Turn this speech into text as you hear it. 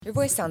Your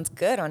voice sounds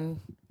good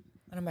on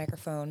a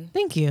microphone.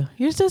 Thank you.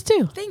 Yours does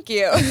too. Thank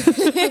you.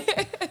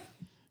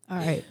 All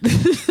right.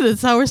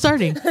 That's how we're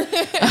starting.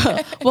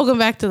 Welcome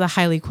back to the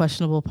Highly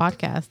Questionable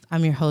Podcast.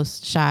 I'm your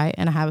host, Shy,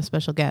 and I have a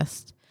special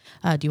guest.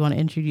 Do you want to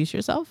introduce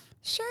yourself?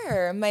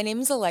 Sure. My name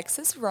is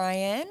Alexis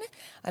Ryan.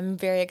 I'm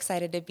very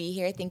excited to be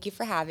here. Thank you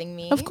for having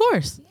me. Of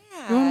course.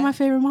 Yeah. You're one of my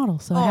favorite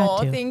models, so I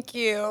had to. Thank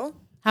you.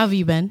 How have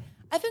you been?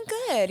 I've been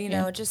good, you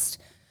know, just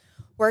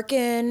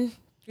working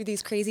through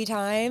these crazy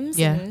times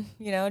and,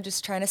 you know,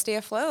 just trying to stay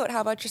afloat. How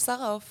about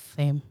yourself?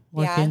 Same.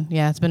 Working.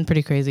 Yeah, it's been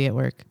pretty crazy at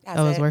work.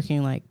 I was it?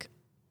 working like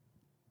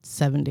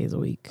 7 days a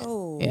week.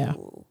 Oh, yeah.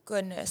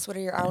 Goodness. What are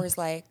your hours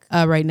like?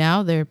 Right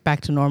now, they're back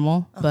to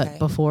normal, Okay. but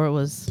before it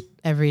was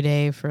every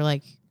day for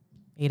like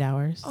 8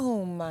 hours.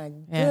 Oh, my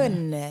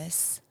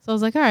goodness. So I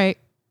was like, all right.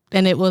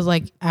 And it was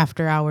like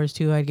after hours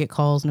too. I'd get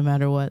calls no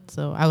matter what.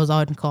 So I was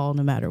on call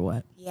no matter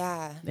what.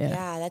 Yeah,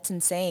 that's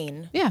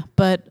insane. Yeah.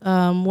 But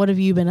what have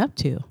you been up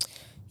to?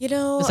 You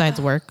know,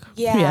 besides work?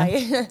 Yeah.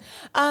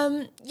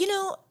 You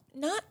know,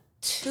 not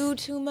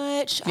too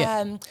much.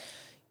 Yeah.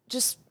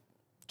 Just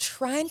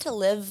trying to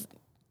live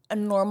a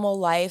normal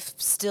life,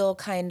 still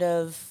kind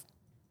of,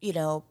 you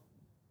know,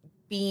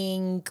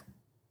 being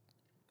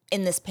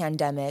in this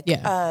pandemic.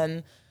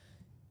 Yeah.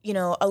 You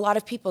know, a lot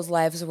of people's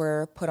lives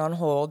were put on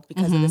hold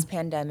because of this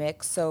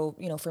pandemic. So,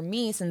 you know, for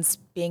me, since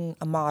being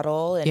a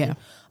model and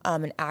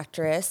an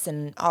actress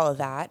and all of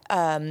that,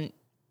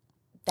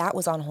 that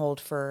was on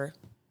hold for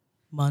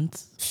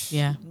months.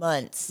 Yeah.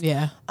 Months.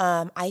 Yeah.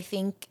 I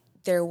think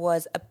there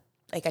was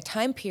a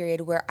time period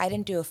where I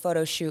didn't do a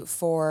photo shoot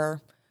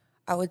for,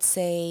 I would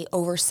say,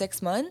 over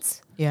 6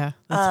 months. Yeah.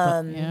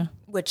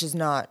 Which is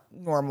not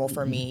normal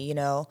for me, you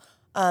know.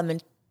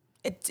 And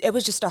it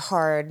was just a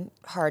hard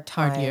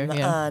time. Hard year,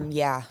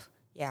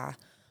 yeah.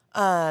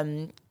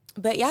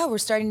 But yeah, we're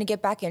starting to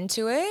get back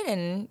into it,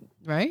 and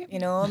right. You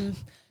know, I'm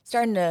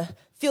starting to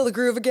feel the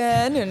groove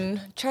again,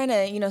 and trying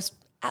to, you know,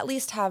 at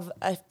least have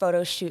a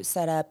photo shoot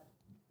set up,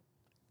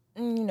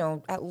 you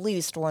know, at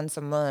least once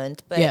a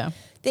month. But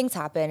things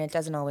happen. It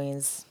doesn't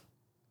always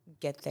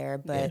get there.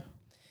 But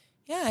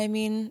yeah, I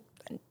mean,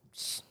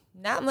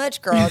 not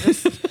much, girl.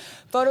 Just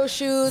photo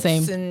shoots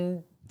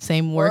and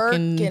same work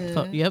and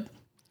yep.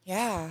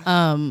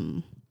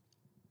 Yeah.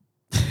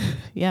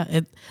 Yeah.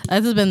 It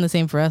has been the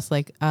same for us.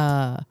 Like,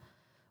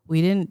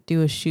 we didn't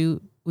do a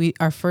shoot.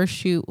 Our first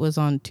shoot was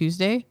on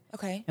Tuesday.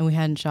 Okay. And we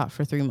hadn't shot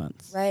for 3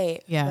 months.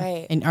 Right. Yeah.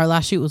 Right. And our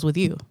last shoot was with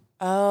you.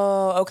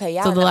 Oh, okay.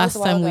 Yeah. So the last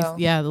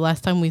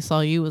time we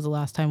saw you was the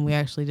last time we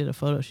actually did a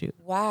photo shoot.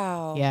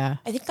 Wow. Yeah.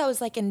 I think that was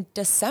like in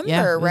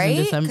December, right?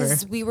 In December.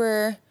 Because we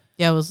were.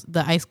 Yeah, it was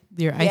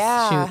your ice shoot.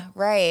 Yeah,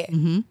 right.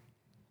 Mm-hmm.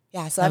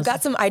 Yeah, so I've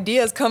got some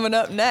ideas coming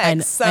up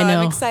next. I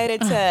know. I'm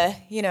excited to,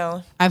 you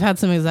know. I've had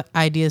some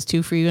ideas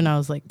too for you, and I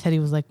was like, Teddy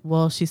was like,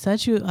 well, she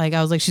said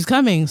I was like, she's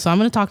coming, so I'm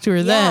going to talk to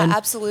her then. Yeah,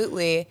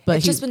 absolutely. But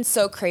it's just been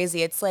so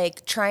crazy. It's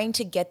like trying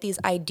to get these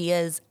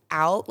ideas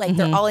out, like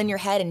they're all in your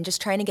head, and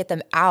just trying to get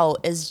them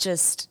out is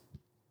just,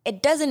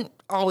 it doesn't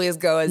always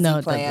go as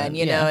you plan,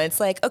 you know?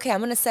 It's like, okay, I'm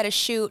going to set a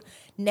shoot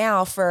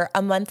now for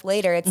a month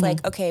later. It's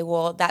like, okay,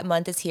 well, that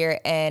month is here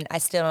and I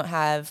still don't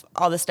have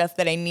all the stuff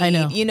that I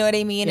need. You know what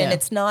I mean? Yeah. And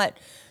it's not,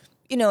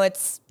 you know,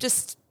 it's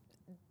just,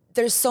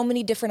 there's so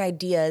many different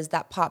ideas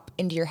that pop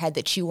into your head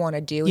that you want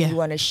to do, you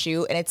want to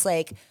shoot. And it's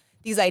like,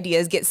 these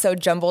ideas get so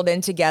jumbled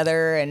in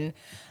together, and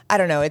I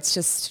don't know, it's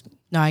just.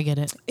 No, I get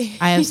it.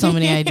 I have so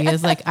many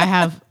ideas. Like I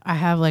have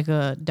like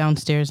a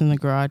downstairs in the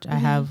garage. I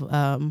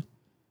have,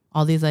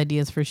 all these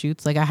ideas for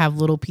shoots. Like I have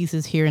little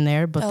pieces here and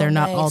there, but they're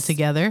not all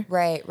together.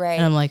 Right.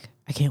 And I'm like,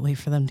 I can't wait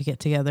for them to get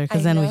together,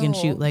 because then we can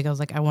shoot. Like I was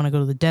like, I want to go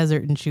to the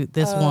desert and shoot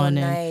this one.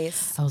 And I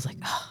was like,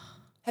 oh.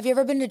 Have you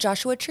ever been to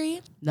Joshua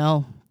Tree?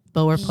 No,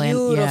 but we're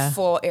planning.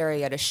 Beautiful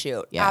area to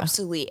shoot. Yeah.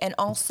 Absolutely. And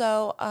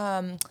also,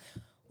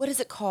 what is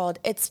it called?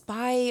 It's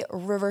by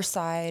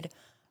Riverside.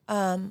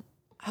 I'm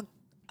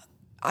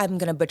going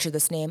to butcher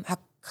this name.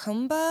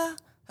 Hakumba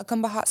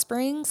Hot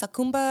Springs,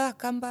 Hakumba.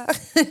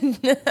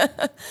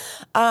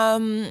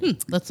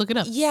 Let's look it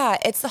up. Yeah,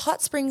 it's the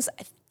hot springs,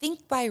 I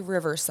think by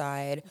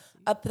Riverside,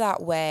 up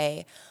that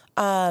way.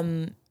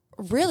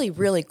 Really,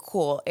 really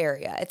cool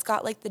area. It's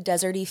got like the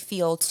deserty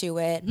feel to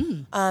it.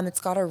 It's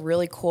got a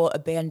really cool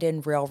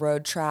abandoned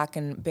railroad track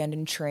and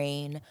abandoned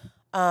train.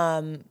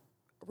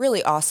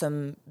 Really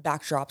awesome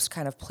backdrops to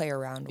kind of play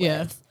around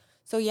with.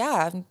 So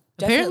yeah,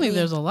 apparently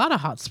there's a lot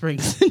of hot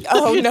springs.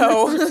 Oh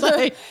no,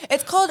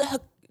 it's called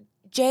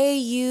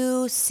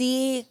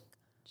J-U-C.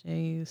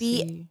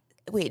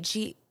 Wait,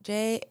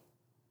 J.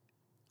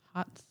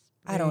 Hot.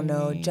 I don't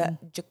know.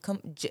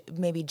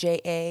 Maybe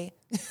J-A.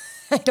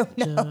 I don't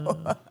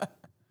know.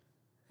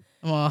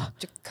 I'm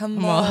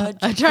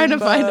trying to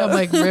find out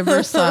like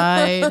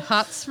Riverside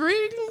Hot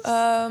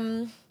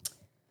Springs.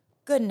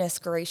 Goodness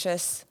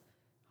gracious.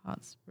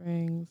 Hot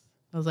Springs.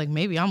 I was like,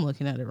 maybe I'm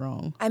looking at it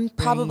wrong. I'm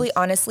probably,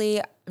 honestly,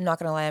 I'm not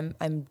going to lie,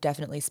 I'm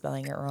definitely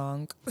spelling it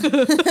wrong.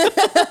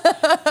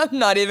 I'm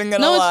not even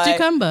going to lie. No,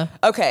 it's Jacumba.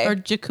 Okay. Or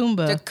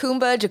Jacumba.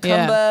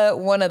 Jacumba,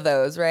 one of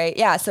those, right?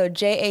 Yeah, so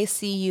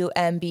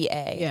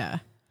Jacumba. Yeah.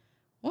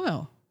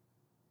 Wow.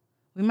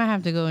 We might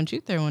have to go and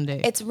shoot there one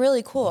day. It's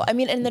really cool. I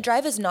mean, and the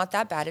drive is not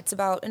that bad. It's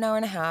about an hour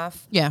and a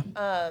half. Yeah.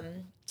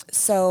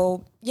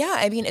 So yeah,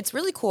 I mean, it's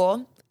really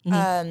cool.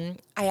 I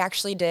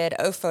actually did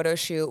a photo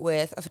shoot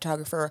with a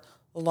photographer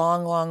a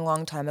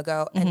long time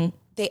ago, and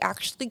they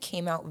actually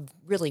came out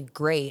really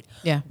great.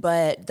 Yeah.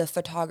 But the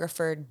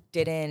photographer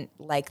didn't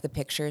like the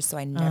pictures, so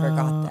I never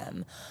got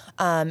them.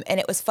 And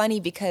it was funny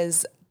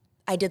because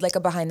I did like a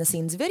behind the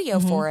scenes video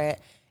for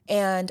it.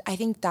 And I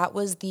think that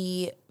was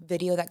the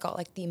video that got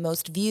like the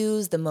most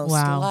views, the most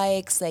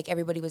likes. Like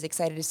everybody was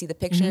excited to see the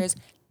pictures.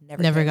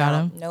 Never got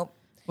them. Nope.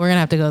 We're going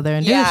to have to go there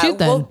and do a shoot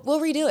then. We'll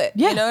redo it.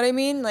 Yeah. You know what I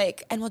mean?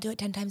 Like, and we'll do it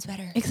 10 times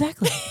better.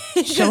 Exactly.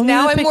 Because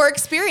now I'm more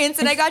experienced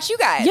and I got you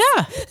guys.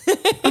 Yeah.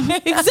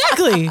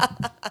 Exactly.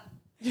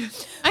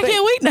 I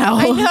can't wait now.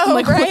 I know,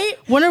 like, right?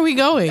 When are we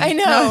going? I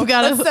know.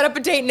 Let's set up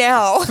a date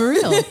now. For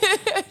real.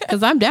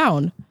 Because I'm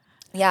down.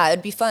 Yeah,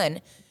 it'd be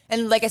fun.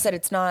 And like I said,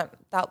 it's not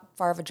that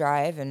far of a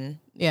drive. And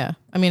yeah.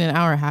 I mean, an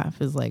hour and a half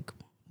is like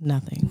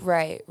nothing.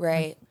 Right.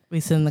 We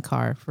sit in the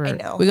car for, I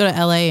know. We go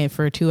to LA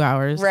for 2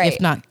 hours,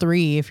 if not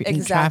 3 if you're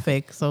in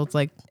traffic. So it's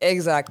like.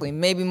 Exactly.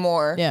 Maybe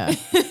more. Yeah.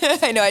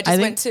 I know. I just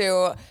went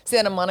to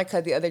Santa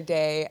Monica the other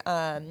day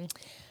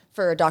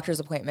for a doctor's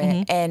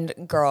appointment. And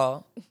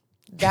girl,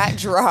 that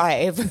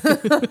drive,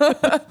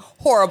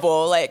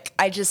 horrible. Like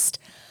I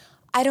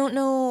don't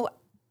know.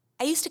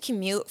 I used to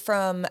commute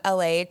from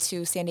LA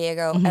to San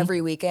Diego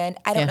every weekend.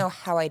 I don't know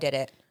how I did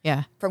it.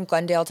 Yeah. From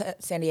Glendale to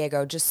San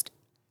Diego.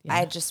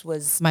 I just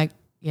was. My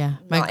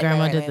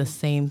grandma did the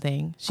same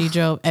thing. She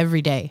drove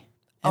every day.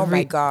 Oh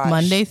my gosh.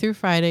 Monday through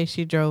Friday,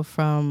 she drove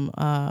from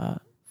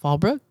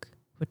Fallbrook,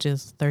 which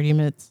is 30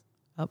 minutes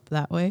up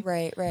that way.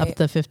 Right. Up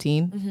to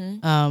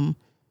 15.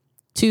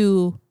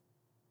 To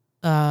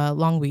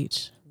Long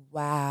Beach.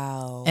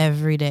 Wow.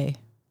 Every day.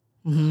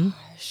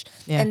 Gosh.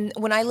 Yeah. And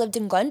when I lived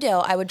in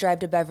Glendale, I would drive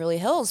to Beverly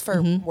Hills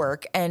for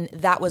work, and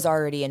that was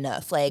already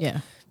enough. Like,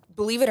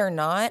 believe it or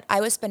not,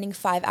 I was spending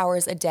 5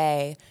 hours a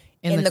day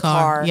in the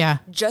car. Yeah.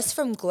 Just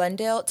from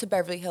Glendale to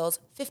Beverly Hills,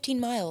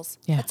 15 miles.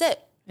 Yeah. That's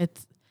it.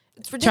 It's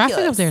ridiculous.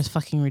 Traffic up there is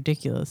fucking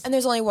ridiculous. And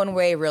there's only one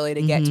way really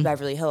to get to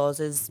Beverly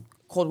Hills is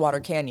Coldwater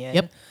Canyon.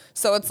 Yep.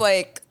 So it's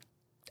like,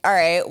 all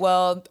right,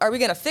 well, are we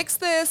going to fix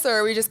this, or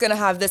are we just going to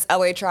have this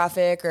LA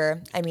traffic? Or,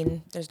 I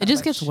mean, there's not It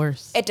just much. gets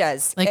worse. It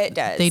does. Like, it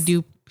does. They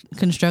do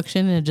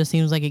construction and it just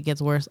seems like it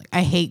gets worse. Like,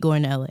 I hate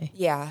going to LA.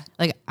 Yeah.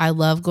 Like, I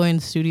love going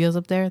to studios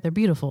up there. They're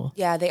beautiful.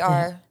 Yeah, they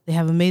are. They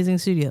have amazing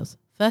studios.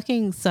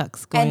 Fucking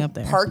sucks going up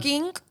there.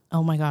 Parking?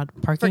 Oh my God.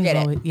 Parking. Forget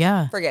always, it.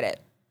 Yeah. Forget it.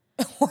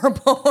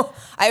 Horrible.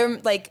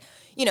 I'm like,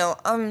 you know,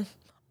 I'm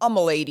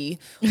a lady.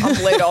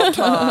 I'm late all the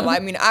time. I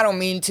mean, I don't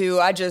mean to.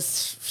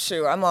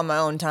 I'm on my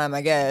own time,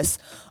 I guess.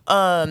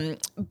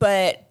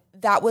 But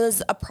that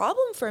was a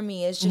problem for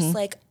me. Is just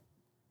like,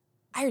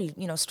 I already,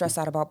 stress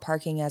out about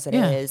parking as it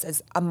is,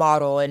 as a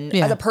model and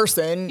as a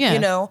person,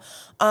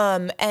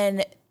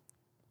 and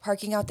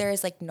parking out there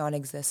is like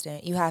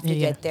non-existent. You have to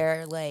get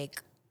there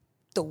like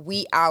the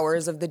wee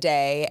hours of the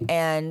day,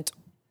 and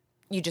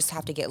you just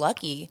have to get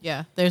lucky.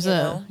 Yeah, there's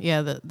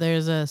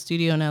there's a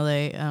studio in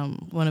LA.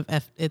 One of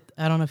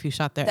I don't know if you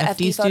shot there. The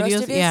FD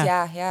Studios.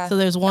 Yeah. So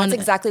there's one. That's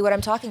exactly what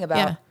I'm talking about.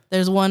 Yeah,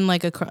 there's one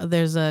like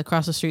there's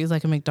across the street is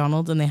like a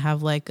McDonald's, and they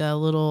have like a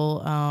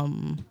little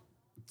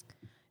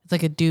it's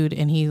like a dude,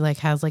 and he like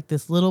has like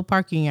this little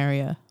parking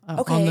area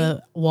on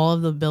the wall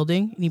of the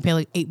building, and you pay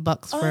like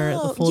 $8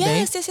 for the full day.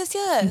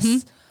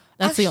 Yes.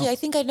 Actually, I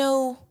think I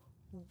know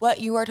what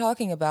you are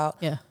talking about.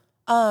 Yeah.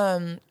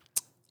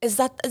 Is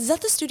that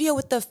the studio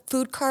with the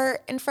food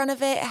cart in front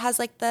of it? It has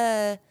like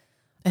the.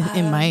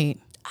 It might.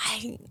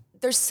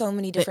 There's so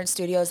many different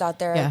studios out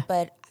there,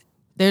 but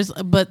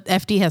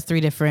FD has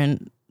 3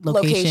 different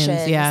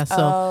locations. Yeah,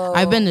 so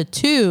I've been to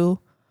 2.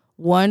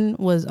 One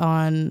was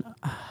on.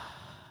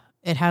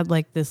 It had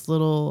like this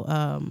little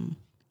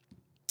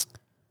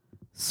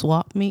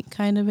swap meet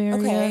kind of area.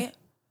 Okay.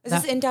 Is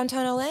this in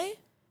downtown LA?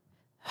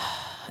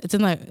 It's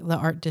in the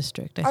art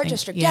district. I think.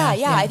 District. Yeah.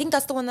 I think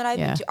that's the one that I've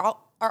been to.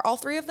 Are all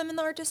 3 of them in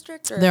the art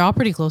district? Or? They're all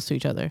pretty close to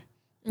each other.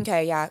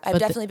 Okay, yeah. I've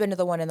definitely been to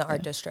the one in the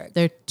art district.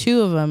 There are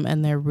 2 of them,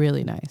 and they're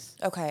really nice.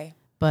 Okay.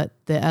 But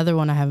the other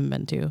one I haven't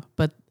been to.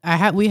 But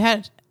we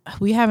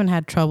haven't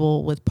had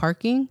trouble with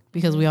parking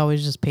because we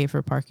always just pay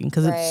for parking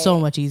because it's so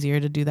much easier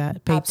to do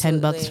that. Pay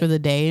 $10 for the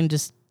day and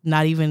just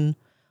not even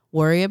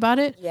worry about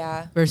it.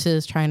 Yeah.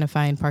 Versus trying to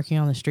find parking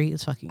on the street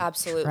is fucking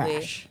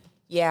trash.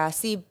 Yeah.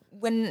 See,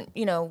 when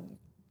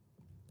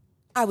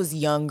I was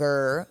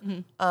younger,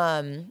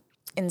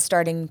 and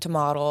starting to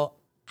model,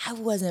 I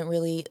wasn't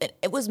really,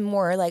 it was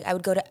more like I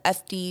would go to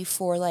FD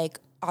for like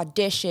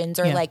auditions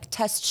or like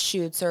test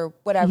shoots or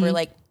whatever,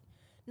 like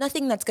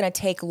nothing that's going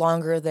to take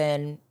longer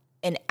than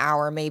an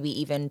hour,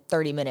 maybe even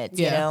 30 minutes,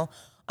 you know?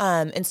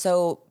 And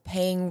so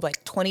paying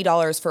like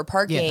 $20 for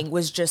parking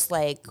was just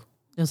like,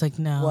 it was like,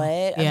 no.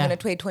 What? I'm going to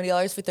pay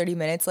 $20 for 30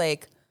 minutes?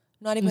 Like,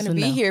 I'm not even going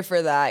to be here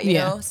for that, you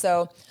know?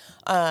 So,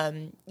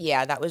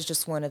 that was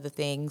just one of the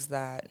things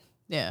that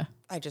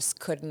I just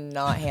could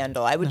not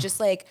handle. I would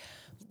just like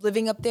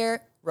living up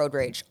there. road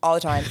rage all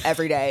the time,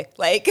 every day.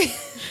 Like,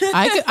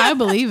 I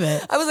believe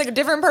it. I was like a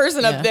different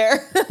person up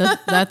there.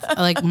 That's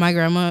like my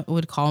grandma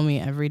would call me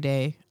every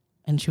day,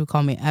 and she would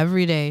call me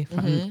every day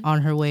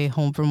on her way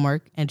home from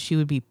work, and she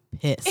would be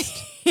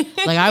pissed.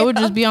 Like I would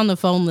just be on the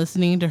phone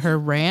listening to her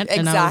rant,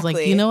 and I was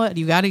like, you know what,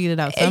 you got to get it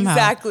out somehow.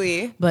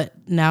 Exactly. But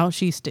now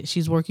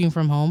she's working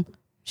from home.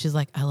 She's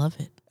like, I love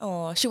it.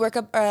 Oh, she work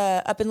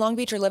up in Long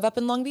Beach or live up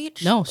in Long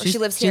Beach? No, she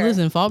lives here. She lives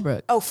in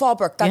Fallbrook. Oh,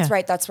 Fallbrook.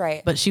 That's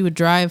right. But she would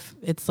drive.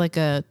 It's like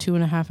a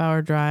 2.5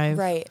 hour drive.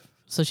 Right.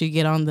 So she'd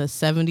get on the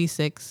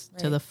 76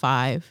 to the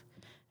 5,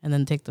 and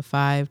then take the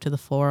 5 to the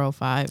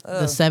 405,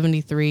 the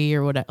 73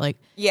 or whatever. Like,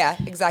 yeah,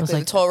 exactly.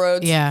 Like, the toll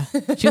roads. Yeah.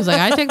 She was like,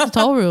 I take the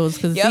toll roads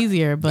because it's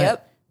easier.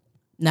 But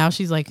now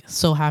she's like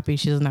so happy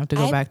she doesn't have to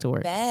go back to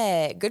work.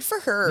 Bet. Good for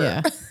her.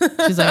 Yeah.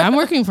 She's like, I'm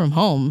working from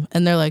home.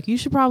 And they're like, you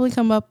should probably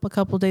come up a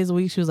couple days a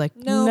week. She was like,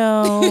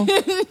 no.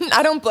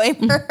 I don't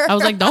blame her. I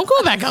was like, don't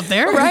go back up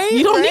there. Right?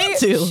 You don't need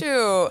to.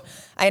 Shoot.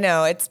 I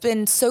know. It's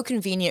been so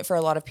convenient for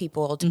a lot of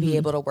people to be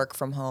able to work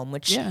from home,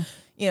 which,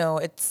 you know,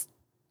 it's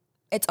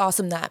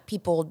awesome that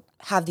people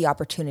have the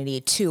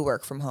opportunity to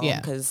work from home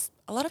because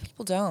a lot of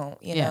people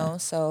don't, you know,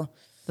 so.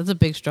 That's a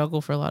big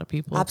struggle for a lot of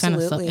people.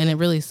 Absolutely. And it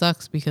really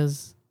sucks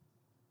because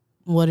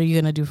what are you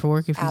going to do for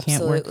work if you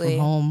can't work from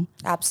home?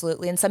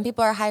 Absolutely. And some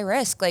people are high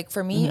risk. Like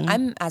for me,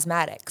 I'm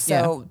asthmatic.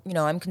 So, you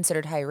know, I'm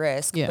considered high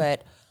risk,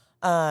 but,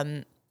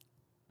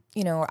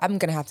 you know, I'm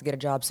going to have to get a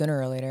job sooner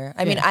or later.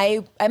 I mean,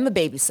 I'm a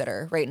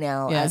babysitter right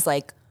now as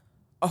like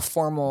a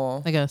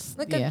formal, I guess,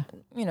 a,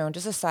 you know,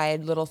 just a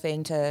side little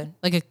thing to.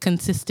 Like a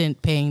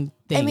consistent paying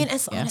thing. I mean,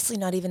 it's honestly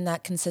not even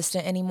that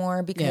consistent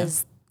anymore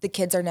because the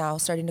kids are now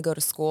starting to go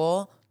to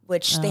school,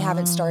 which they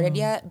haven't started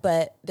yet,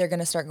 but they're going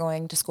to start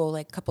going to school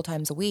like a couple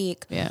times a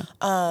week. Yeah.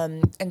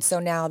 And so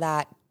now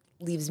that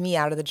leaves me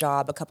out of the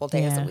job a couple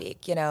days a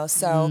week, you know?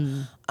 So,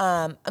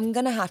 I'm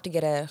going to have to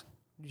get a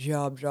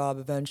job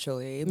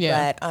eventually.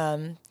 Yeah.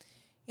 But,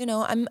 you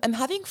know, I'm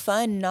having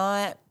fun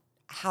not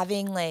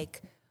having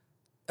like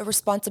a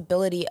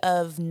responsibility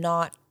of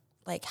not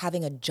like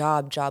having a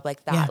job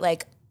like that. Yeah.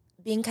 Like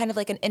being kind of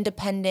like an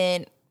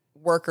independent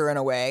worker in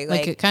a way,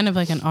 like kind of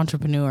like an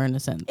entrepreneur in a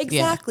sense.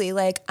 Exactly.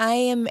 Like I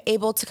am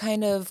able to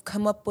kind of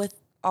come up with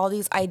all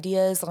these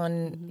ideas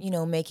on, you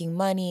know, making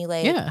money.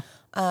 Like,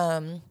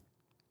 I'm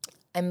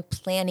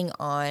planning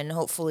on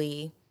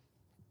hopefully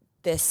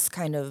this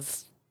kind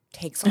of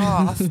takes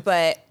off,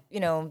 but you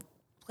know,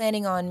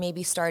 planning on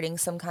maybe starting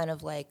some kind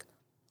of like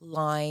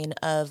line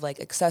of like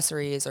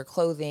accessories or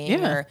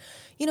clothing or,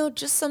 you know,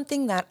 just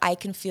something that I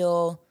can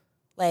feel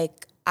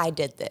like I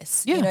did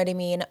this. You know what I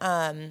mean?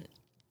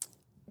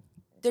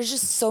 There's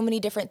just so many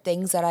different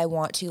things that I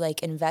want to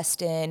like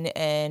invest in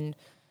and,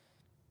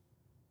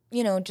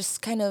 you know,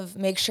 just kind of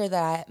make sure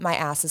that my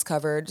ass is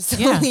covered. So,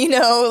 you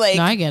know, like,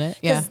 no, I get it.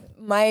 Yeah.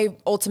 My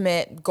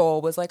ultimate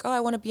goal was like, oh,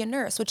 I want to be a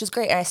nurse, which is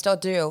great. And I still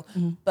do,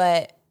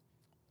 but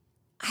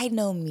I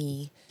know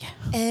me. Yeah.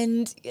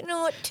 And, you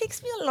know, it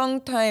takes me a long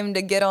time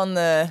to get on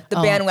the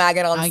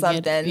bandwagon on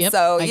something. Yep,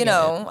 so, you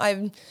know,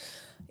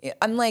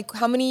 I'm like,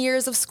 how many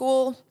years of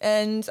school?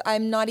 And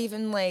I'm not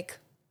even like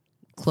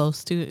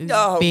close to being,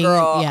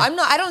 girl.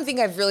 I don't think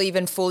I've really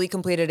even fully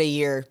completed a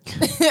year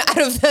out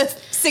of the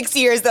 6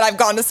 years that I've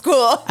gone to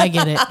school. I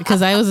get it.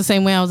 Because I was the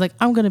same way. I was like,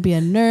 I'm gonna be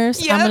a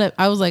nurse. Yep.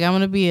 I'm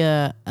gonna be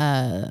a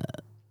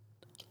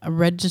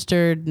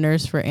registered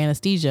nurse for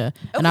anesthesia.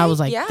 Okay, and I was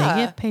like, they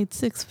get paid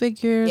 6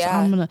 figures.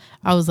 Yeah.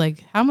 I was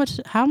like, how long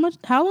do I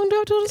have to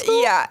go to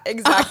school? Yeah,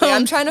 exactly.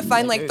 I'm trying to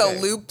find like the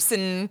loops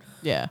and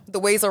the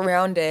ways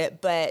around it.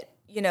 But,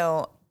 you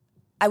know,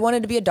 I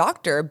wanted to be a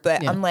doctor,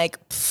 but I'm like,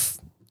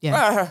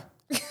 I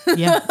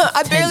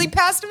barely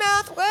passed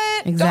math.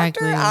 What?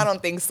 Exactly. Doctor? I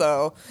don't think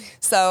so.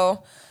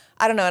 So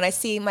I don't know. And I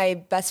see my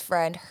best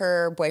friend,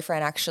 her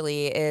boyfriend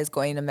actually is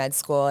going to med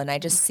school, and I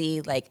just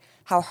see like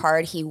how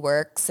hard he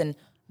works and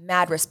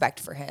mad respect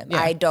for him.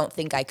 Yeah. I don't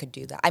think I could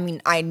do that. I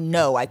mean, I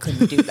know I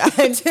couldn't do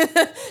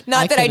that.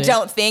 Not that I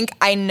don't think,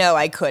 I know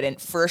I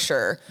couldn't for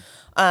sure.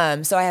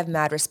 So I have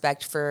mad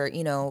respect for,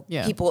 you know,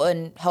 people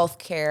in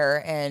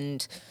healthcare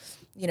and,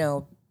 you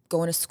know,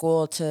 going to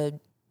school to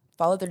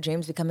follow their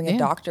dreams, becoming a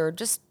doctor,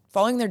 just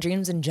following their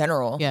dreams in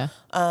general. Yeah.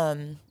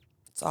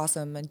 It's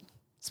awesome. And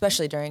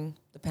especially during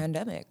the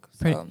pandemic.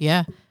 So.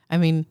 I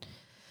mean,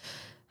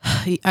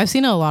 I've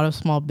seen a lot of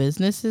small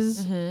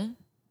businesses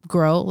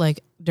grow.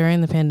 Like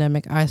during the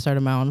pandemic, I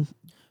started my own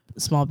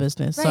small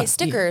business. Right. So,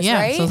 stickers,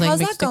 right? So like, how's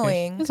that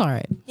going? It's all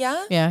right.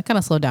 Yeah. Yeah. It kind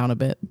of slowed down a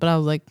bit, but I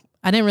was like,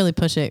 I didn't really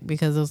push it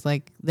because it was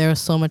like, there was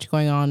so much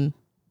going on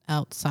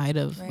outside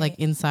of like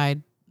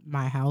inside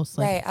my house.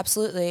 Like, right.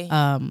 Absolutely.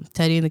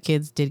 Teddy and the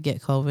kids did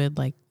get COVID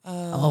like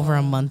over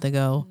a month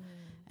ago.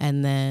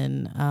 And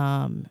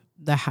then,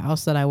 the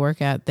house that I work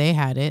at, they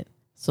had it.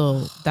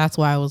 So that's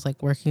why I was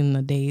like working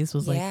the days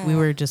was like, we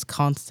were just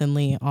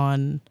constantly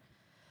on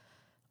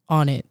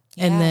it.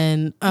 Yeah.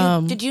 And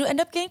then, did you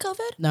end up getting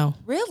COVID? No.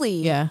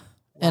 Really? Yeah. Wow.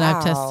 And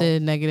I've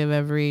tested negative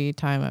every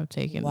time I've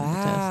taken the test.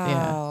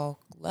 Yeah.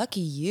 Lucky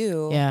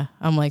you. Yeah.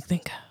 I'm like,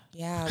 thank God.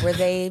 Yeah. Were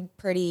they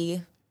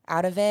pretty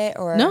out of it,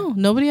 or no,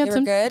 nobody had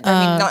symptoms. Good.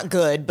 I mean, not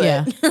good,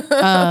 but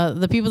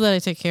the people that I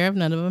take care of,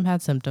 none of them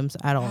had symptoms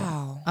at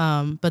all.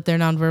 Wow. But they're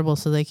nonverbal,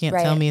 so they can't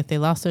tell me if they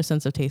lost their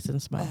sense of taste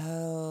and smell.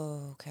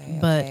 Oh, okay.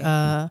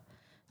 But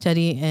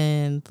Teddy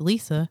and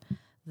Lisa,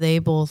 they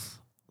both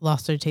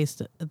lost their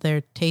taste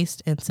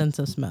and sense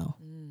of smell,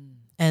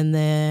 and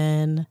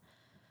then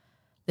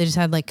they just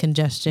had like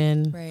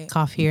congestion,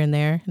 cough here and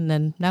there, and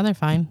then now they're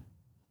fine.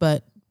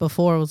 But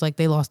before it was like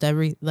they lost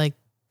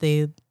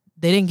they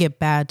didn't get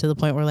bad to the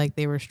point where like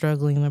they were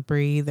struggling to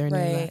breathe or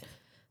anything like that.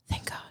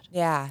 Thank God.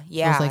 Yeah.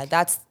 Like,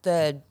 that's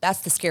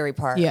the scary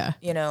part. Yeah.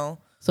 You know.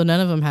 So none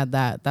of them had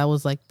that. That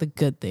was like the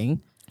good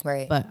thing.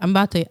 Right. But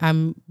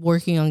I'm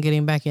working on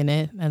getting back in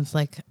it, and it's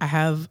like I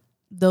have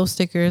those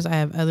stickers. I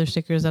have other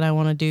stickers that I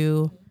want to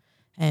do,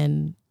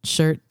 and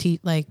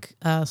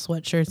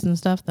sweatshirts and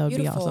stuff. That would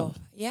be awesome.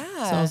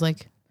 Yeah. So I was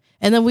like,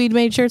 and then we'd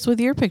made shirts with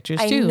your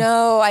pictures too. I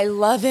know. I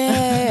love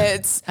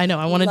it. I know.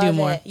 I want to do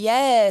more.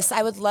 Yes.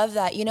 I would love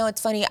that. You know,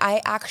 it's funny.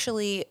 I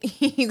actually,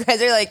 you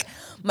guys are like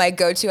my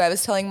go-to. I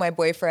was telling my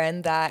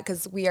boyfriend that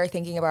because we are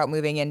thinking about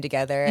moving in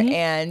together.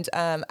 And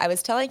I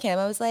was telling him,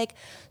 I was like,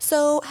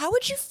 so how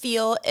would you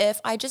feel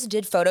if I just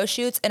did photo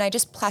shoots and I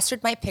just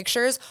plastered my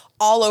pictures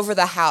all over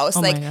the house,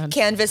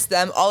 canvassed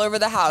them all over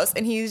the house?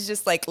 And he's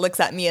just like, looks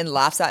at me and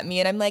laughs at me.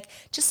 And I'm like,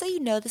 just so you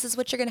know, this is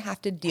what you're going to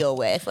have to deal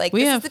with. Like,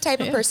 this is the type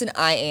of person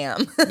I am.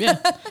 Yeah,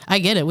 I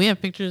get it. We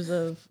have pictures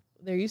of,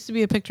 there used to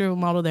be a picture of a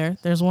model there.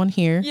 There's one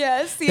here.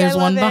 Yes. There's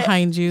one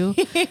behind you.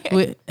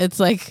 It's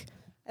like,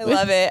 I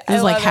love it.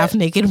 There's like half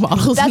naked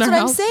models. That's in our what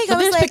I'm house. saying. But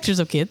there's like, pictures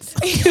of kids.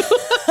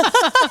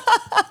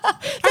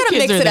 Gotta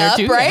mix it up,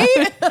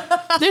 right?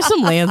 There's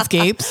some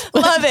landscapes.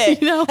 Love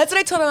it. You know? That's what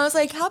I told him. I was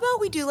like, how about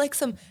we do like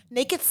some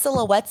naked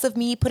silhouettes of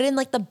me, put it in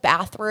like the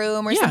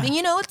bathroom or something,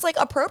 you know, it's like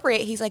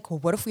appropriate. He's like, well,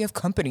 what if we have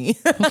company?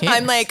 Okay.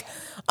 I'm like,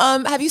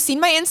 have you seen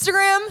my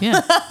Instagram?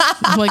 Yeah.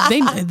 I'm like,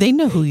 they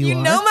know who you are. You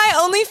know my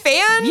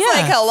OnlyFans? Yeah.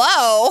 Like,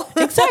 hello.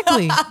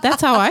 Exactly.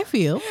 That's how I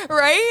feel.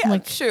 Right? I'm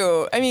like,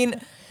 shoot. I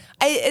mean,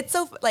 it's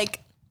so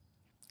like,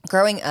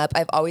 growing up,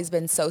 I've always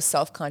been so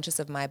self-conscious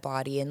of my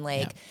body, and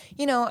like,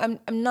 you know,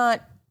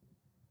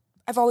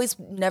 I've always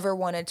never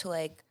wanted to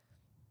like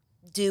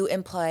do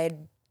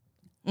implied.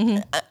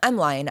 I'm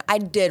lying. I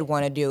did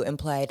want to do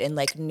implied and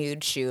like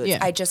nude shoots. Yeah.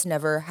 I just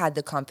never had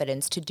the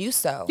confidence to do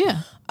so. Yeah.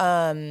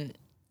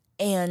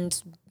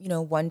 And you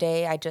know, one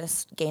day I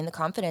just gained the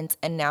confidence,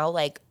 and now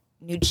like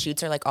nude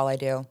shoots are like all I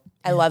do.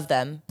 I love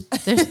them.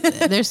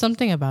 There's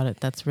something about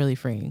it that's really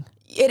freeing.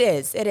 It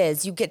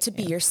is. You get to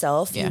be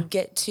yourself. You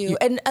get to,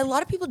 and a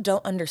lot of people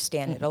don't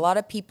understand it. A lot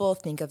of people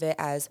think of it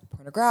as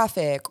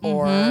pornographic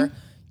or,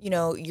 you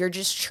know, you're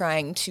just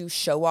trying to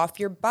show off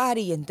your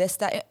body and this,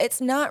 that.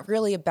 It's not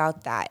really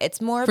about that. It's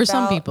more for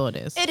some people it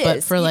is. It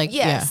is. For like,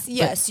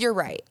 yes, you're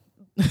right.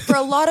 For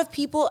a lot of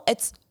people,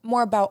 it's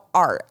more about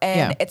art,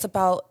 and it's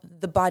about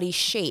the body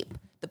shape,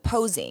 the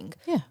posing,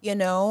 you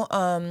know?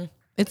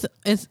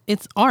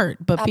 It's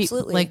art, but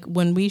absolutely. Like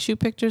when we shoot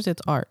pictures,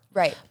 it's art.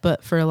 Right.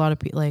 But for a lot of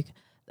people, like,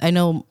 I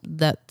know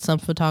that some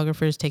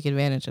photographers take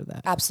advantage of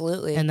that.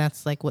 Absolutely. And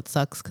that's like what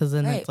sucks, because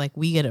then it's like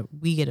we get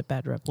a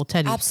bad rep. Well,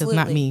 Teddy, because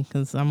not me,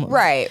 because I'm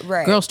right.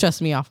 Girls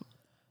trust me off.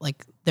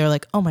 Like they're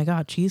like, oh my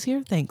God, she's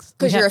here. Thanks.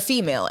 Because you're a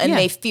female and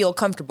they feel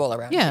comfortable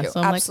around you.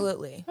 So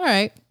absolutely. Like, all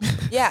right.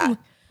 Yeah.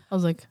 I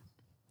was like,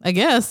 I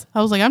guess.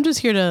 I was like, I'm just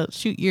here to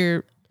shoot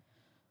your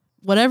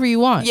whatever you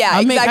want. Yeah,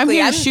 exactly. I'm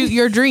here to shoot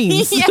your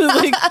dreams.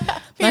 Like,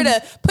 here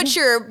to put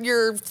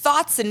your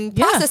thoughts and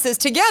processes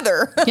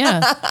together.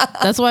 Yeah,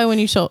 that's why when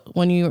he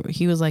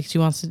was like, she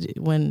wants to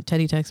do, when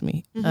Teddy texted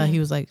me, he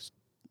was like,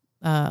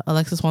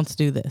 Alexis wants to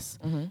do this.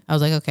 I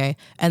was like, okay.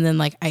 And then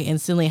like I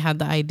instantly had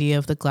the idea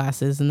of the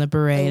glasses and the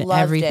beret and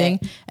everything.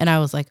 And I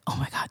was like, oh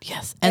my God,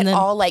 yes. And then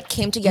all like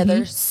came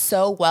together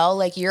so well.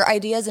 Like your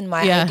ideas and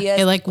my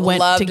ideas, it like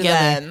went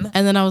together. Them.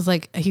 And then I was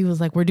like, he was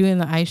like, we're doing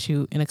the eye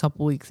shoot in a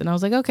couple weeks. And I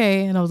was like,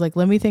 okay. And I was like,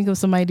 let me think of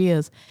some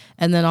ideas.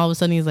 And then all of a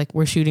sudden he's like,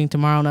 we're shooting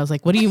tomorrow. And I was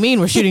like, what do you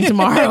mean we're shooting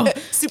tomorrow?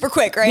 Super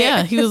quick, right?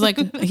 Yeah. He was like,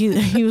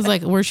 he was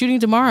like, we're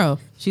shooting tomorrow.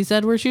 She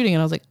said we're shooting.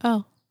 And I was like,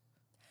 oh.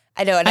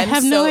 I know, and I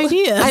have no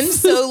idea. I'm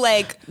so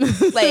like,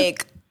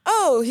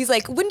 oh, he's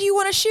like, when do you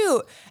want to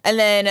shoot? And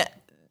then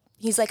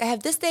he's like, I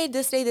have this day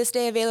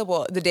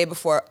available. The day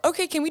before,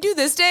 okay, can we do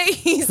this day?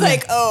 He's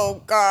like,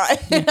 oh God.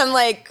 And I'm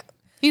like,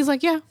 he's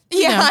like, yeah,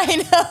 I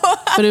know.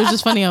 But it was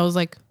just funny. I was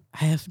like,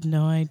 I have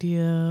no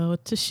idea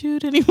what to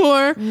shoot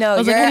anymore. No, I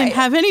was like, I didn't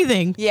have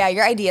anything. Yeah,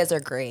 your ideas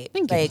are great.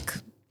 Thank you.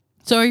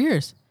 So are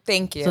yours.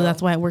 Thank you. So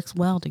that's why it works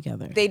well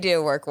together. They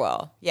do work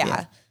well.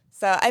 Yeah.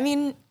 So I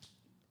mean,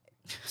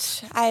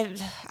 I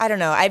don't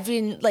know. I've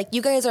been like,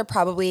 you guys are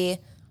probably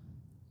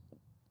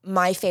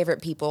my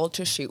favorite people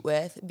to shoot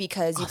with,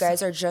 because you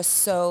guys are just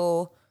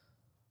so,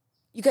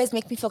 you guys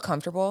make me feel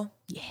comfortable.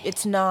 Yeah.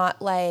 It's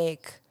not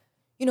like,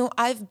 you know,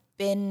 I've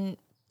been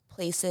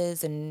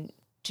places and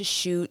to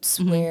shoots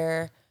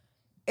where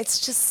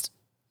it's just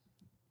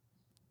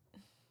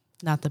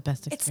not the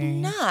best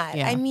experience. It's not.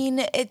 Yeah. I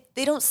mean,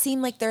 they don't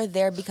seem like they're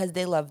there because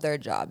they love their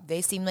job.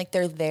 They seem like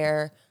they're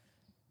there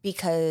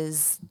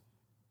because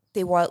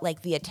they want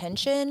like the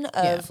attention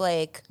of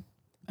like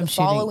the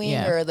following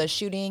or the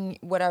shooting,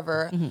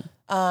 whatever,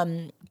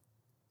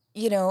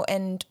 you know,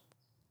 and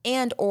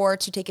or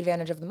to take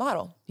advantage of the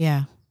model.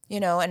 Yeah. You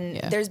know, and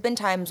there's been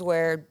times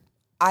where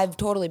I've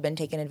totally been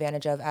taken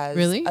advantage of as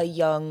a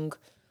young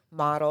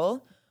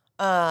model,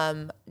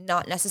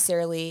 not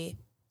necessarily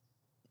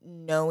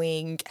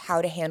knowing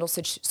how to handle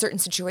certain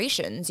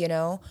situations, you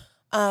know.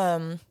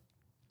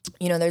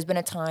 You know, there's been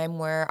a time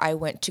where I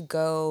went to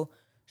go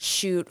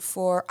shoot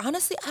for,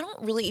 honestly, I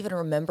don't really even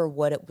remember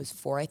what it was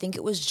for. I think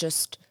it was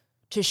just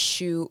to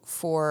shoot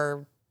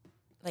for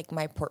like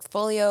my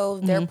portfolio,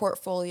 their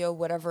portfolio,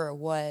 whatever it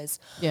was.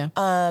 Yeah.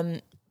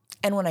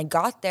 And when I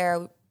got there,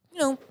 you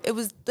know, it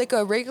was like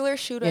a regular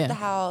shoot at the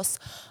house.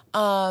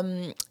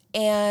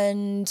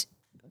 And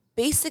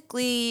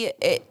basically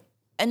it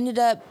ended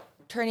up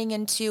turning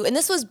into, and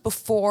this was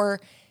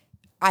before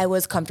I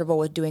was comfortable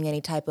with doing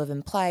any type of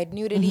implied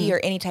nudity or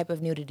any type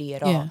of nudity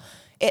at all.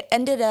 It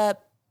ended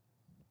up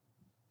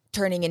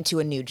turning into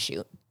a nude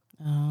shoot.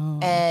 Oh.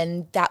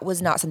 And that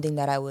was not something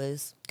that I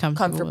was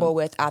comfortable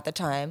with at the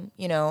time,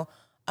 you know?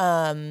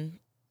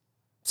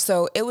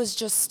 So it was,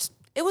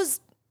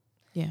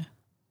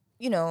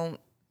 you know,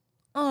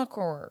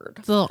 awkward.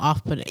 It's a little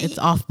off-putting. It's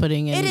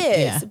off-putting. It is.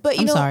 Yeah. But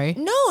you know, sorry.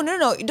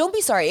 No. Don't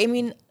be sorry. I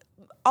mean,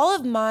 all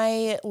of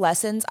my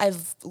lessons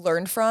I've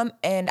learned from,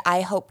 and I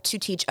hope to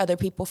teach other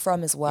people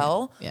from as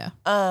well. Yeah.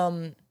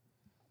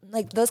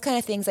 Like those kind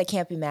of things I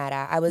can't be mad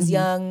at. I was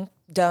young,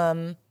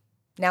 dumb.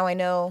 Now I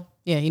know.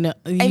 Yeah,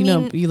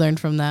 you learned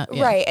from that.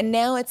 Yeah. Right. And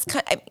now it's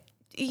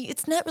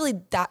it's not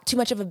really that too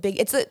much of a big,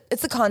 it's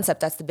the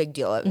concept that's the big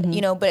deal,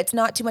 you know, but it's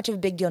not too much of a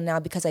big deal now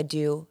because I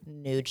do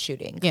nude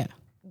shooting. Yeah.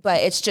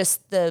 But it's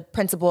just the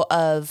principle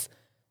of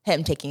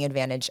him taking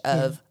advantage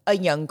of a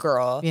young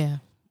girl. Yeah.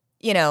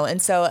 You know,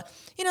 and so,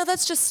 you know,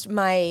 that's just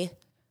my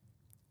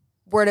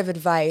word of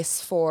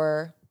advice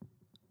for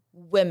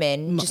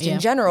women, just in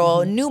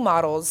general, new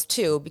models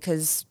too,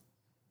 because,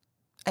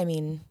 I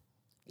mean,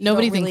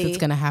 nobody thinks it's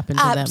going to happen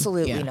to them.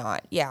 Absolutely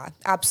not. Yeah,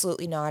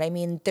 absolutely not. I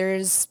mean,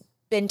 there's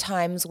been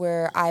times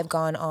where I've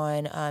gone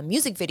on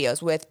music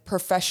videos with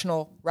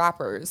professional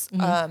rappers.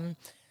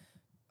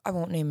 I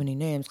won't name any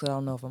names because I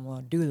don't know if I'm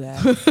allowed to do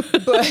that.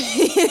 But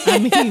I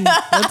mean,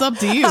 that's up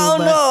to you. I don't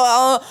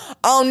know.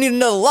 I don't need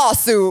another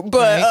lawsuit,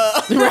 but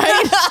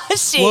right?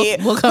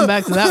 Shit. We'll come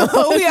back to that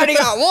one. We already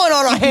got one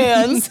on our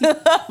hands.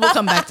 We'll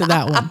come back to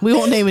that one. We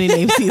won't name any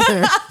names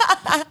either.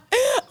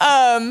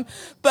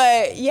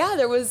 But yeah,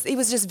 he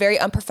was just very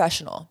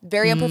unprofessional,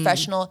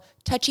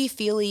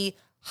 touchy-feely,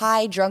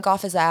 high, drunk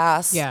off his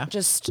ass. Yeah.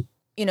 Just,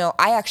 you know,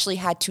 I actually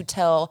had to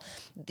tell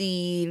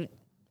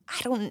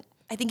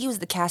I think he was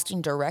the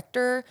casting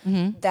director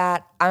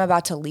that I'm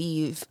about to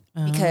leave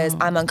because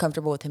I'm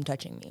uncomfortable with him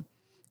touching me.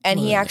 And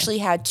he actually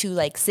had to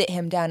like sit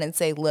him down and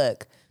say,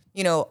 look,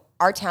 you know,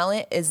 our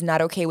talent is not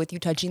okay with you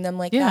touching them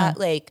like that.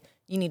 Like,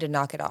 you need to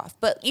knock it off.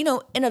 But, you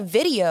know, in a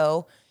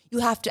video, you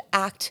have to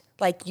act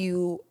like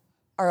you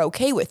are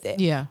okay with it.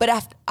 Yeah.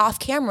 But off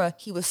camera,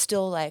 he was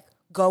still like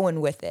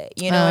going with it.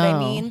 You know what I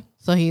mean?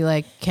 So he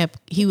like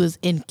he was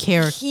in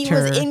character. He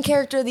was in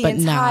character the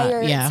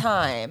entire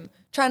time.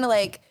 Trying to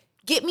like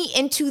get me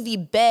into the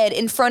bed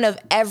in front of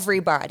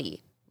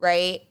everybody,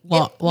 right?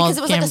 Because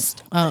it was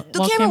like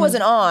the camera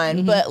wasn't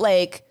on, but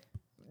like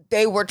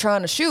they were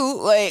trying to shoot,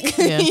 like,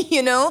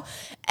 you know?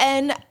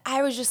 And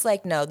I was just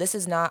like, no, this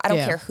is not, I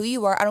don't care who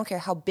you are. I don't care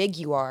how big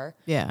you are.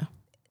 Yeah.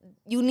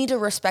 You need to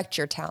respect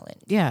your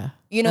talent. Yeah.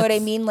 You know what I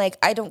mean? Like,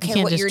 I don't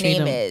care what your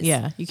name is.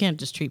 Yeah. You can't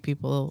just treat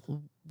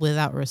people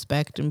without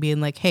respect and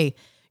being like, hey,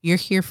 you're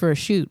here for a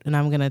shoot and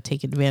I'm going to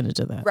take advantage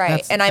of that.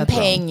 Right. And I'm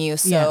paying you.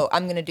 So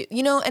I'm going to do,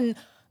 you know, and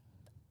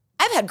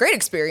I've had great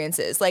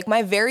experiences. Like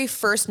my very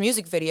first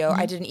music video,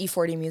 I did an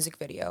E40 music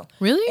video.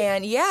 Really?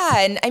 And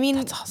and I mean,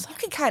 that's awesome. You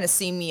can kind of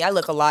see me. I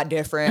look a lot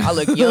different. I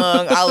look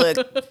young. I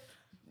look,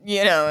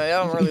 you know, I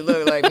don't really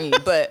look like me,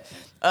 but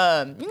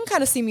you can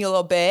kind of see me a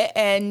little bit.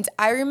 And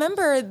I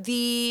remember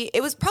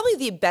it was probably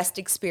the best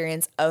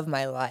experience of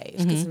my life.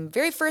 Because my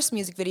very first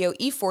music video,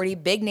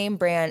 E40, big name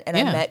brand, and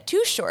I met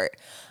Too Short.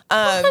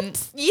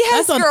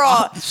 Yes, girl.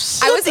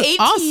 I was 18.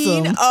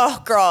 Awesome.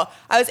 Oh, girl.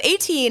 I was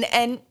 18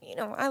 and you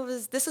know,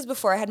 this was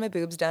before I had my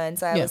boobs done.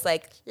 So I was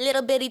like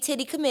little bitty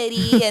titty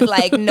committee and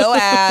like no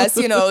ass,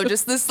 you know,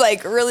 just this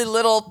like really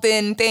little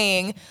thin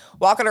thing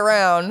walking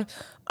around.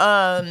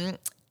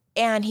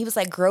 And he was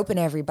like groping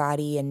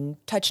everybody and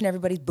touching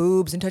everybody's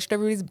boobs and touching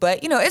everybody's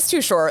butt. You know, it's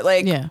Too Short.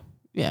 Like,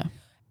 yeah.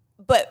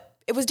 But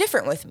it was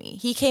different with me.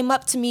 He came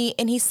up to me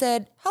and he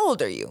said, "How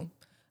old are you?"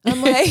 I'm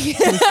like, he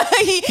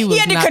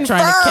had to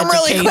confirm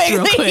really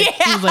quickly. Yeah.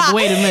 He was like,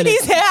 wait a minute. He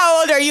said, "How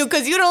old are you?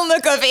 Because you don't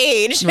look of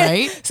age."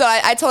 Right. So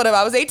I told him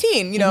I was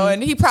 18, you know,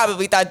 and he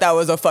probably thought that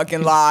was a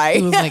fucking lie.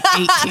 He was like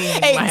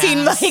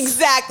 18. 18,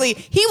 exactly.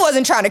 He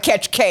wasn't trying to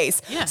catch a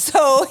case. Yeah.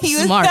 So he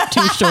was smart.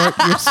 Too Short.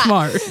 You're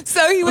smart.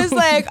 So he was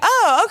like,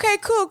 "Oh, okay,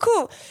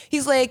 cool."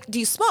 He's like, "Do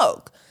you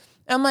smoke?"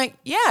 I'm like,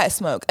 "Yeah, I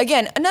smoke."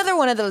 Again, another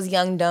one of those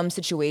young, dumb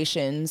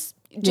situations.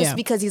 Just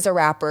because he's a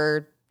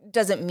rapper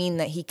doesn't mean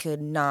that he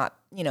could not,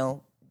 you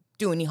know,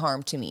 do any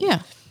harm to me.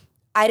 Yeah.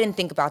 I didn't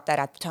think about that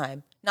at the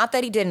time. Not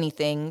that he did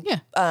anything.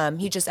 Yeah.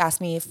 He just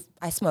asked me if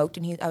I smoked,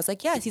 and I was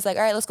like, yes. He's like,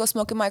 all right, let's go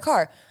smoke in my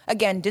car.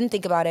 Again, didn't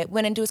think about it.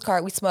 Went into his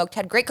car. We smoked.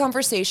 Had great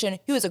conversation.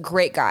 He was a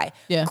great guy.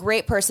 Yeah.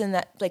 Great person.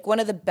 That like one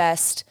of the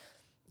best,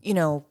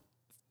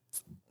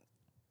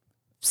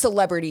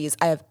 celebrities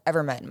I have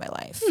ever met in my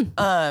life.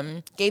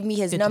 Gave me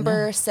his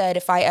number. Said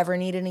if I ever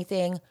need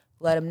anything,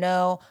 let him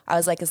know. I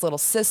was like his little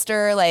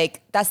sister.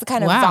 Like that's the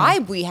kind of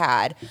vibe we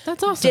had.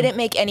 That's awesome. Didn't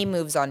make any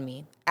moves on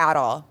me at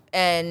all,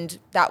 and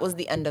that was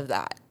the end of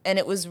that. And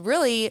it was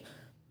really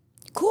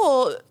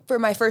cool for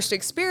my first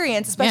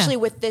experience, especially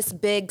with this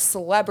big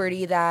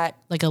celebrity that...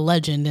 Like a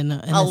legend. In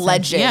a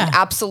legend,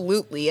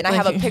 absolutely. And I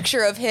have a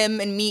picture of him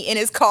and me in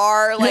his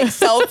car, like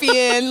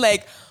selfieing,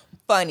 like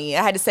funny.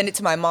 I had to send it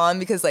to my mom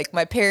because like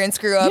my parents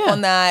grew up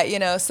on that,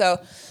 so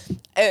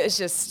it was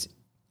just...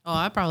 Oh,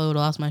 I probably would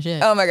have lost my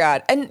shit. Oh my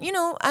God. And,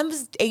 I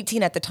was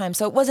 18 at the time,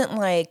 so it wasn't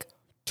like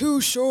too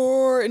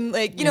short and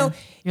like, You're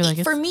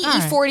like, for me,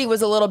 E40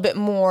 was a little bit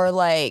more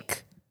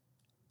like...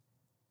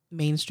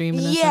 mainstream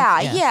in a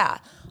sense?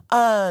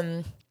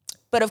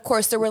 But of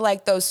course there were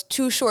like those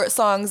Too Short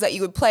songs that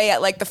you would play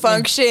at like the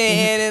function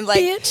and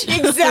like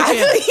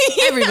exactly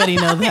everybody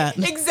knows that.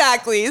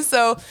 Exactly.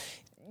 So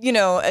you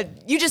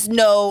just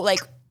know, like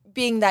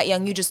being that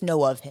young, you just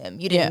know of him.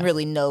 You didn't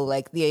really know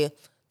like the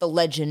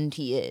legend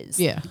he is.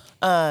 So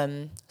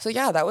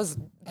that was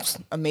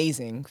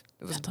amazing.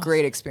 It was a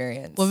great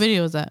experience. What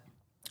video was that?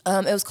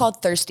 It was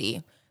called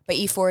Thirsty by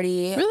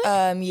E40.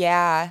 Really?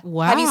 Yeah.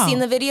 Wow. Have you seen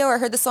the video or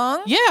heard the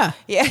song? Yeah.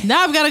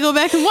 Now I've got to go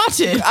back and watch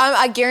it.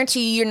 I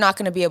guarantee you're not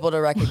going to be able to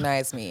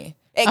recognize me.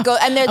 And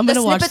the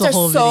snippets are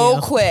so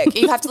video. quick.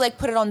 You have to like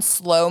put it on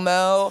slow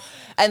mo,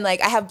 and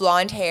like I have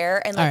blonde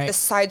hair and like the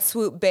side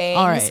swoop bangs.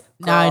 All right,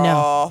 now I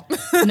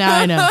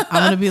know.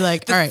 I'm gonna be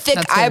like, all right, thick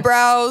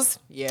eyebrows.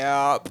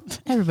 Yep.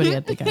 Everybody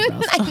had thick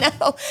eyebrows. I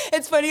know.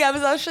 It's funny. I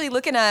was actually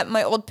looking at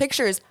my old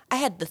pictures. I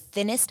had the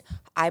thinnest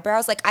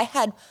eyebrows. Like I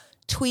had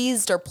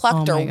tweezed or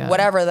plucked or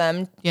whatever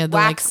them,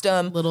 waxed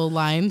them. Little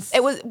lines.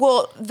 It was,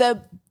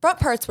 the front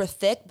parts were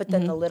thick, but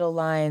then the little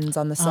lines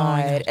on the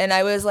side. And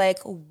I was like,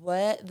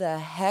 what the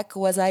heck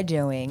was I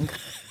doing?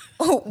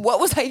 What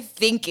was I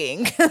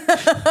thinking?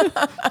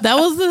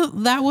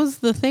 That was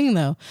the thing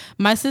though.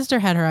 My sister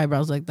had her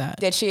eyebrows like that.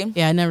 Did she?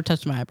 Yeah, I never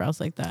touched my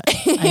eyebrows like that.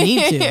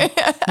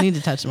 I need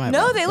to touch my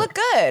eyebrows. No, they look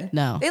good.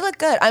 No. They look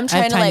good. I'm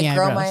trying to like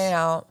grow mine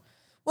out.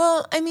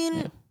 Well, I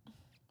mean...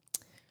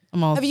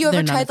 have you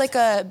ever tried like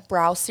a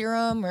brow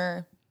serum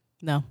or?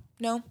 No.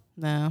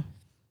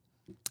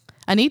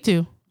 I need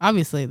to.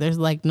 Obviously, there's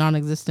like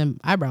non-existent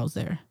eyebrows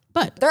there,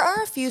 but there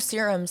are a few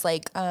serums.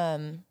 Like,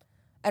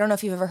 I don't know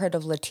if you've ever heard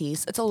of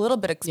Latisse. It's a little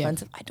bit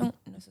expensive. I don't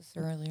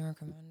necessarily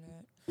recommend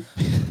it.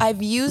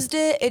 I've used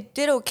it. It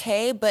did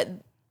okay, but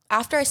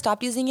after I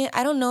stopped using it,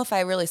 I don't know if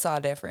I really saw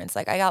a difference.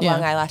 Like, I got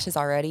long eyelashes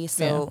already,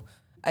 so.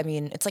 I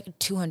mean, it's like a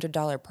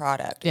 $200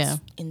 product. It's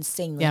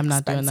insanely I'm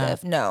not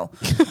expensive. doing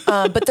that. No.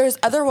 But there's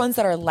other ones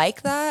that are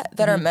like that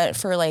are meant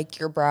for like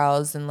your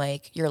brows and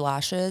like your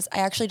lashes.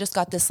 I actually just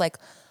got this like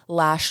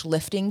lash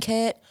lifting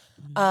kit.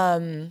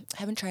 I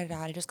haven't tried it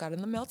out. I just got it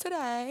in the mail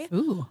today.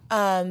 Ooh.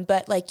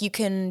 But like you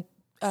can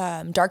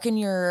darken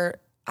your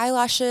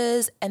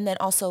eyelashes and then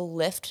also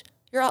lift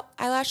your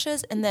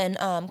eyelashes and then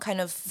kind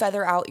of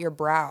feather out your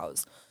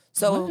brows.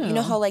 So you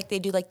know how like they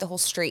do like the whole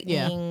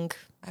straightening,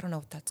 I don't know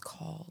what that's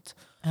called.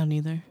 I don't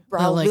either.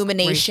 Brow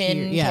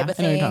illumination type of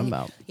thing. I know what you're talking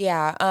about.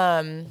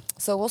 Yeah.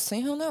 So we'll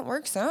see how that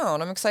works out.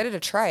 I'm excited to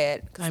try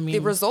it. I mean, the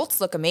results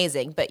look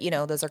amazing, but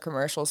those are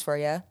commercials for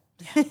you.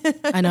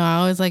 I know. I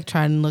always like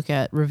try and look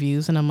at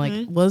reviews and I'm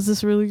like, was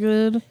this really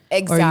good?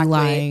 Exactly. Or are you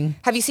lying?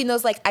 Have you seen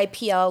those like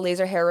IPL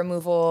laser hair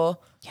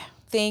removal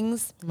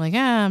things? I'm like,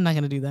 I'm not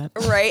going to do that.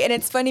 Right. And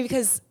it's funny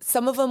because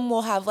some of them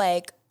will have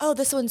like, oh,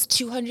 this one's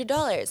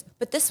 $200,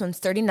 but this one's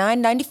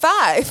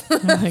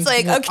 $39.95. It's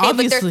like, okay,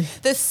 obviously.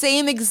 But they're the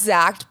same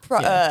exact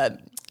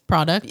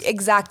product.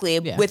 Exactly.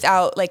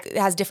 Without like, it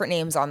has different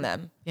names on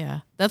them. Yeah.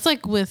 That's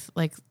like with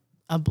like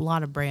a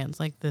lot of brands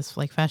like this,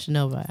 like Fashion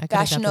Nova.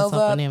 Fashion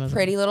Nova,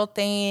 Pretty Little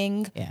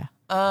Thing. Yeah.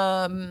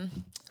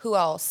 Who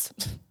else?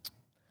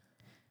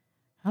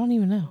 I don't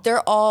even know.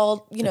 They're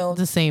all,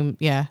 the same.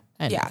 Yeah.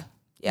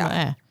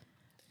 Yeah.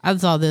 I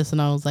saw this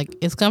and I was like,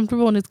 it's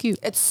comfortable and it's cute.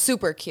 It's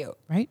super cute.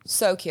 Right?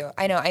 So cute.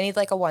 I know. I need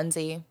like a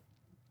onesie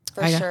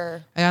for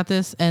sure. I got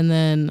this. And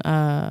then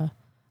our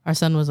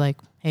son was like,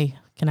 hey,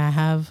 can I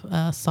have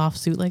a soft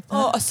suit like that?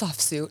 Oh, a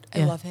soft suit.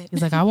 I love it.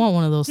 He's like, I want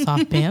one of those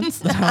soft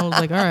pants. And I was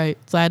like, all right.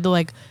 So I had to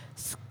like,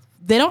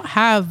 they don't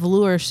have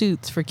velour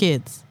suits for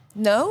kids.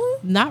 No?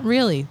 Not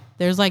really.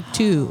 There's like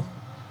 2.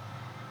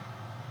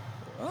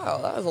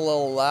 Wow, that was a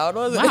little loud,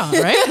 wasn't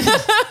it? Right?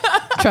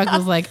 Truck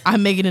was like,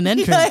 I'm making an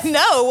entrance. I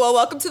know. Well,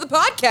 welcome to the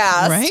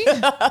podcast.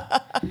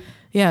 Right?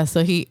 Yeah,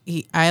 so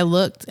I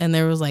looked and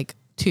there was like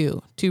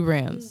two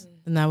brands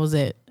and that was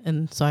it.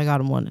 And so I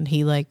got him one and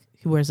he wears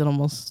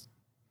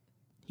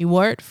he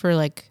wore it for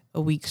like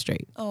a week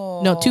straight.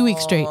 Aww. No, 2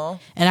 weeks straight.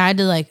 And I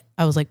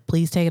I was like,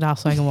 please take it off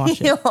so I can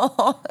wash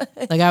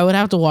it. Like I would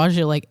have to wash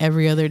it like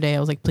every other day. I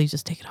was like, please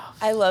just take it off.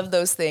 I love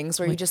those things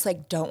where you just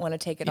like don't want to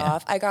take it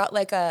off. I got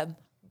like a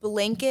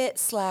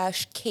blanket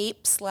 /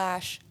 cape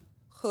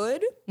 /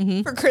 hood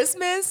for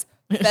Christmas.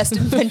 Best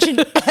invention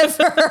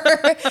ever.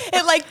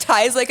 It like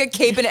ties like a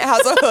cape and it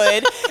has a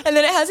hood and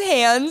then it has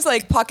hands,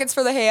 like pockets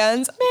for the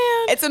hands. Man,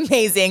 it's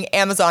amazing.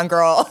 Amazon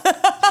girl. You're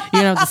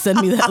gonna have to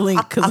send me that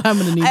link because I'm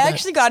gonna need that. I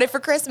actually got it for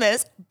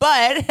Christmas,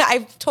 but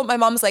I told my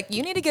mom, I was like,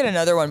 you need to get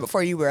another one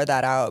before you wear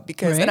that out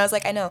because, and I was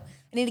like, I know,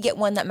 I need to get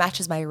one that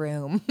matches my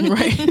room.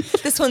 Right.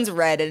 This one's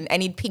red and I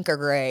need pink or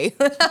gray.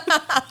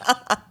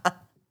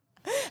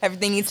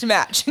 Everything needs to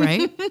match.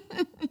 Right?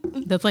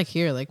 That's like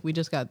here. Like we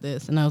just got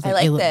this. And I was like,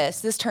 I like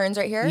this. This turns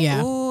right here.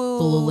 Yeah. Ooh,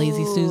 the little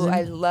lazy Susan.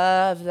 I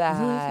love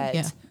that.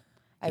 Yeah.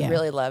 I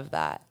really love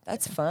that.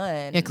 That's fun.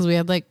 Yeah, because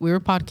we were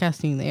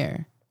podcasting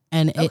there.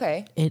 And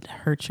it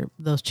hurts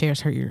those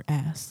chairs hurt your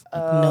ass.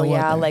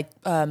 Like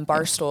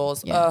bar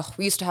stools. Yeah. Oh,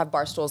 we used to have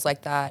bar stools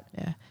like that.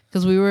 Yeah.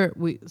 Because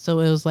so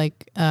it was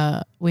like,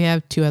 we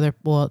have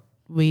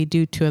we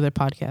do 2 other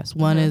podcasts.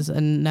 One is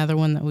another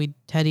one that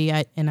Teddy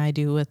and I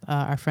do with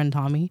our friend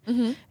Tommy,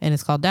 and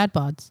it's called Dad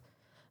Pods.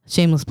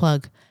 Shameless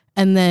plug.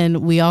 And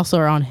then we also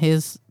are on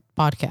his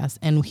podcast,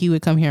 and he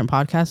would come here and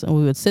podcast, and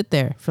we would sit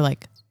there for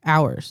like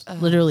hours.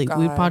 Literally,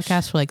 we would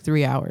podcast for like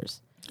 3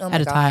 hours at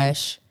a time.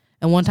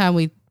 And one time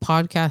we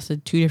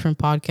podcasted 2 different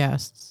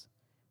podcasts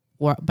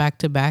back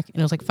to back, and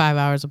it was like 5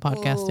 hours of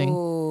podcasting.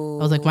 Ooh.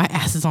 I was like, my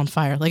ass is on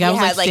fire. Like I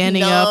was like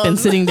standing up and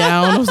sitting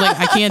down. I was like,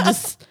 I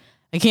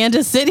can't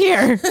just sit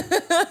here.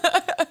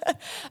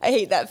 I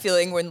hate that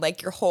feeling when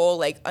like your whole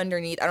like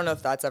underneath, I don't know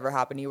if that's ever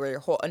happened to you, where your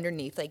whole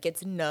underneath like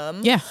gets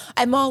numb. Yeah.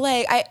 I'm all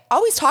like, I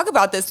always talk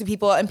about this to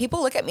people and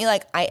people look at me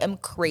like I am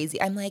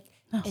crazy. I'm like,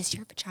 is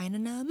your vagina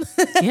numb?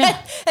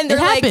 Yeah. And they're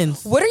like,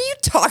 what are you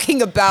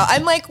talking about?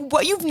 I'm like,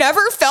 what? You've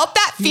never felt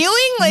that feeling?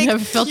 Like, you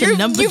never felt a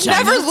numb vagina? You've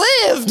never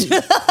lived.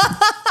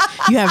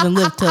 You haven't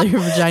lived till your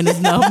vagina's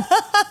numb.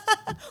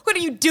 What are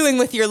you doing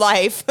with your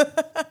life?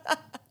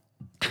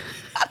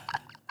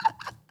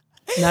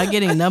 Not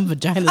getting numb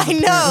vaginas. I know,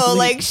 apparently.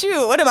 Like,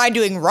 shoot, what am I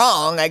doing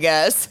wrong, I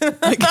guess?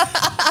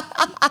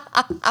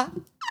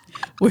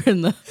 We're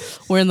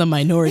in the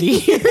minority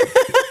here.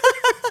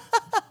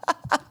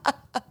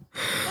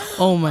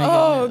 Oh my goodness.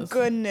 Oh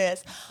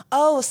goodness.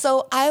 Oh,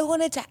 so I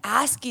wanted to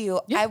ask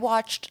you, I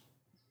watched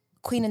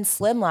Queen and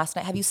Slim last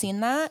night. Have you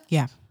seen that?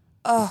 Yeah.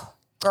 Oh,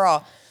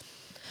 girl.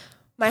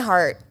 My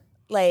heart,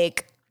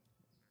 like.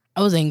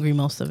 I was angry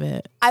most of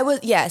it. I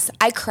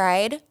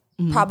cried.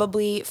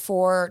 Probably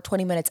for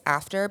 20 minutes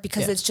after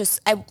because it's just,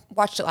 I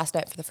watched it last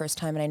night for the first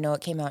time and I know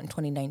it came out in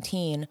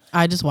 2019.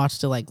 I just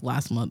watched it like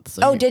last month.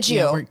 So did you?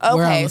 Yeah,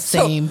 we're on the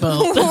same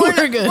boat.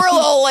 We're good. We're a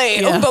little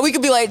late, but we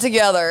could be late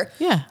together.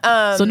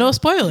 Yeah. So no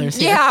spoilers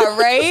here. Yeah,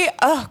 right?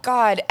 Oh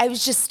God.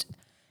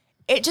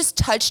 It just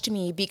touched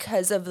me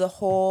because of the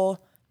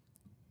whole,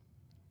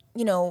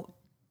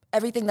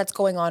 everything that's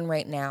going on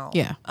right now.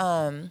 Yeah.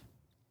 The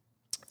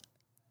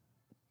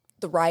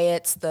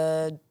riots,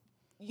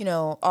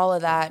 all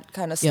of that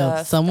kind of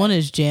stuff. Someone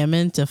is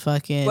jamming to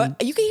fucking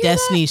you can hear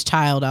Destiny's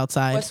Child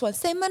outside. What's one?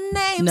 Say my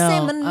name, say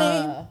my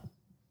name.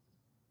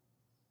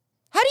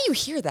 How do you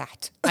hear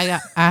that?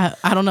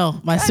 I don't know.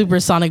 My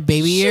supersonic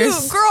baby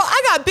ears. Girl,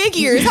 I got big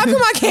ears. How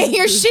come I can't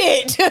hear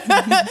shit?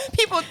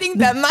 People think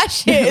that my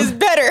shit is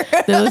better.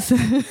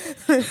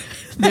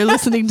 They're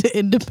listening to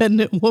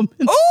Independent Woman.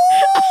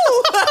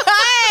 Ooh,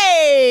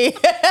 hey!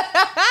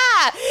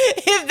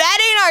 If that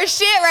ain't our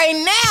shit right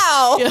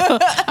now. Yo,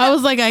 I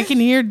was like, I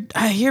hear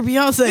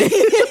Beyonce.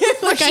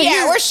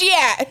 Where's she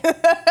at?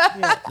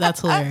 Yeah,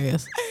 that's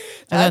hilarious.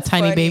 I got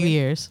tiny baby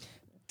ears.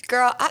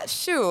 Girl,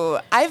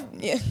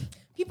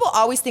 people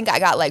always think I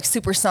got like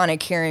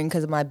supersonic hearing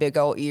because of my big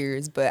old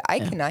ears, but I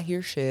cannot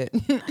hear shit.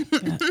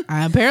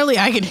 Apparently,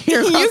 I can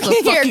hear. You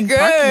can hear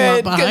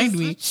good behind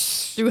me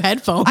through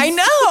headphones. I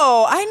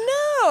know.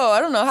 I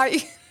don't know how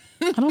you.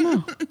 I don't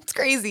know. It's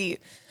crazy.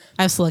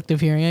 I have selective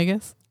hearing, I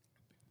guess.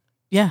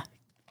 Yeah.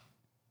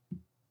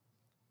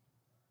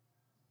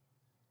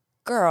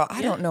 Girl,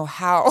 I don't know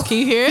how. Can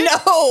you hear it?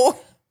 No.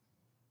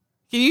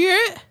 Can you hear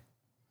it?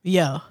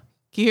 Yo,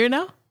 can you hear it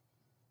now?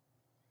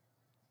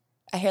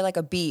 I hear like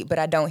a beat, but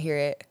I don't hear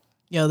it.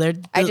 Yo,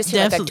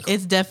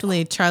 it's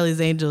definitely Charlie's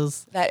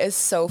Angels. That is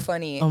so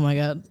funny. Oh my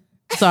God.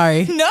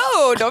 Sorry.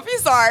 No, don't be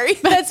sorry.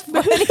 That's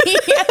funny.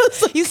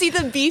 You see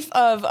the beef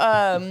of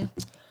God,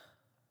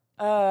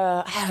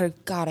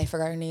 I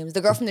forgot her name.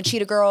 The girl from the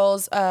Cheetah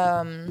Girls.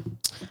 Oh,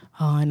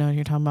 I know what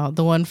you're talking about.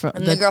 The one from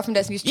the girl from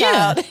Destiny's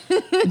Child. Yeah.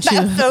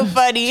 That's so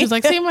funny. She was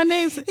like, say my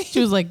name. She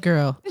was like,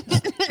 girl.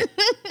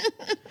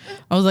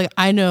 I was like,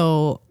 I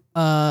know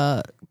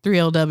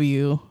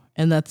 3LW.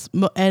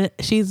 And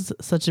she's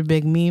such a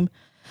big meme.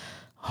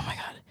 Oh my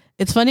God.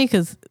 It's funny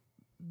because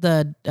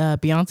the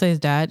Beyonce's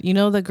dad,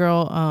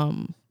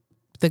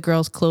 the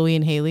girls Chloe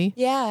and Haley.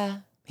 Yeah.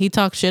 He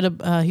talked shit.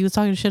 He was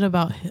talking shit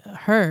about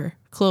her,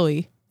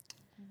 Chloe.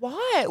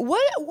 Why?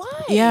 What?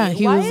 Why? Yeah,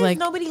 he Why was is like,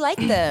 nobody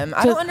like them?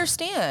 I don't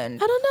understand.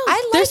 I don't know.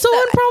 They're so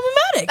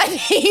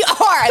unproblematic. They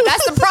are.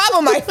 That's the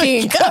problem, I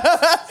think.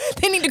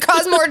 They need to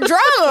cause more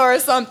drama or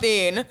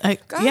something.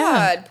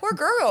 God, poor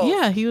girl.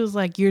 Yeah, he was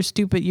like, you're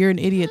stupid. You're an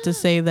idiot to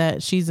say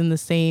that she's in the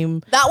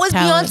same. That was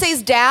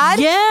Beyonce's dad?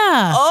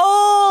 Yeah.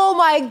 Oh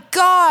my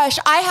gosh.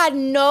 I had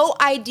no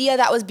idea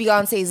that was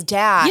Beyonce's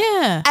dad.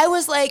 Yeah. I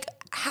was like,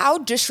 how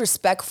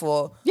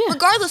disrespectful. Yeah.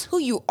 Regardless who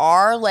you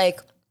are, like,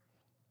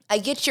 I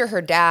get you're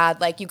her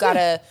dad. Like, you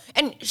gotta,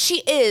 and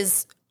she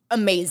is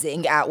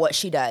amazing at what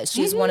she does.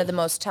 She's one of the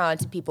most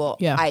talented people,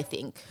 I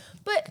think.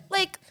 But,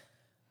 like,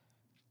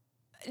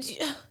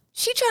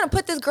 she trying to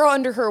put this girl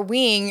under her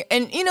wing.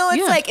 And, you know,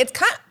 it's like, it's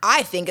kind of,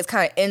 I think it's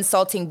kind of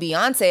insulting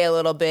Beyonce a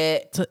little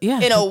bit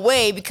in a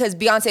way, because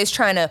Beyonce is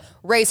trying to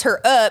raise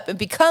her up and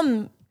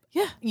become,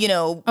 you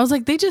know. I was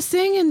like, they just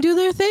sing and do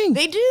their thing.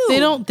 They do.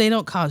 They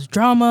don't cause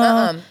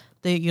drama.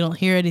 You don't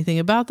hear anything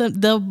about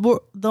them.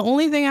 The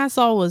only thing I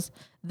saw was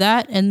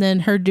that, and then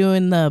her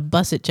doing the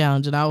Bust It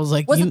challenge, and I was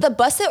like, was it the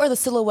Bust It or the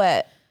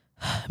Silhouette?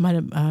 Might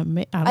have.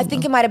 I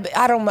think it might have been.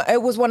 I don't know.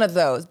 It was one of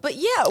those. But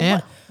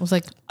I was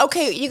like,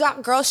 okay, you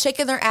got girls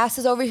shaking their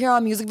asses over here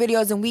on music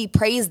videos, and we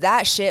praise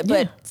that shit.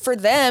 But for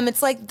them,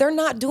 it's like they're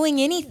not doing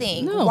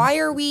anything. No. Why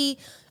are we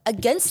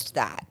against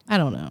that? I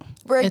don't know.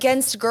 We're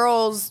against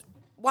girls.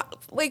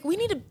 Like, we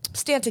need to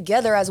stand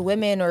together as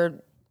women, or.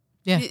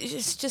 Yeah,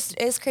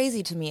 it's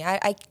crazy to me.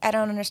 I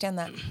don't understand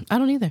that. I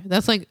don't either.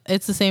 That's like,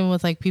 it's the same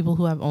with like people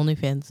who have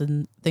OnlyFans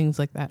and things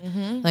like that.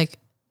 Like,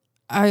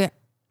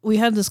 we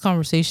had this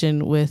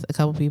conversation with a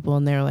couple people,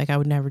 and they were like, I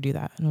would never do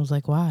that. And I was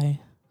like,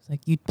 why? It's like,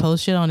 you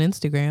post shit on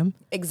Instagram.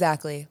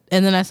 Exactly.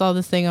 And then I saw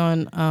this thing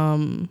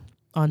on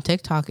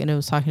TikTok, and it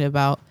was talking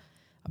about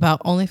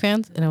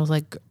OnlyFans, and I was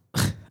like,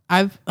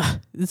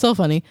 it's so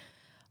funny.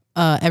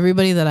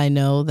 Everybody that I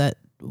know that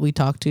we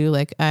talk to,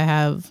 like, I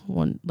have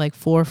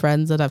 4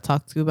 friends that I've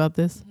talked to about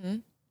this,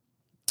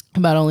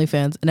 about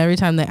OnlyFans, and every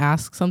time they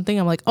ask something,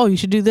 I'm like, oh, you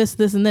should do this,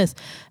 this, and this,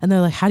 and they're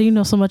like, how do you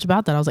know so much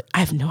about that? I was like, I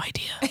have no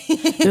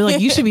idea. They're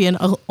like, you should be an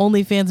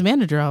OnlyFans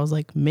manager. I was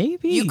like,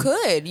 maybe you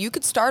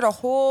could start a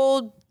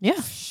whole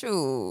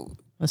shoot.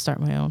 Let's start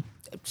my own.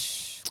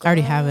 I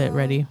already have it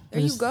ready. There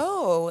you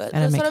go.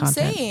 That's what I'm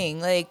saying.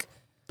 Like,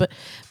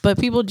 but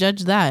people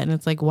judge that, and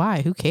it's like,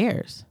 why? Who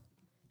cares?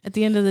 At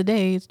the end of the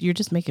day, you're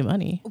just making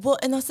money. Well,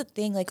 and that's the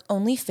thing. Like,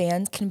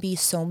 OnlyFans can be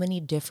so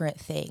many different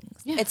things.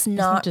 Yeah, it's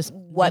not just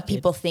what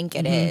people think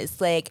it is.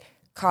 Like,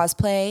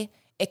 cosplay,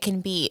 it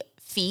can be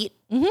feet.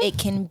 It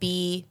can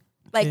be,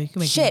 like,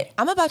 shit.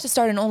 I'm about to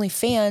start an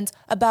OnlyFans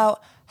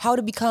about how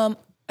to become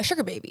a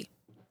sugar baby.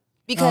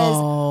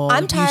 Because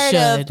I'm tired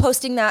of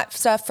posting that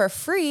stuff for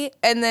free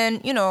and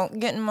then, you know,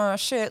 getting my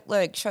shit,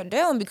 like, shut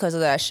down because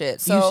of that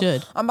shit. So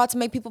I'm about to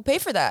make people pay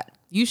for that.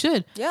 You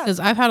should. Yeah. Because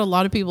I've had a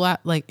lot of people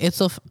like, it's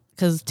so,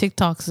 because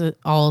TikTok's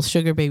all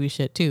sugar baby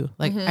shit too.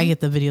 Like, I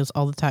get the videos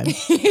all the time.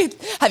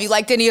 Have you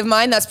liked any of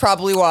mine? That's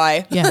probably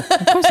why. Yeah. Of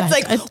course it's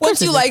like,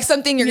 once you like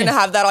something, you're going to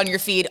have that on your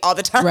feed all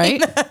the time.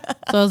 Right?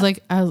 So I was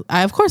like,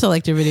 of course I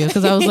liked your video,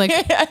 because I was like,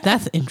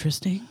 that's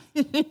interesting.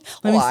 Let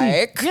me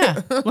see.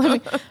 Yeah. Let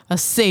me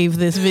save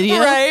this video.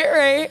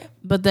 Right.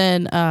 But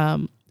then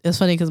it's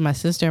funny because my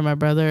sister and my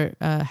brother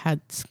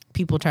had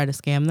people try to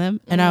scam them.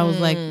 And I was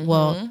like,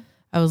 well,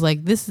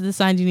 this is the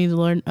sign you need to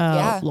learn,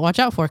 watch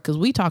out for, because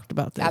we talked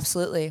about this.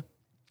 Absolutely.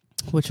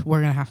 Which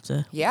we're going to have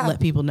to let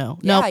people know.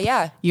 Yeah,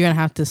 nope, you're going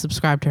to have to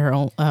subscribe to her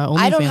own OnlyFans.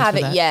 I don't have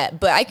it yet,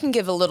 but I can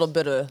give a little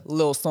bit of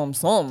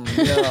some,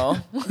 you know.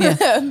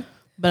 Yeah.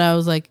 But I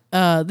was like,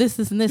 this,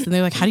 and this. And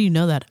they're like, how do you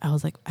know that? I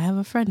was like, I have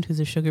a friend who's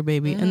a sugar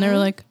baby. And they were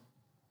like,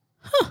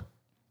 huh.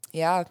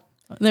 Yeah.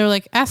 And they were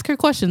like, ask her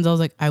questions. I was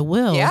like, I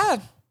will. Yeah.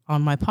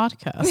 On my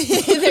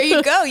podcast. There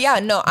you go. Yeah.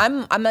 No,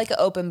 I'm like an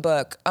open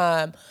book.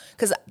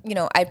 Because, you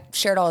know, I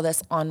shared all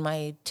this on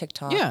my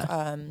TikTok.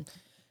 Yeah.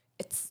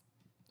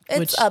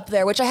 It's up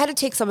there, which I had to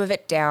take some of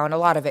it down, a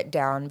lot of it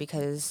down,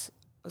 because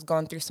I was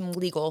going through some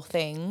legal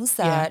things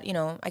that, you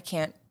know, I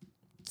can't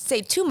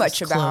say too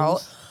much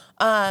about.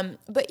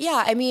 But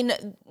yeah, I mean,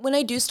 when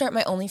I do start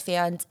my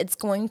OnlyFans, it's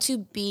going to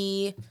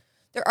be,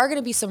 there are going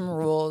to be some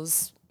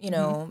rules, you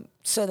know,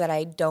 so that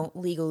I don't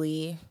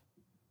legally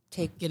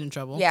get in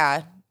trouble.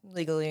 Yeah,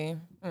 legally.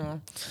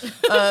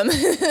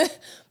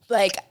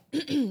 Like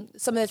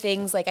some of the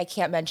things like I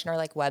can't mention are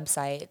like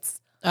websites.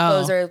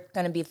 Those are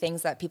going to be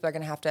things that people are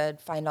going to have to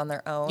find on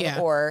their own,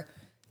 or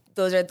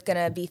those are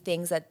going to be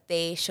things that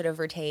they should have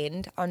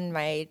retained on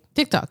my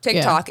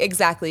TikTok,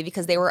 exactly,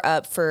 because they were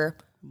up for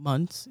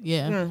months,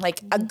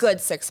 like a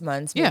good 6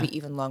 months, maybe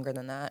even longer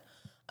than that.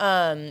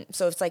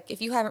 So it's like,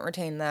 if you haven't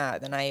retained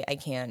that, then I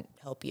can't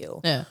help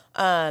you. Yeah.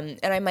 And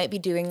I might be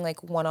doing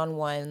like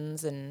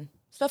one-on-ones and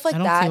stuff like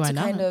that to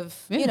kind of,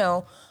 you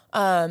know,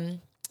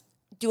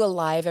 do a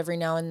live every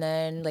now and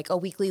then, like a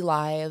weekly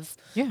live.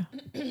 Yeah.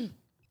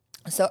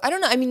 So I don't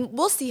know. I mean,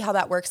 we'll see how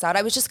that works out.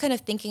 I was just kind of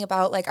thinking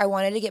about, like, I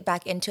wanted to get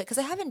back into it because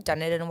I haven't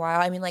done it in a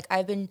while. I mean, like,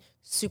 I've been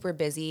super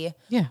busy.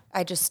 Yeah.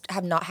 I just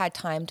have not had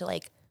time to,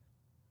 like,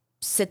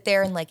 sit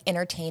there and like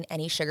entertain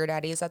any sugar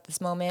daddies at this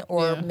moment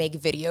or make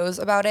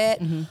videos about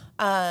it.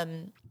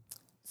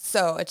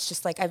 So it's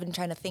just like I've been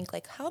trying to think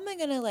like, how am I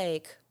gonna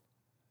like,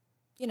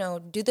 you know,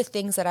 do the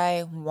things that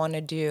I want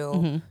to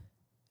do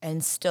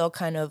and still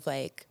kind of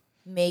like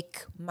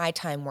make my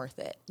time worth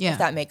it. If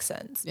that makes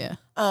sense. Yeah.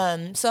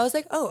 So I was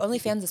like, oh,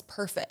 OnlyFans is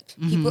perfect.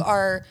 People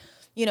are,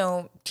 you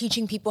know,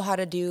 teaching people how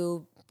to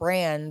do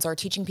brands or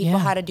teaching people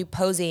how to do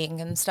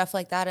posing and stuff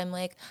like that. I'm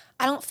like,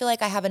 I don't feel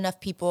like I have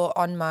enough people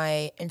on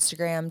my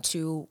Instagram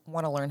to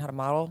want to learn how to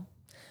model.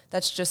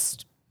 That's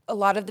just, a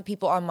lot of the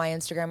people on my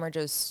Instagram are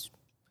just,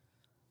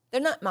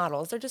 they're not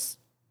models. They're just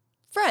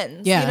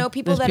friends. Yeah. You know,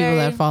 people that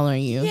are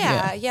following you.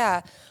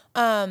 Yeah.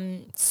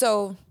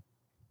 So,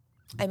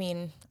 I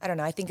mean, I don't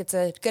know. I think it's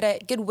a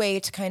good way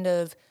to kind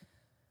of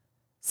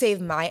save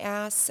my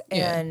ass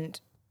and,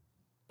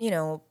 you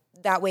know,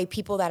 that way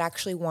people that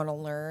actually want to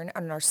learn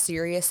and are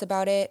serious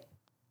about it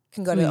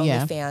can go to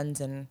OnlyFans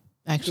and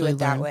actually do it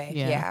that way.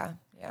 Yeah.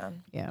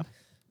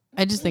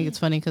 I just think it's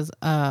funny because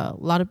a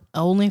lot of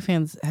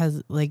OnlyFans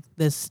has like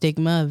this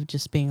stigma of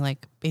just being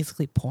like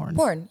basically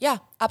porn. Yeah,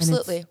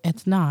 absolutely.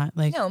 It's not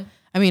like, no.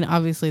 I mean,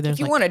 obviously there's if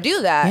you want to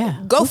do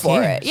that, go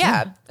for it.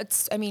 Yeah.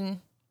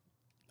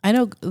 I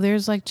know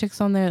there's like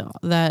chicks on there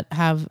that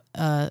have,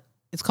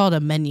 it's called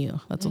a menu.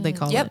 That's what they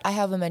call it. Yep. I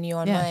have a menu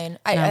on mine.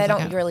 I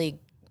don't really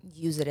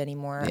use it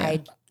anymore. I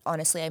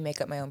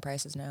make up my own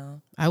prices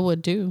now. I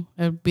would too.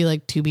 It'd be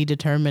like to be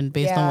determined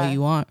based on what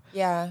you want.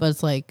 Yeah. But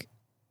it's like,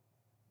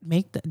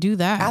 do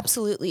that.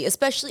 Absolutely.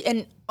 Especially,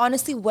 and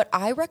honestly, what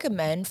I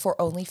recommend for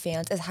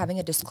OnlyFans is having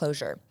a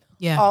disclosure.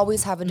 Yeah.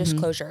 Always have a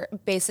disclosure,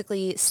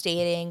 basically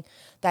stating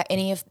that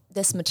any of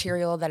this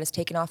material that is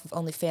taken off of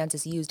OnlyFans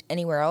is used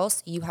anywhere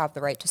else, you have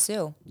the right to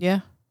sue. Yeah.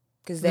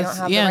 Because they don't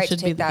have the right to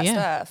take that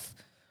stuff.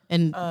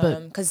 And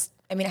because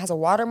I mean, it has a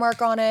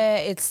watermark on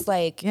it. It's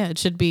like it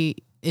should be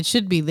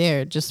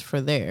there just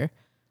for there.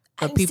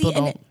 But people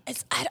don't.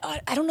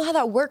 I don't know how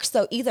that works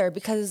though either,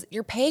 because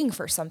you're paying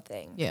for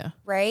something. Yeah.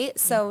 Right.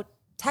 So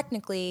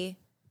technically.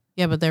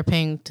 Yeah, but they're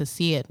paying to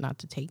see it, not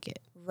to take it.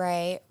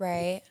 Right.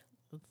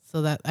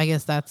 So that, I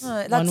guess that's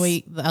one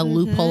way, a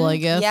loophole, I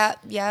guess.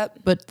 Yep.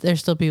 But there's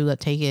still people that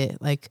take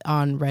it. Like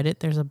on Reddit,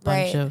 there's a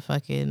bunch of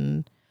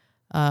fucking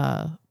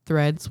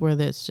threads where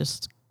there's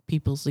just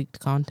people's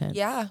leaked content.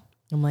 Yeah.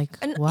 I'm like,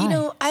 and why? You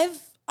know, I've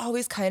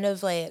always kind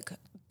of like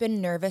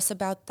been nervous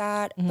about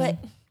that, but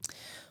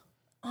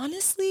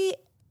honestly,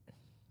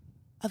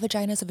 a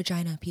vagina's a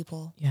vagina,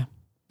 people. Yeah.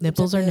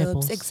 Nipples are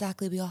nipples.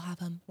 Exactly. We all have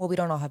them. Well, we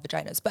don't all have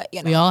vaginas, but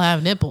you know. We all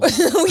have nipples.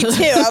 We do.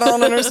 I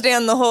don't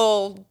understand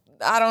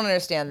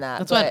that.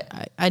 That's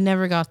what I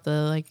never got the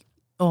like,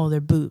 oh,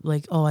 they're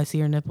like, oh, I see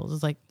your nipples.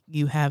 It's like,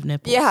 you have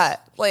nipples. Yeah.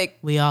 Like.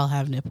 We all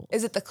have nipples.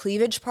 Is it the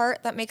cleavage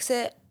part that makes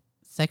it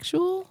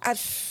sexual?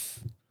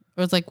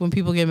 Or it's like when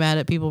people get mad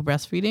at people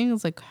breastfeeding,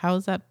 it's like, how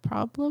is that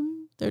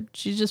problem?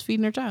 She's just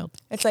feeding her child.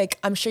 It's like,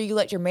 I'm sure you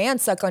let your man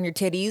suck on your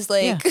titties.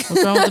 Like,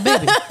 what's wrong with the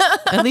baby?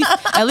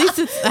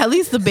 at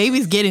least the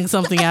baby's getting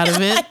something out of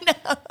it,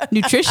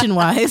 nutrition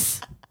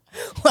wise.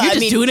 Well, You're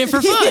just doing it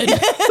for fun.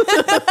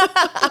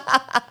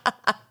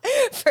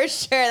 For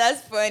sure,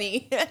 that's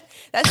funny.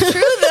 That's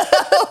true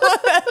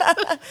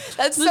though.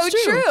 That's so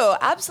true.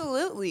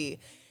 Absolutely.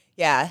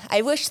 Yeah,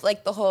 I wish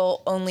like the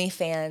whole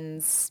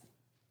OnlyFans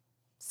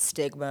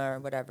stigma or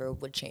whatever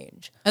would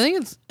change. I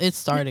think it's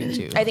starting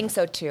to. I think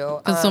so too.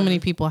 Because so many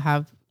people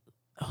have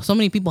an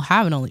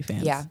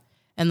OnlyFans. Yeah.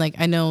 And like,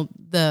 I know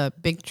the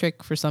big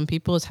trick for some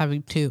people is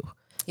having two.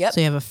 Yep.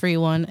 So you have a free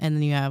one and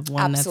then you have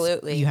one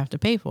that you have to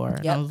pay for.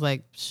 And I was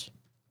like,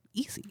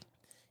 easy.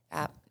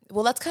 Yeah.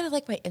 Well, that's kind of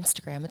like my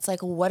Instagram. It's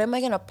like, what am I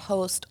going to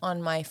post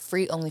on my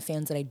free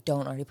OnlyFans that I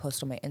don't already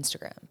post on my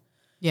Instagram?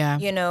 Yeah.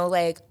 You know,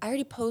 like I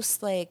already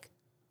post like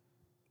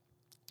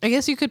I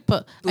guess you could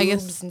put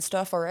boobs and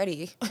stuff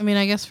already. I mean,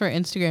 I guess for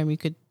Instagram you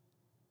could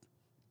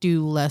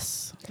do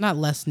not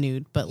less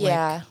nude, but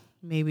like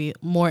maybe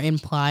more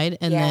implied,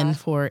 and then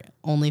for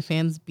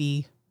OnlyFans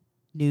be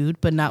nude,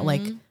 but not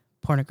like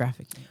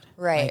pornographic nude,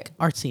 right? Like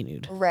artsy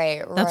nude,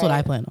 right? That's what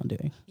I plan on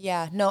doing.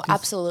 Yeah, no,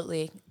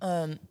 absolutely.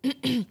 And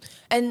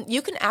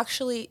you can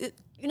actually,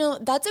 you know,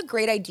 that's a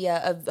great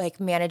idea of like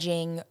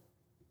managing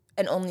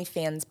an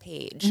OnlyFans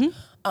page.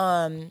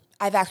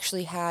 I've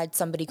actually had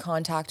somebody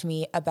contact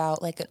me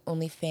about like an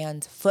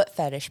OnlyFans foot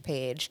fetish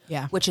page,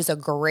 which is it's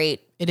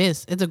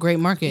a great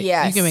market.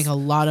 Yes. You can make a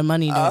lot of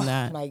money doing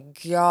that. Oh my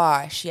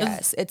gosh,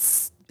 yes.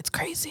 It's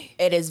crazy.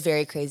 It is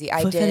very crazy.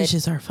 Foot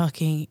fetishes are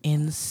fucking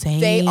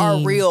insane. They are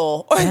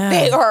real. Yeah.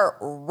 They are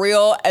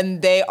real,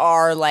 and they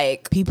are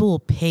like, people will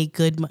pay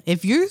good money.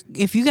 If you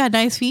got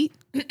nice feet,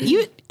 if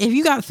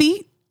you got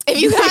feet, if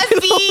you have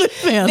feet,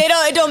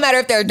 it don't matter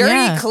if they're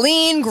dirty,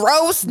 clean,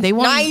 gross,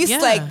 nice,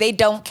 like they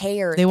don't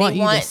care. They want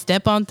you to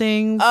step on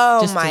things,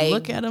 just to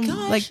look at them.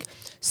 Gosh. Like,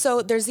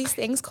 so there's these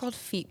things called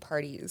feet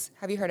parties.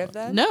 Have you heard of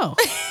them? No.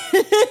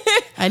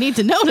 I need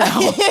to know now.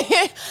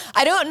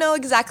 I don't know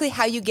exactly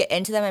how you get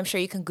into them. I'm sure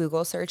you can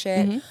Google search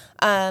it.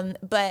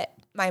 But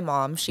my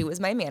mom, she was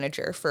my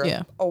manager for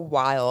a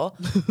while.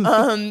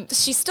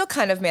 She still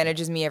kind of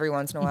manages me every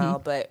once in a while,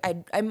 but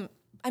I'm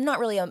not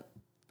really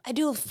I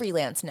do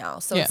freelance now,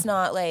 so it's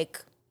not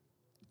like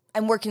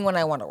I'm working when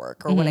I want to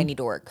work or when I need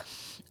to work.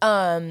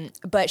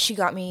 But she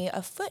got me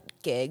a foot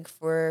gig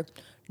for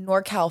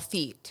NorCal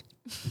Feet.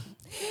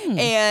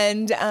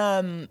 And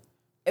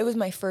it was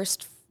my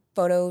first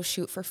photo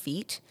shoot for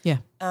feet. Yeah.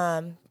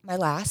 My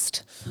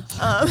last.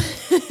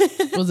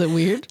 Was it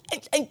weird?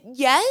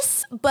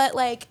 Yes, but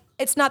like,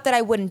 it's not that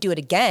I wouldn't do it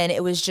again.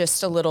 It was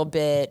just a little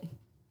bit,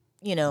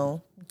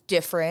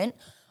 different.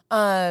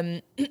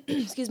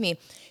 Excuse me.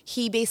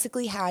 He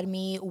basically had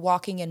me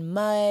walking in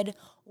mud,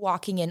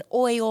 walking in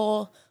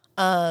oil,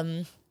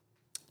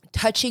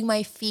 touching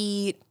my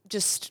feet,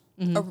 just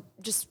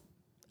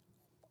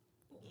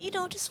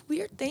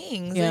weird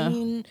things. Yeah. I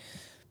mean,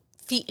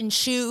 feet in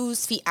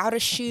shoes, feet out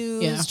of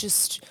shoes,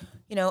 just,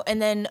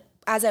 and then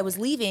as I was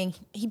leaving,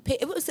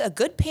 it was a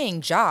good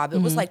paying job.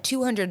 It was like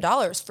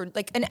 $200 for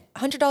like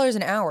 $100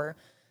 an hour.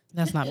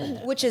 That's not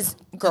bad. Which is,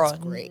 girl,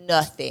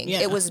 nothing.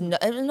 Yeah. It was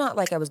not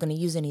like I was going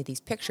to use any of these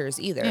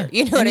pictures either. Yeah.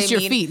 You know what I mean? It's your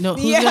feet. No,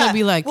 who's going to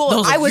be like,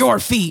 those are your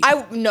feet?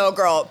 No,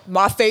 girl,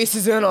 my face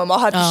is in them. I'll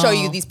have to show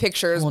you these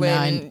pictures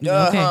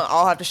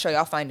I'll have to show you.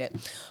 I'll find it.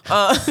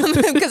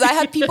 Because I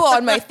have people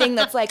on my thing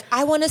that's like,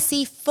 I want to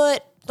see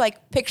foot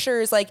like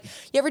pictures. Like,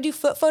 you ever do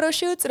foot photo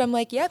shoots? And I'm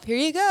like, yep, here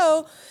you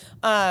go.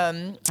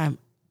 OnlyFans,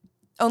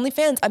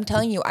 I'm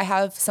telling you, I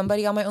have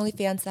somebody on my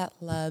OnlyFans that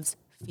loves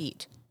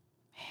feet.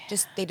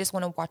 They just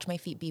want to watch my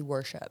feet be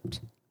worshipped.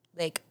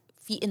 Like,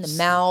 feet in the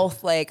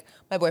mouth. Like,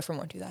 my boyfriend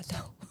won't do that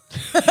though.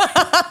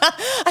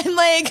 I'm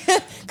like,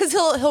 because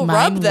he'll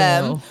rub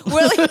them.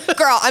 We're like,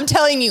 girl, I'm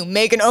telling you,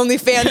 make an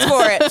OnlyFans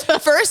for it.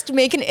 First,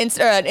 make an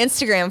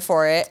Instagram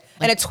for it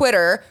and a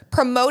Twitter.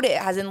 Promote it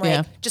as in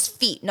just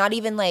feet, not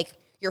even like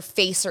your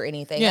face or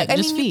anything. Yeah,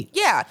 just feet.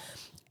 Yeah.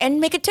 And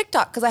make a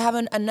TikTok, because I have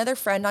another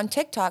friend on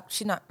TikTok.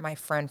 She's not my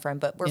friend,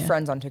 but we're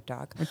friends on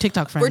TikTok. We're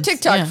TikTok friends. We're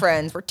TikTok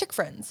friends. We're Tick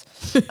friends.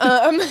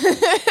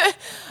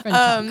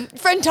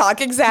 Friend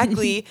talk,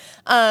 exactly.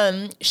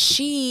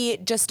 She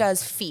just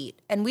does feet.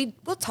 And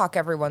we'll talk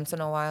every once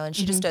in a while, and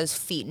she just does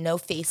feet, no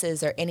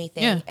faces or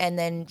anything. Yeah. And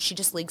then she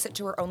just links it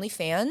to her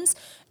OnlyFans,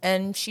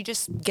 and she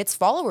just gets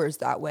followers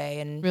that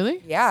way. And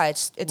really? Yeah,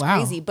 it's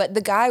crazy. But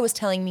the guy was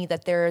telling me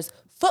that there's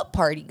foot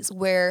parties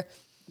where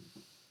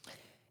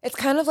it's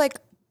kind of like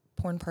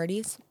porn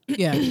parties.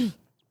 Yeah.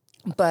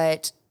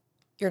 But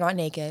you're not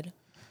naked.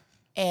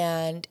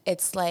 And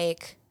it's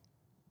like,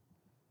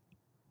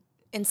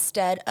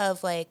 instead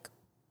of like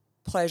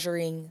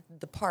pleasuring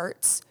the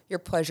parts, you're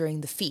pleasuring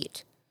the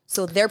feet.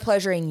 So they're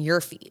pleasuring your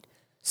feet.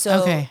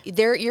 So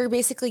you're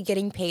basically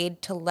getting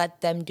paid to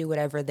let them do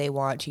whatever they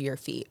want to your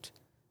feet.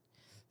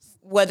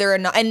 Whether or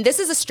not, and this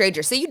is a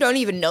stranger, so you don't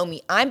even know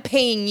me. I'm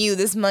paying you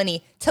this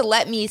money to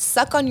let me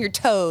suck on your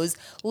toes,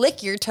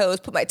 lick your toes,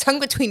 put my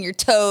tongue between your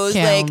toes.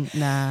 You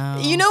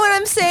know what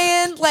I'm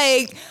saying?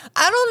 Like,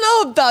 I don't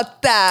know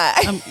about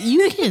that.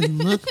 You can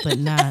look but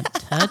not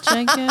touch,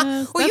 I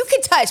guess. Well, you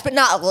can touch but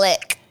not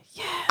lick.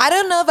 Yeah. I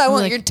don't know if I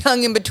want your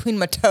tongue in between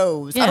my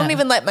toes. Yeah. I don't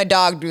even let my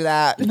dog do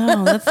that.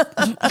 No,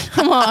 that's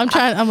come on.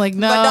 I'm like,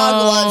 no. My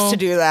dog loves to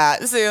do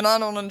that, so I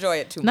don't enjoy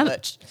it too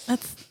much.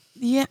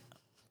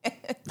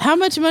 How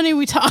much money are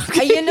we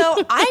talking?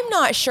 I'm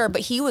not sure,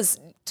 but he was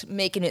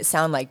making it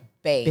sound like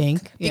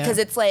bank. Because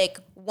it's like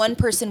one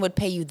person would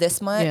pay you this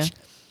much.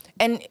 Yeah.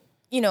 And,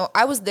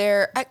 I was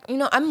there.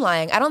 I'm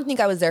lying. I don't think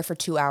I was there for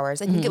 2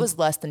 hours. I think it was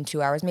less than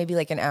 2 hours, maybe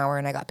like an hour,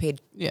 and I got paid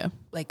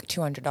like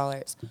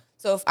 $200.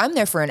 So if I'm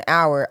there for an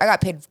hour, I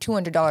got paid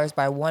 $200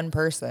 by one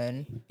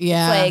person.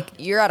 Yeah. It's like,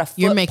 you're at a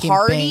foot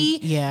party.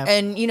 Bank. Yeah.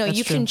 And,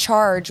 you can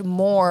charge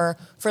more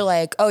for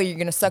like, oh, you're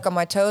going to suck on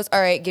my toes? All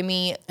right, give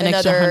me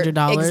another extra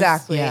 $100.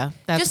 Exactly. Yeah.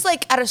 Just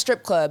like at a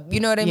strip club. You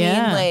know what I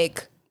mean?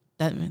 Like,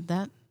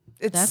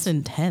 that's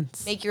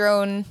intense. Make your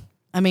own.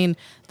 I mean,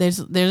 there's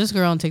this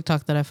girl on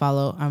TikTok that I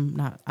follow.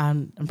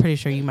 I'm pretty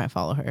sure you might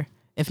follow her.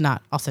 If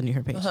not, I'll send you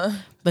her page.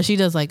 But she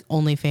does like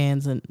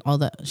OnlyFans and all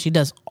that. She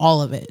does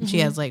all of it. Mm-hmm.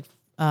 She has like,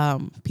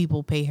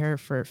 people pay her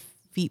for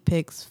feet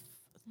pics,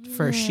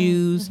 for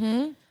shoes,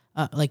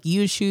 like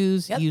used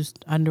shoes,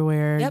 used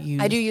underwear. Yep.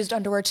 I do used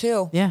underwear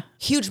too. Yeah.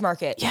 Huge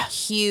market. Yeah.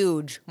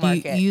 Huge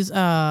market. Do you use,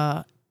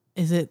 what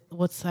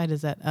site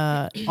is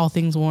that? All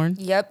Things Worn?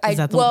 Yep. I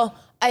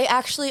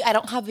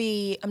don't have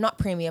I'm not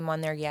premium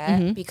on there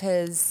yet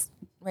because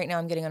right now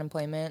I'm getting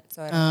unemployment.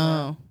 So I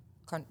don't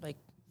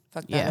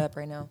fuck that up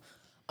right now.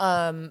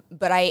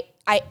 But I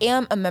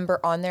am a member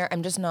on there.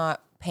 I'm just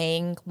not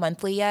paying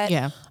monthly yet.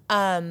 Yeah.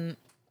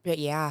 But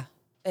yeah,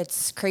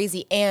 it's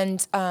crazy. And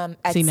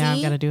Etsy. See, now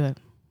I've got to do it.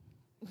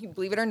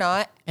 Believe it or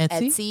not,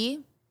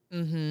 Etsy.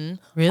 Mm-hmm.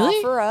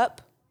 Really? OfferUp.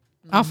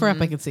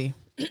 OfferUp, I can see.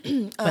 But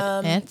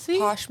Etsy?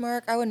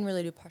 Poshmark. I wouldn't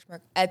really do Poshmark.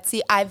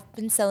 Etsy. I've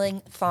been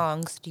selling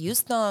thongs. Do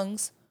use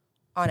thongs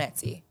on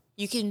Etsy.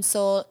 You can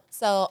sell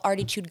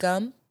already chewed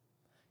gum,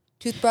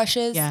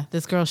 toothbrushes. Yeah,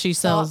 this girl, she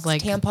sells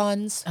like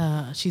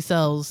tampons. She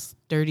sells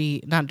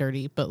not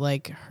dirty, but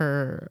like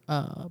her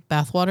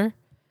bath water.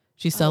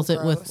 She sells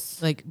it with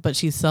like, but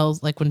she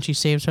sells like when she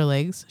shaves her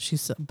legs, she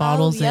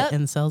bottles it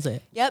and sells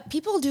it. Yep.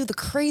 People do the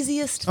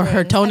craziest Or things.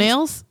 her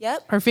toenails.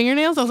 Yep. Her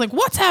fingernails. I was like,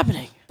 what's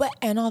happening?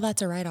 And all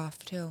that's a write-off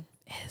too.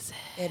 Is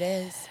it? It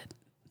is.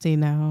 See,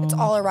 now. It's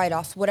all a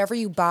write-off. Whatever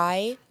you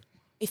buy,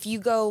 if you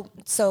go,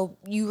 so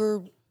you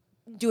were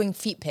doing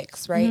feet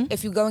pics, right? Mm-hmm.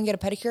 If you go and get a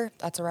pedicure,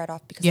 that's a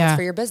write-off because that's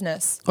for your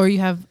business. Or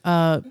you have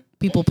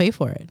people pay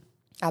for it.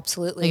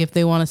 Absolutely. Like if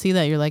they want to see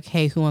that, you're like,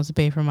 hey, who wants to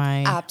pay for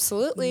my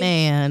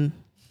man?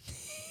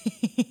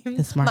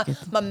 This market.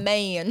 My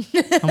man.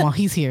 Well,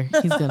 he's here.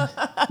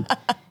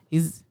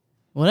 He's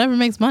whatever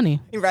makes money.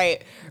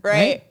 Right.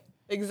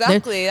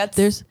 Exactly.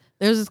 There's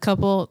this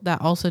couple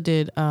that also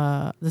did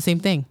the same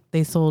thing.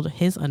 They sold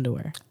his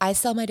underwear. I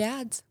sell my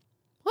dad's.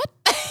 What?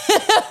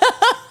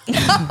 You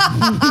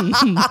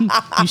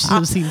should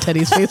have seen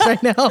Teddy's face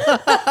right now.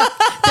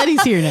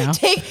 Teddy's here now.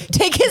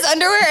 Take his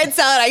underwear and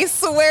sell it. I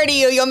swear to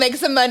you, you'll make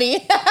some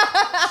money.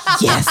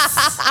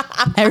 Yes.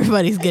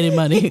 Everybody's getting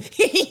money.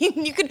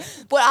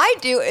 What I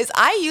do is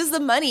I use the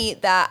money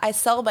that I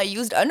sell my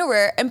used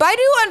underwear and buy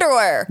new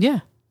underwear. Yeah.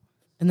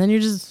 And then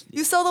you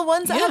sell the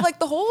ones that have like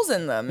the holes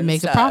in them and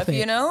make stuff, a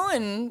profit,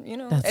 and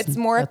it's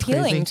more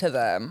appealing to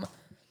them.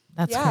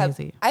 That's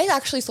crazy. I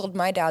actually sold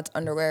my dad's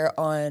underwear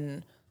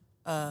on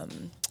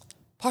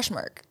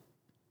Poshmark.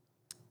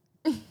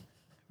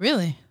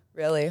 Really?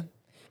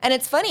 And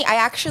it's funny. I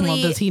actually.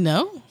 Well, does he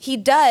know? He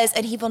does,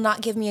 and he will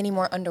not give me any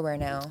more underwear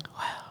now.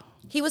 Wow.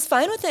 He was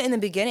fine with it in the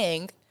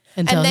beginning,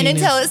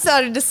 until it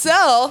started to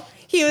sell.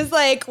 He was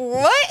like,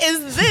 what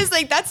is this?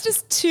 Like, that's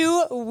just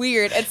too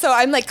weird. And so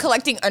I'm like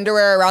collecting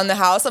underwear around the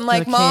house. I'm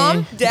like,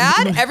 Mom,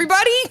 Dad,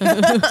 everybody.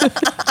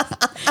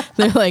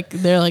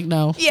 They're like,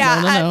 no.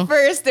 Yeah. No. At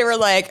first they were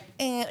like,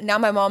 now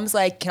my mom's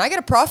like, can I get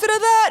a profit of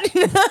that?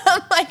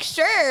 I'm like,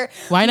 sure.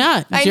 Why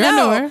not? It's your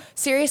underwear.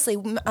 Seriously.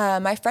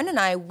 My friend and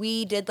I,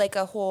 we did like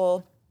a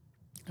whole,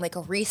 like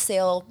a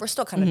resale. We're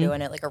still kind of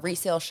doing it, like a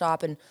resale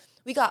shop. And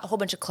we got a whole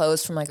bunch of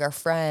clothes from like our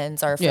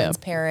friends'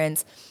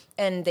 parents.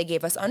 And they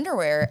gave us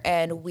underwear,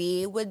 and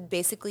we would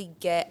basically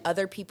get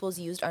other people's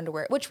used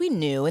underwear, which we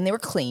knew, and they were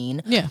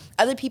clean. Yeah.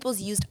 Other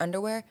people's used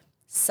underwear,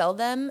 sell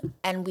them,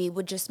 and we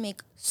would just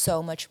make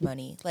so much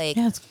money. Like,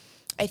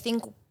 I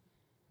think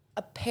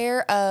a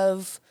pair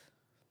of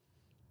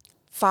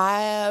 3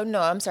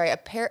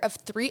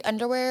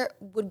 underwear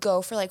would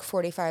go for like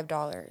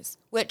 $45,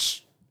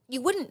 which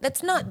you wouldn't,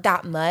 that's not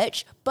that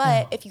much.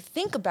 But if you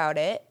think about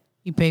it,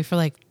 you pay for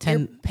like 10.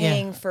 You're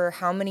paying for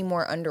how many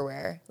more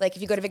underwear? Like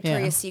if you go to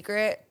Victoria's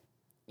Secret,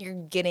 you're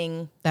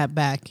getting that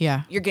back.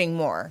 Yeah. You're getting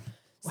more.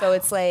 Wow. So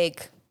it's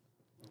like,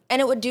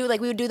 and it would do, like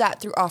we would do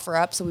that through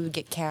OfferUp. So we would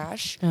get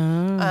cash.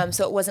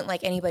 So it wasn't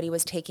like anybody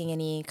was taking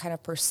any kind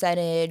of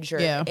percentage or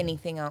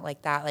anything out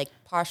like that. Like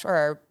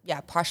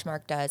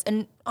Poshmark does.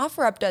 And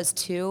OfferUp does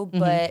too,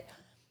 but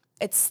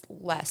it's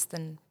less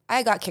than,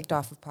 I got kicked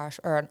off of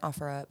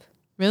OfferUp.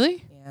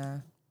 Really?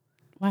 Yeah.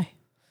 Why?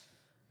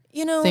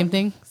 Same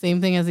thing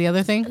as the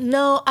other thing.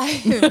 No,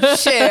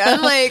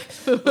 I'm like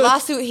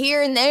lawsuit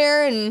here and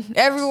there and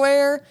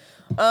everywhere.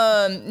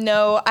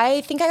 No,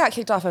 I think I got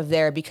kicked off of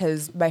there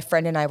because my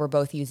friend and I were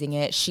both using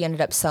it. She ended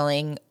up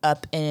selling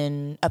up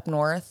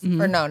north,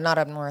 or no, not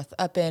up north,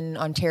 up in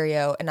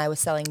Ontario, and I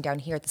was selling down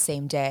here at the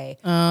same day.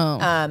 Oh,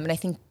 and I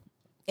think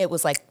it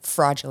was like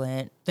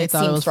fraudulent. It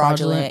seemed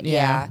fraudulent.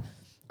 Yeah.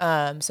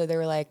 So they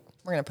were like,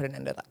 "We're gonna put an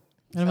end to that."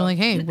 And I'm like,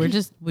 hey,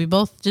 we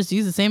both just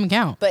use the same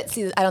account. But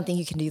see, I don't think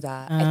you can do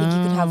that. I think you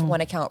can have one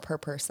account per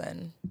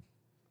person.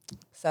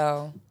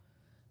 So,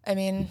 I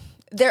mean,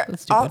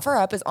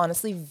 OfferUp is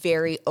honestly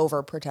very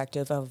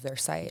overprotective of their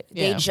site.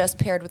 Yeah. They just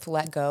paired with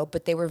Letgo,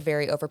 but they were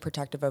very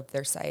overprotective of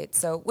their site.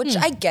 So, which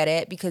I get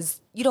it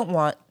because you don't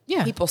want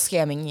people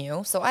scamming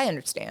you. So I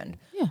understand.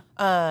 Yeah.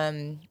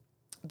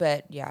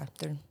 But yeah,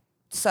 it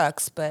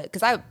sucks. But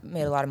because I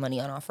made a lot of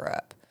money on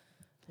OfferUp.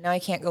 Now I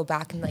can't go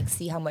back and like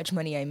see how much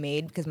money I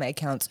made because my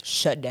account's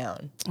shut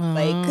down.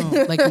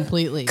 Like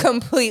completely.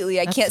 Completely.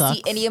 I can't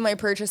see any of my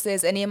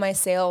purchases, any of my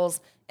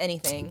sales,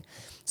 anything.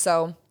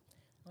 So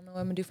I don't know what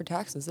I'm gonna do for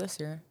taxes this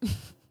year. And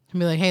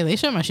be like, hey, they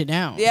shut my shit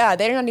down. Yeah,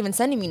 they're not even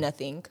sending me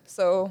nothing.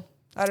 So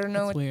I don't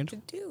know what to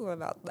do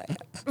about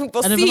that.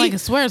 We'll see. Like, I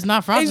swear it's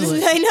not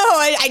fraudulent. I know.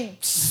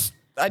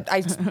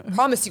 I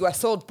promise you I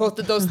sold both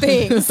of those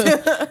things.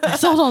 I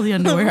sold all the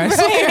underwear, I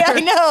swear. Right, I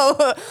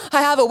know.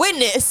 I have a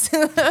witness.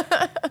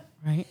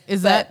 Right.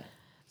 That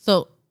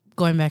so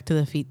going back to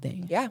the feet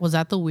thing? Yeah. Was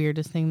that the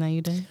weirdest thing that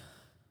you did?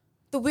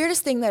 The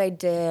weirdest thing that I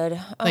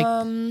did,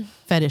 like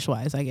fetish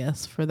wise, I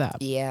guess, for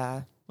that.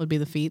 Yeah. Would be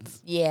the feet.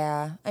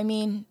 Yeah. I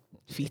mean,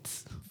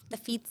 feets. The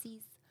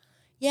feetsies.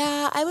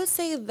 Yeah, I would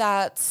say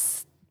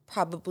that's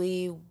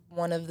probably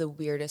one of the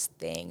weirdest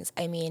things.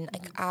 I mean,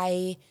 like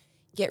I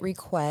get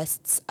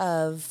requests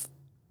of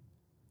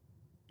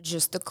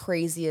just the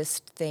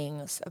craziest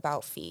things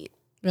about feet.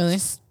 Really?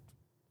 Just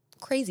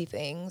crazy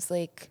things.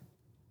 Like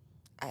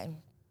I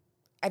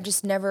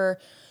never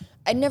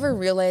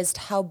realized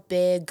how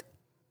big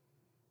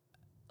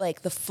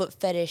like the foot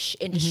fetish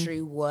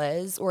industry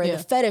was, or the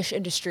fetish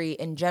industry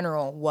in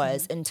general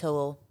was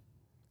until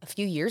a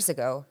few years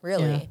ago,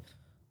 really.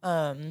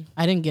 Yeah.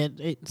 I didn't get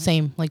it.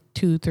 Same, like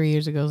 2-3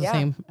 years ago, the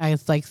same.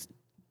 It's like,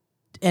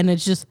 and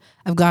it's just,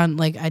 I've gone,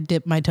 like, I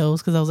dipped my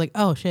toes because I was like,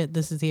 oh shit,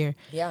 this is here.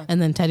 Yeah.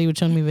 And then Teddy would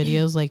show me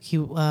videos, like he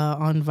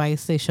on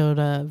Vice, they showed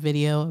a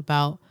video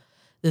about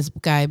this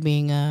guy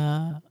being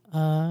I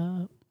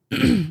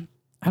don't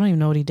even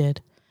know what he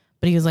did,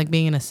 but he was like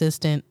being an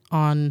assistant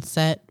on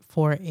set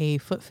for a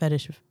foot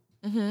fetish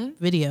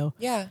video.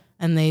 Yeah.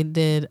 And they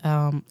did,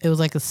 it was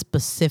like a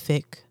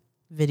specific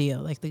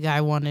video. Like the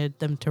guy wanted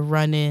them to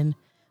run in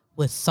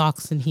with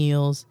socks and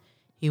heels.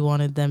 He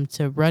wanted them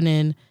to run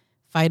in,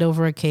 fight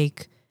over a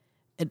cake.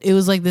 It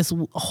was like this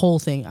whole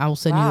thing. I will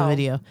send you the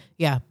video.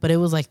 Yeah, but it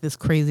was like this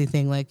crazy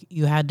thing. Like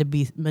you had to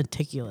be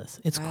meticulous.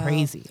 It's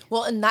crazy.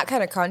 Well, and that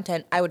kind of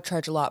content I would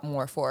charge a lot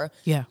more for.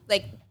 Yeah.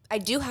 Like I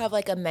do have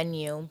like a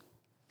menu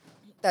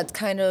that's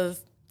kind of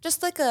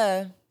just like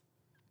a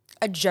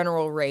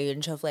general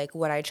range of like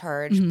what I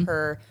charge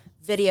per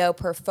video,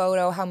 per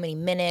photo, how many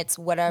minutes,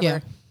 whatever. Yeah.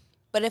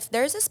 But if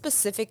there's a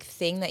specific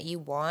thing that you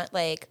want,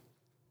 like,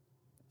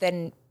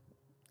 then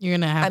you're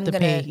gonna have to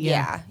pay.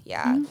 Yeah.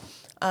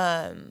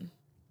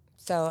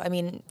 So I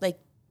mean, like,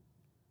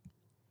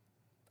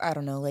 I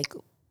don't know, like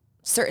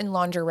certain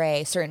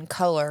lingerie, certain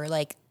color,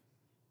 like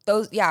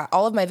those. Yeah,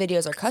 all of my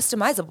videos are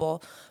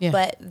customizable. Yeah.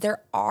 But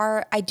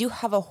I do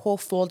have a whole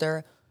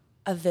folder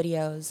of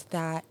videos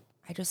that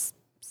I just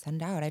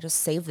send out. I just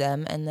save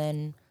them, and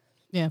then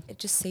it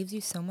just saves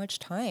you so much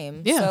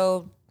time. Yeah.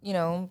 So, you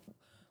know,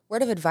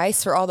 word of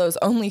advice for all those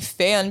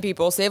OnlyFans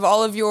people: save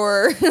all of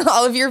your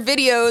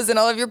videos and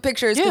all of your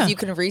pictures, because you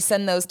can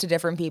resend those to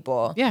different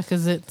people. Yeah,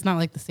 because it's not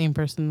like the same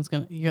person's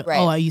gonna.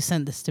 Oh, you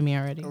sent this to me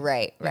already.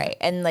 Right.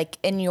 And like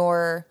in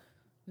your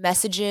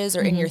messages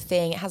or in your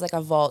thing, it has like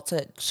a vault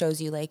that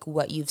shows you like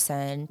what you've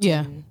sent.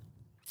 Yeah.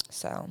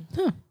 So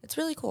it's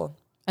really cool.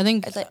 I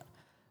think.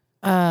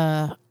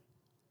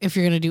 If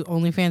you're going to do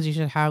OnlyFans, you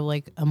should have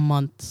like a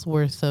month's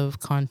worth of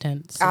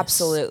content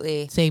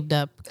saved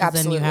up. Because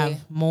then you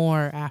have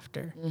more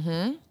after.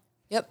 Mm-hmm.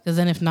 Yep. Because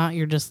then if not,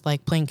 you're just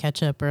like playing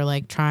catch up or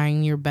like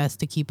trying your best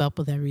to keep up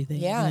with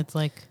everything. Yeah. And it's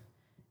like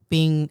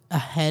being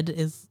ahead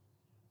is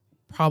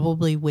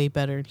probably way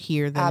better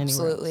here than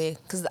Absolutely.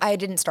 Because I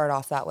didn't start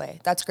off that way.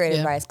 That's great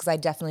advice, because I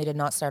definitely did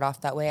not start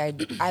off that way.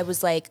 I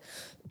was like,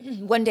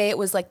 one day it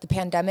was like the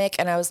pandemic,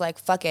 and I was like,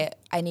 fuck it,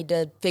 I need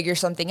to figure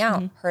something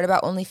out. Heard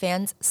about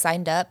OnlyFans,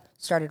 signed up,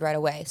 started right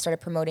away, started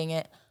promoting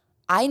it.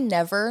 I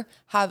never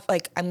have,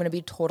 like, I'm going to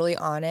be totally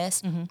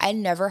honest, I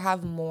never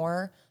have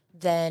more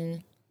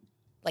than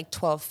like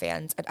 12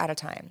 fans at a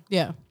time.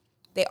 Yeah.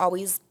 They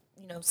always,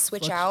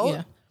 switch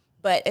out,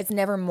 but it's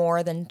never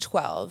more than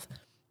 12.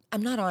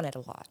 I'm not on it a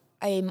lot.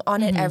 I'm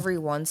on it every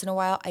once in a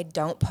while. I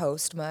don't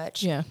post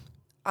much. Yeah.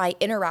 I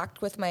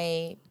interact with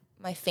my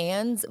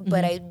fans,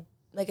 but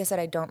like I said,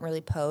 I don't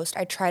really post.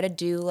 I try to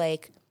do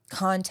like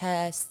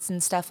contests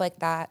and stuff like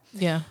that.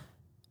 Yeah.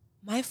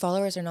 My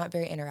followers are not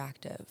very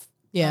interactive.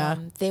 Yeah.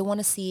 They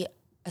want to see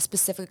a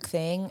specific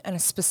thing and a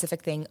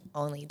specific thing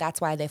only. That's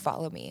why they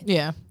follow me.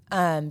 Yeah.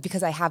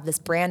 Because I have this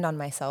brand on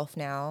myself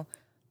now.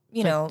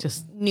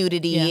 Just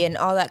nudity and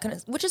all that kind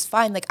of, which is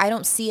fine. Like, I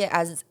don't see it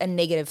as a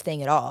negative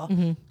thing at all.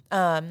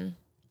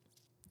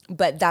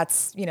 But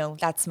that's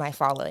my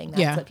following.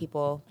 That's what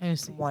people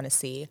want to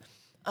see.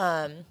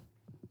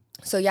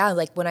 So yeah,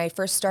 like when I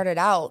first started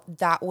out,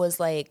 that was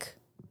like,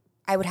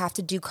 I would have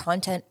to do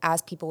content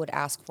as people would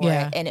ask for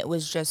it. And it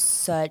was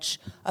just such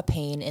a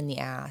pain in the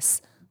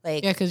ass.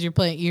 Like, because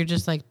you're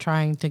just like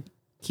trying to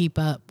keep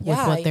up with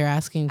what they're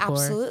asking for.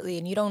 Absolutely.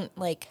 And you don't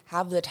like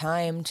have the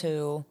time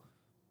to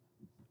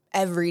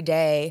every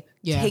day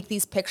take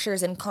these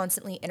pictures and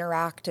constantly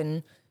interact,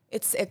 and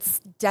it's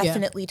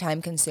definitely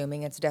time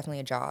consuming. It's definitely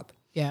a job.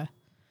 Yeah.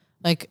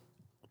 Like,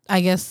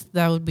 I guess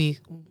that would be,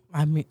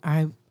 I mean,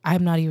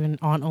 I'm not even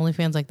on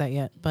OnlyFans like that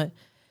yet, but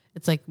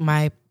it's like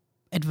my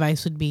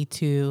advice would be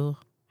to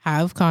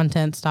have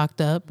content stocked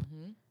up,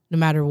 no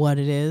matter what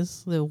it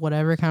is,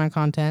 whatever kind of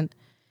content,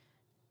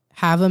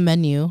 have a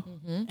menu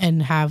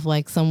and have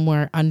like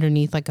somewhere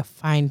underneath like a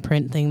fine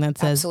print thing that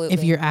says,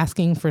 if you're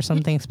asking for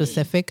something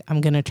specific,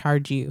 I'm going to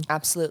charge you.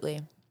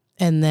 Absolutely.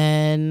 And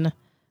then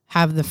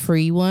have the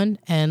free one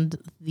and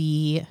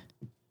the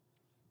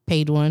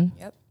paid one.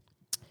 Yep.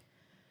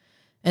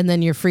 And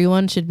then your free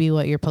one should be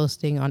what you're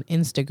posting on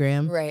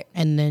Instagram. Right.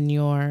 And then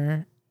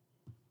your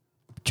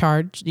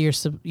charge,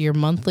 your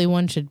monthly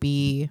one should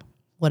be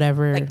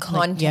whatever. Like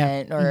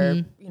content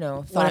or,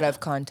 thought of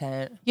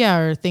content. Yeah,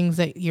 or things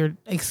that you're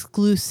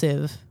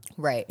exclusive.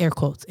 Right. Air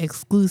quotes,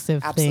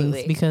 exclusive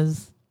things,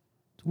 because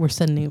you're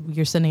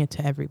sending it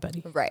to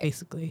everybody. Right.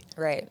 Basically.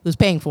 Right. Who's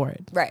paying for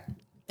it. Right.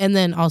 And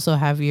then also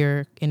have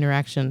your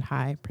interaction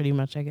high, pretty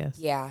much, I guess.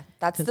 Yeah,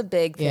 that's the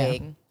big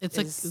thing.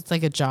 It's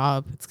like a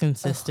job. It's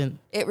consistent.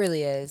 It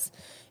really is.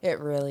 It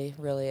really,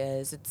 really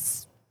is.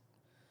 It's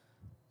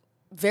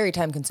very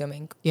time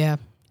consuming. Yeah.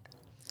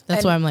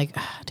 That's why I'm like,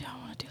 I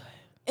don't want to do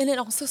it. And it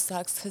also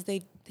sucks because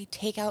they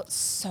take out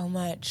so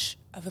much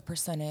of a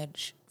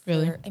percentage.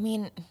 Really? I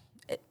mean,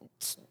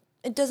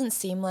 it doesn't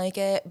seem like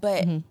it,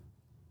 but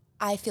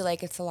I feel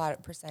like it's a lot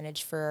of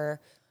percentage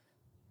for,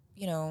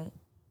 you know,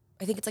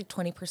 I think it's like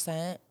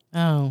 20%.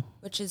 Oh.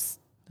 Which is,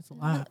 that's a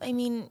lot. I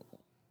mean,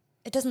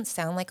 it doesn't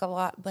sound like a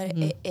lot, but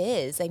it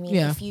is. I mean,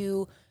 if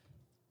you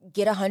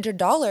get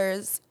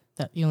 $100,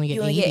 that you only get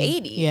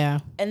 80. Yeah.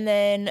 And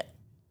then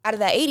out of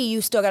that 80,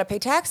 you still got to pay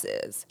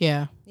taxes.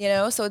 Yeah. You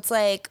know, so it's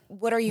like,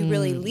 what are you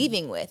really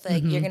leaving with?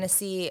 Like, you're going to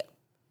see,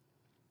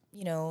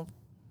 you know,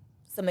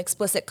 some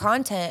explicit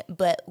content,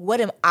 but what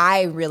am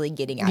I really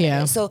getting out of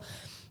it? So,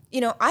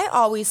 you know, I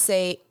always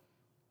say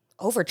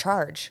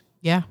overcharge.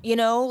 Yeah. You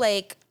know,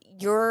 like,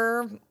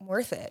 you're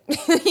worth it.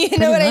 You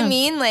know what I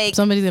mean? Like, if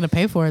somebody's going to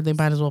pay for it, they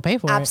might as well pay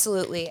for it.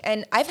 Absolutely.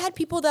 And I've had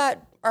people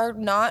that are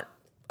not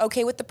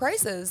okay with the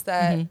prices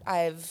that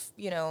I've,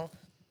 you know,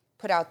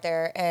 put out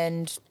there,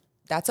 and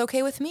that's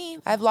okay with me.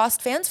 I've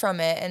lost fans from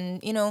it.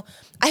 And, you know,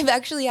 I've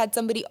actually had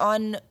somebody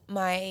on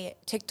my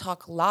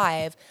TikTok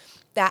live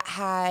that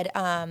had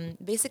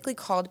basically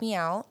called me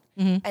out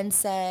and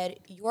said,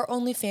 your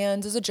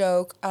OnlyFans is a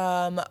joke.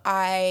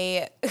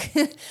 I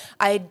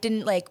I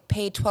didn't like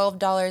pay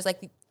 $12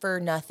 like for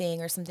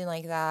nothing or something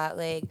like that.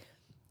 Like,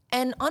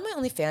 and on my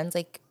OnlyFans,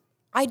 like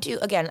I do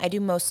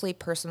mostly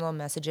personal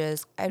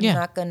messages. I'm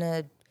not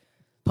gonna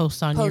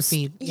post your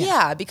feed.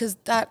 Yeah, because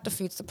that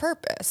defeats the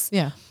purpose.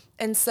 Yeah.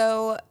 And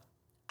so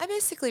I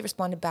basically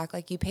responded back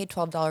like, you paid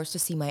 $12 to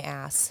see my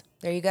ass.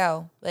 There you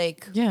go.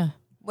 Like, yeah.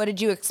 What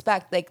did you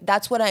expect? Like,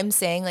 that's what I'm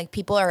saying. Like,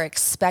 people are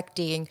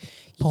expecting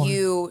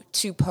you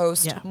to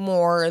post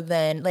more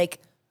than like,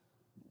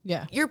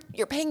 you're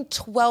paying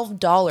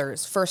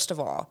 $12, first of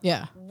all.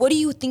 Yeah. What do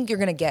you think you're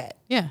going to get?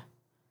 Yeah.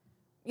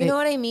 You know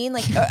what I mean?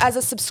 Like, as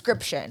a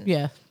subscription.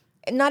 Yeah.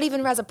 Not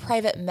even as a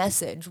private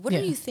message. What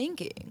are you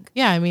thinking?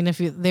 Yeah, I mean, if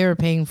they were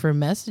paying for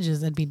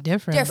messages, that'd be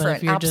different. But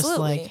if you're just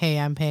like, hey,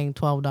 I'm paying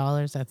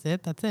 $12, that's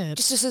it.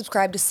 Just to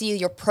subscribe to see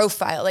your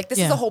profile. Like, this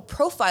is a whole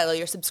profile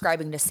you're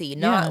subscribing to see,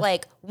 not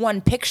like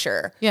one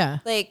picture. Yeah.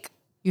 Like,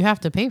 you have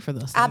to pay for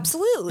those things.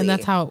 Absolutely. And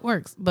that's how it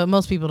works. But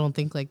most people don't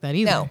think like that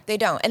either. No, they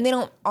don't. And they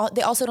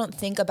also don't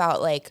think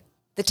about like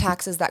the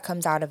taxes that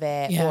comes out of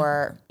it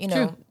or, you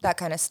know, that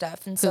kind of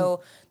stuff. And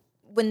so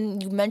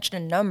when you mention a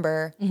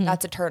number,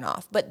 that's a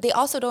turnoff. But they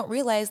also don't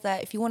realize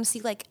that if you want to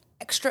see like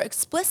extra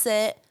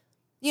explicit,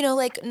 you know,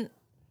 like, you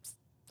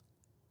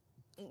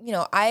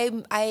know, I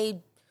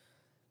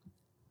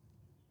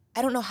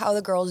don't know how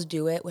the girls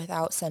do it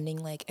without sending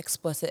like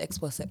explicit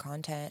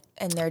content.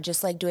 And they're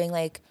just like doing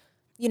like,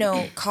 you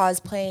know,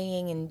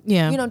 cosplaying and,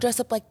 you know, dress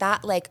up like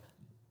that. Like,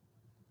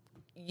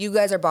 you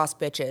guys are boss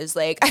bitches.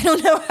 Like, I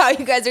don't know how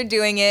you guys are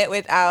doing it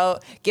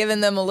without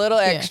giving them a little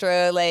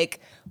extra, like,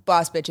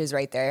 boss bitches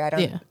right there. I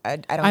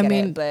don't get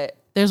it, but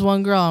there's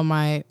one girl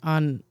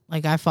on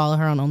like I follow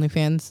her on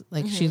OnlyFans.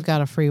 Like she's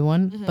got a free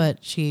one,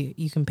 but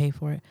you can pay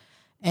for it.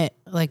 And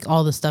like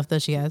all the stuff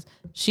that she has,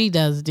 she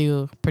does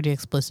do pretty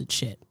explicit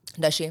shit.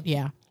 Does she?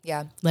 Yeah.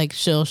 Yeah. Like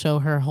she'll show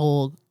her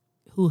whole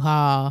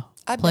hoo-ha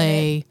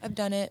play. I've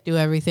done it. Do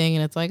everything,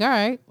 and it's like, all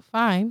right,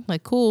 fine,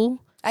 like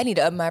cool. I need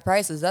to up my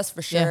prices. That's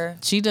for sure. Yeah,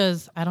 she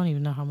does. I don't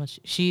even know how much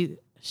she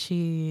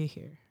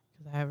here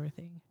because I have her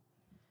thing.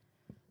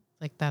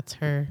 Like that's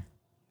her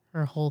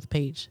whole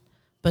page,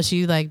 but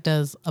she like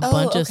does a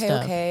bunch of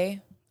stuff.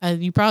 Okay.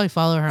 You probably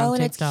follow her on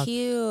TikTok. And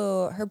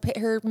it's cute.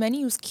 Her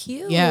menu's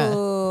cute.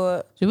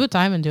 Yeah, she put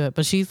time into it,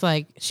 but she's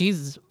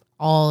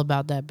all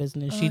about that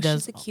business. She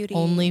does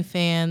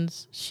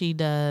OnlyFans. She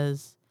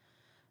does.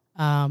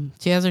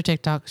 She has her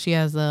TikTok. She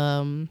has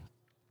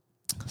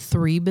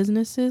 3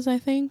 businesses, I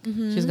think.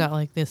 She's got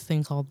like this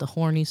thing called the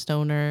Horny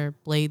Stoner,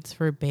 Blades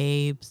for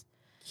Babes,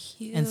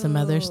 and some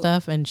other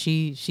stuff. And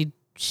she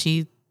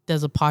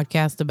does a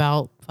podcast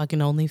about fucking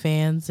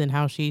OnlyFans and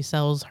how she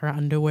sells her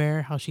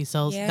underwear, how she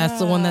sells. Yeah. That's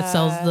the one that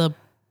sells the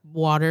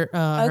water,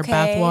 her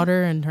bath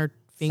water and her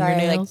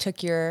fingernails. Sorry, I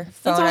took your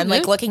phone. I'm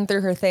like looking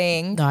through her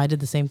thing. No, I did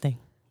the same thing.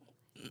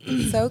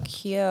 So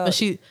cute. But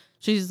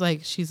she's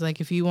like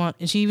if you want,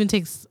 and she even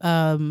takes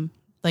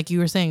like you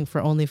were saying,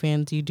 for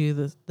OnlyFans, you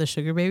do the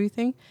sugar baby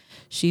thing.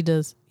 She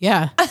does,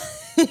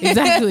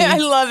 exactly. I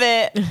love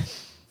it.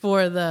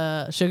 For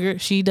the sugar,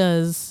 she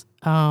does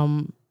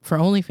for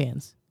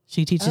OnlyFans.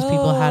 She teaches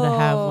people how to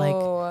have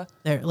like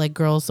their like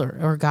girls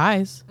or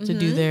guys to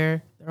do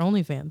their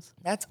OnlyFans.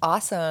 That's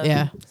awesome.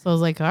 Yeah. So I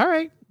was like, all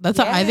right, how,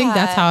 I think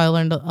that's how I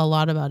learned a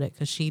lot about it,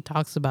 because she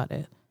talks about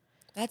it.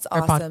 That's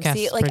awesome.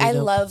 See, like I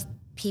love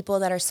people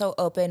that are so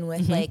open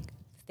with like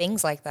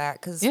things like that,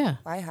 because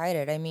why hide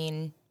it? I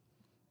mean,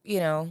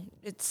 you know,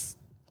 it's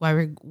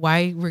why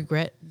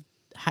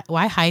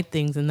hide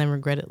things and then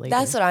regret it later?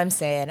 That's what I'm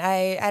saying.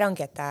 I don't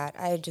get that.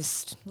 I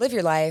just live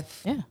your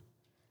life. Yeah.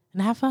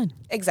 And have fun.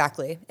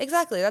 Exactly.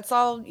 That's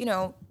all, you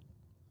know.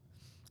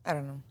 I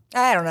don't know.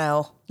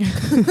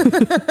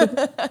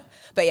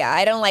 But yeah,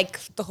 I don't like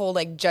the whole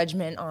like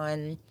judgment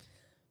on,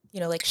 you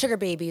know, like sugar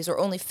babies or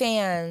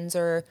OnlyFans,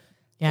 or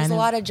there's a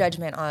lot of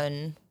judgment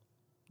on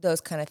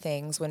those kind of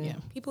things when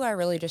people are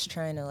really just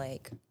trying to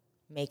like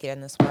make it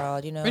in this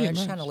world, you know. They're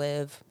just trying to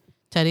live.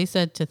 Teddy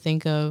said to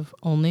think of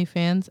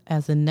OnlyFans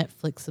as a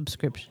Netflix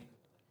subscription.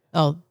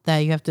 Oh, that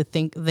you have to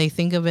think. They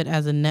think of it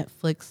as a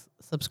Netflix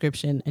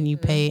subscription, and you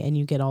pay and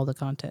you get all the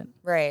content.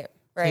 Right.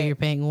 So you're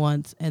paying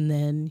once, and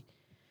then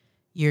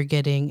you're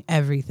getting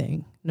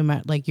everything. No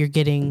matter, like, you're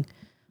getting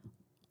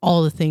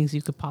all the things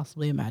you could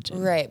possibly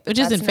imagine. Right. Which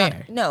isn't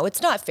fair. No,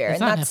 it's not fair. It's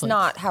and not that's Netflix.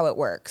 Not how it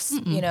works.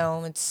 Mm-mm. You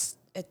know, it's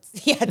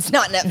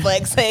not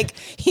Netflix. Like,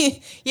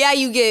 yeah,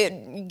 you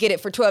get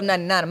it for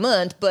 $12.99 a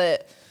month,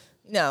 but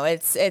no,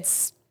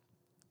 it's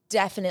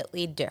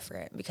definitely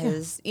different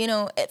because, you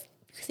know, if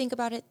you think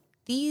about it,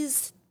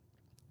 these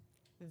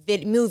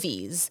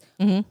movies,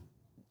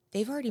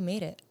 they've already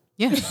made it.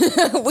 Yeah.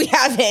 We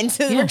haven't.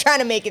 We're trying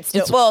to make it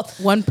still. It's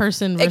one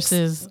person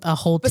versus a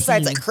whole team.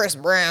 Besides like Chris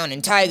Brown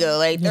and Tyga,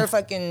 like their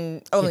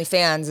fucking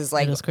OnlyFans is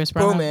like Chris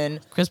Brown booming.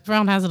 Chris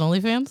Brown has an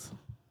OnlyFans?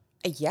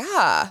 Yeah.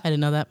 I didn't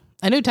know that.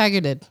 I knew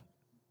Tyga did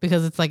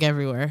because it's like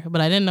everywhere,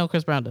 but I didn't know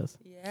Chris Brown does.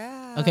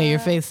 Yeah. Okay, your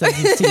face says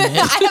you've seen it.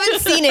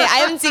 I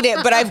haven't seen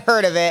it, but I've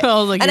heard of it. I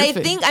was like,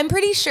 I'm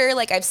pretty sure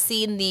like I've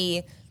seen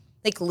the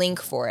like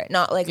link for it,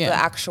 not like the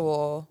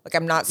actual, like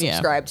I'm not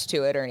subscribed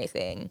to it or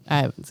anything. I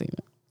haven't seen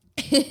it.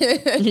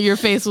 Your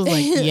face was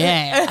like,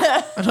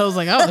 yeah. And I was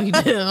like, oh, you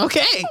did?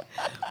 Okay.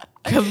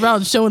 Chris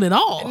Brown's showing it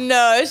all.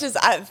 No, it's just,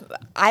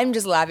 I'm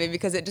just laughing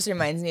because it just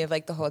reminds me of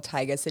like the whole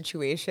Tyga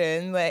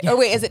situation. Like, oh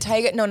wait, is it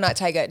Tyga? No, not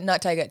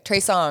Tyga. Trey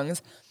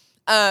Songz.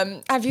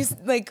 Have you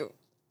like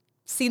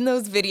seen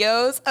those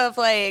videos of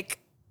like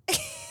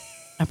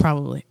I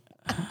probably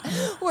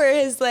where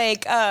his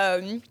like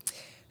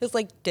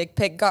dick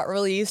pic got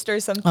released or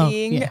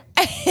something, and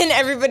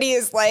everybody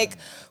is like,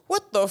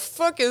 "What the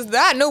fuck is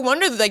that?" No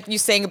wonder like you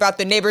saying about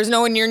the neighbors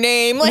knowing your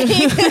name, like.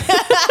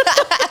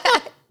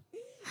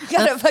 You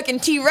got a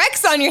fucking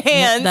T-Rex on your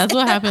hands. That's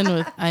what happened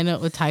with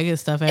Tyga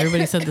stuff.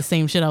 Everybody said the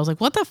same shit. I was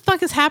like, what the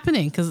fuck is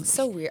happening? Because it's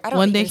so weird. I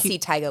don't even see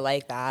Tyga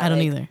like that. I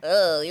don't either.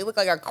 Ugh, you look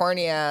like a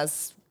corny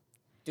ass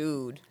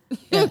dude.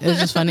 Yeah, it was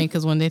just funny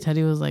because one day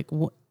Teddy was like,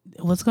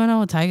 what's going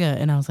on with Tyga?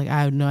 And I was like,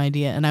 I have no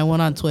idea. And I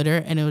went on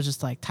Twitter and it was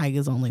just like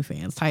Tyga's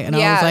OnlyFans. And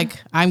I was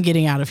like, I'm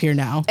getting out of here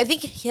now. I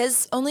think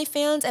his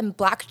OnlyFans and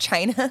Blac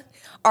Chyna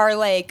are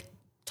like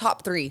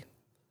top 3.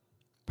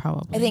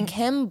 Probably. I think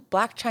him,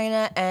 Blac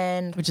Chyna,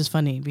 and which is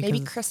funny because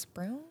maybe Chris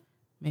Brown,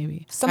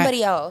 maybe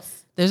somebody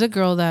else. There's a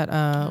girl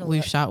that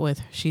we've shot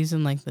with. She's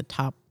in like the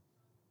top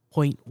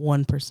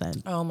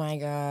 0.1%. Oh my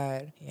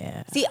god.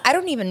 Yeah. See, I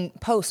don't even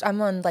post.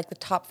 I'm on like the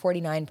top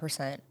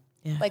 49%.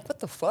 Yeah. Like what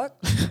the fuck?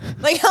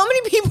 Like how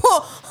many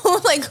people?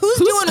 Like who's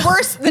doing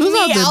worse than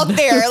me out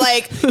there?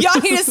 Like y'all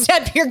need to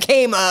step your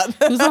game up.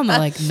 Who's on the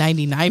like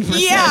 99%?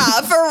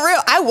 Yeah, for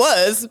real. I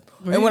was.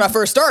 Really? And when I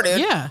first started.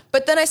 Yeah.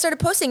 But then I started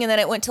posting and then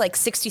it went to like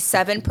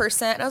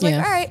 67%. And I was like,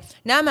 all right,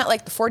 now I'm at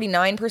like the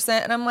 49%.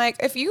 And I'm like,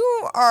 if you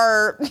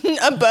are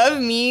above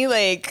me,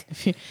 like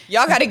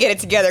y'all got to get it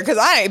together because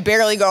I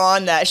barely go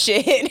on that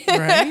shit.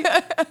 Right?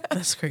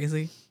 That's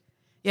crazy.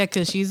 Yeah,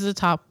 because she's the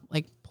top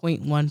like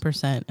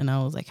 0.1%. And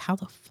I was like, how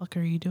the fuck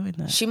are you doing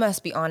that? She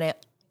must be on it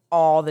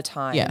all the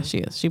time. Yeah, she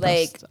is. She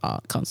posts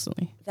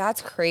constantly.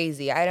 That's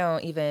crazy.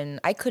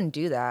 I couldn't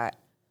do that.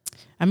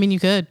 I mean, you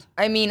could.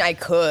 I mean, I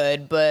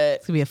could, but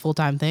it's gonna be a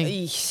full-time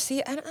thing.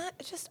 See,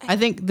 I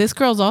think this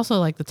girl's also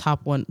like the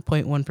top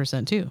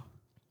 1.1% too.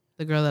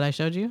 The girl that I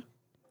showed you.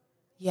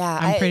 Yeah,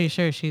 I'm pretty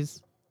sure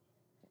she's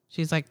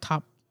like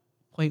top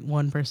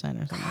 0.1% or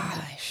something.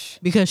 Gosh,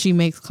 because she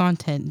makes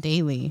content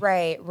daily.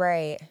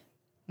 Right.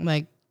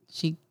 Like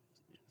she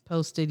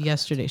posted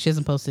yesterday. She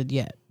hasn't posted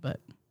yet, but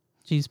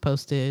she's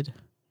posted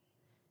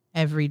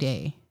every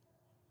day.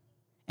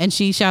 And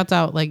she shouts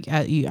out, like,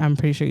 I'm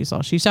pretty sure you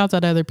saw, she shouts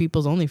out other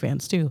people's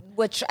OnlyFans too.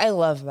 Which I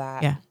love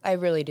that. Yeah. I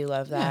really do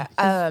love that.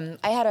 Yeah.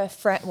 I had a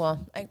friend,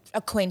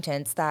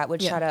 acquaintance that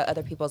would shout out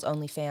other people's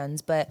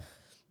OnlyFans. But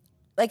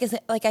like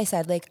I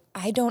said, like,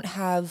 I don't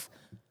have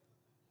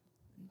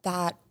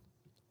that.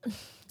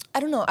 I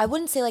don't know. I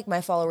wouldn't say like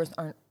my followers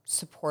aren't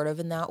supportive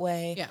in that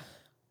way. Yeah.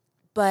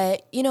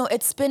 But, you know,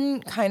 it's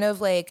been kind of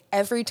like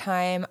every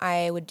time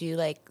I would do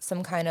like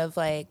some kind of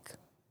like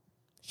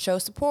show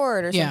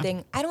support or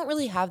something, I don't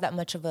really have that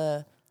much of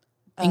a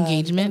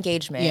engagement.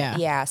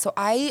 Yeah. So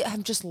I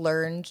have just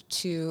learned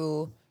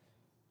to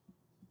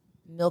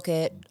milk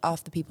it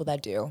off the people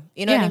that do.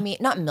 You know what I mean?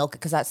 Not milk it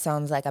because that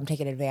sounds like I'm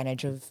taking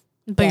advantage of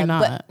but them, you're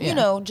not. But, you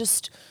know,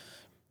 just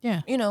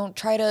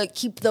try to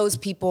keep those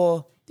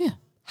people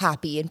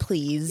happy and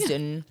pleased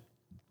and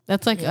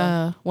that's like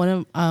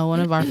one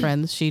of our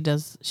friends.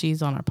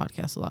 She's on our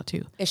podcast a lot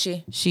too. Is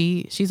she?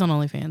 She's on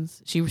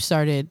OnlyFans. She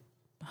started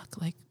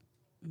like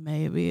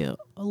maybe a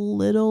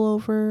little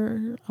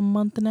over a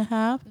month and a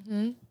half.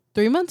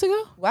 3 months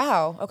ago.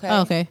 Wow. Okay.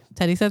 Oh, okay.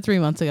 Teddy said 3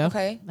 months ago.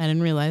 Okay. I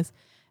didn't realize.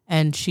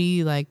 And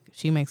she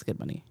makes good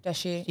money. Does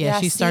she? Yeah.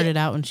 She started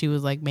out when she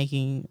was like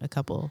making a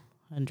couple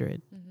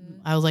hundred.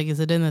 I was like, is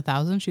it in the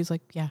thousands? She's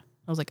like, yeah.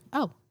 I was like,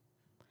 oh.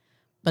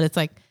 But it's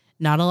like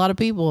not a lot of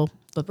people,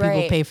 but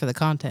people pay for the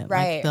content.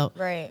 Right.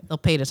 Like they'll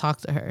pay to talk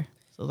to her.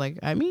 So like,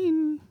 I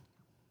mean,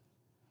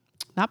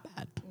 not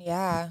bad.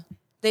 Yeah.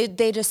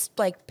 They just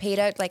like pay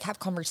to like have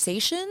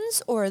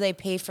conversations, or they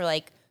pay for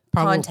like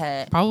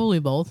content. Probably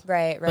both.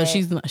 Right. But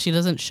she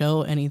doesn't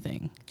show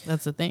anything.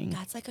 That's the thing.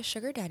 That's like a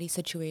sugar daddy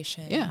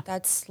situation. Yeah.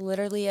 That's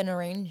literally an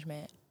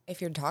arrangement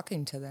if you're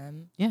talking to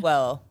them. Yeah.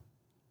 Well,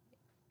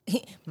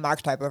 my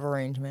type of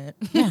arrangement.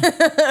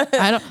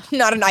 Yeah.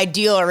 Not an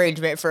ideal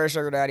arrangement for a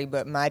sugar daddy,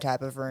 but my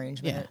type of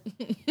arrangement.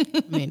 Yeah.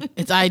 I mean,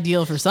 it's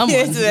ideal for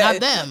someone, not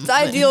them. It's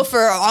ideal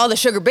for all the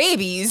sugar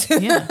babies.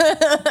 Yeah.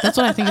 That's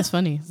what I think is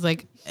funny. It's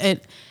like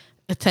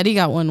Teddy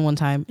got one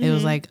time. It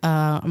was like,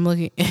 I'm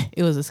looking,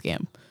 it was a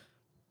scam.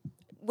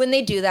 When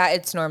they do that,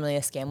 it's normally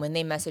a scam. When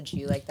they message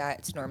you like that,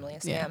 it's normally a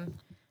scam. Yeah.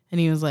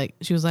 And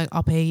she was like,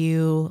 I'll pay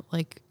you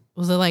like,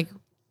 was it like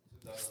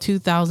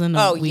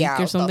 $2,000 a week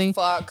or something?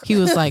 He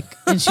was like,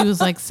 and she was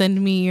like, send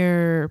me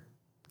your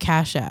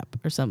Cash App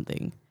or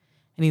something.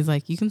 And he's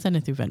like, you can send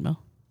it through Venmo.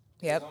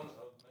 Yep.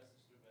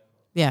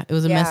 Yeah, it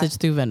was a message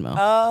through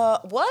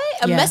Venmo.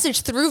 What? A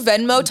message through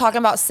Venmo talking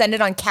about send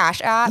it on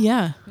Cash App?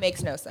 Yeah.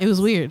 Makes no sense. It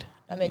was weird.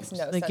 That makes no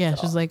sense. Like, yeah,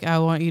 she's like, I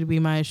want you to be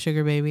my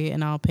sugar baby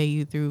and I'll pay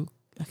you through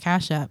a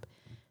Cash App.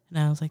 And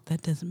I was like,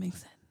 that doesn't make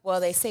sense. Well,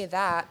 they say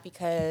that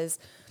because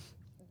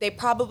they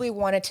probably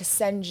wanted to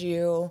send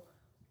you.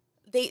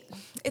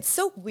 It's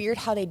so weird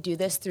how they do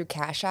this through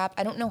Cash App.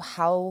 I don't know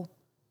how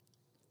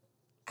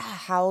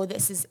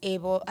this is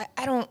able.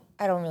 I don't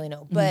really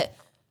know, but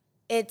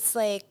it's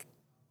like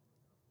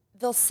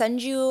they'll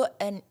send you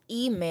an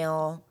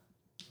email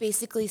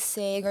basically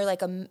saying, or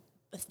like a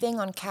thing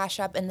on Cash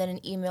App, and then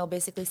an email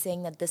basically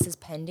saying that this is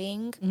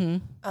pending,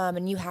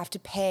 and you have to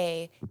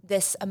pay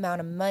this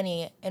amount of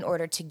money in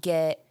order to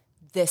get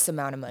this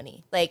amount of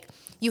money. Like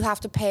you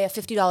have to pay a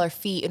 $50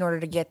 fee in order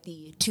to get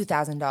the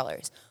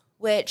 $2,000,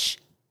 which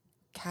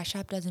Cash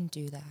App doesn't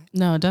do that.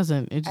 No, it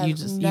doesn't. You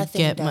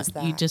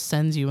just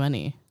sends you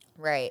money.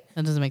 Right.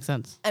 That doesn't make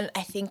sense. And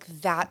I think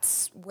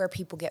that's where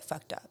people get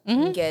fucked up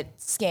and get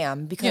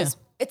scammed because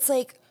it's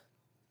like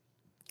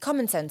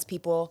common sense,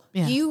 people.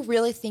 Yeah. Do you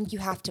really think you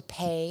have to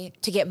pay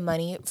to get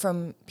money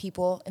from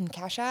people in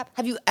Cash App?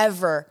 Have you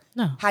ever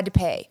had to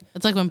pay?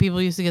 It's like when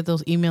people used to get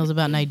those emails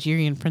about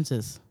Nigerian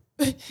princes.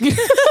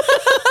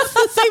 It's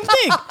the same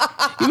thing.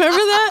 You remember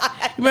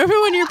that? Remember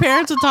when your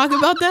parents would talk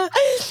about that?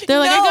 They're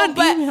like, I got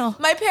an email.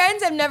 My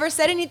parents have never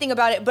said anything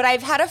about it, but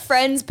I've had a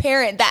friend's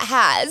parent that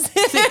has.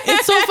 See,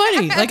 it's so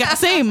funny. Like,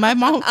 same. My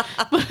mom,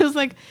 but it was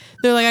like,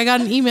 they're like, I got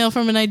an email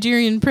from a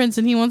Nigerian prince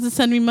and he wants to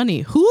send me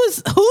money. Who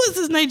is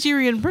this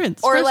Nigerian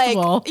prince? Or first of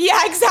all? Yeah,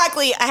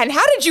 exactly. And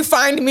how did you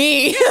find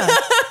me? Yeah.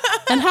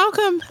 And how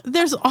come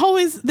there's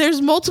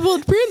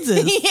multiple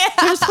princes? Yeah.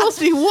 There's supposed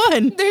to be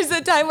one. There's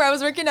a time where I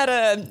was working at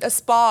a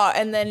spa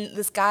and then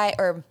this guy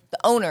or the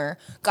owner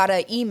got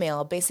an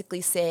email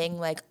basically saying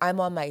like, I'm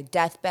on my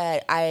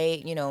deathbed.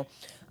 I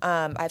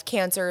have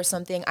cancer or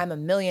something. I'm a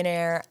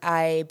millionaire.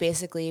 I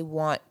basically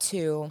want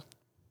to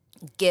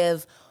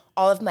give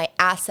all of my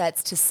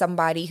assets to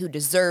somebody who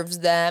deserves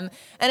them.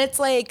 And it's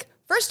like,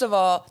 first of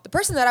all, the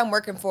person that I'm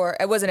working for,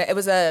 it was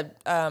a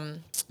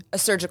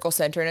surgical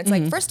center. And it's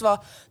like, first of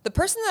all, the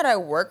person that I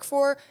work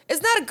for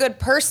is not a good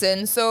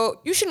person,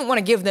 so you shouldn't want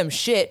to give them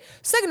shit.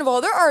 Second of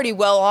all, they're already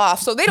well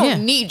off, so they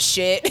don't need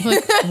shit.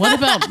 Like, what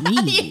about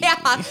me?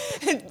 Yeah.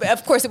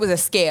 Of course it was a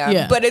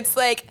scam, but it's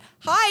like,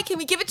 hi, can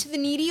we give it to the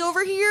needy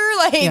over here?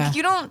 Like,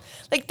 you don't,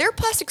 like, they're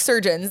plastic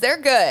surgeons. They're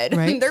good.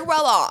 Right? They're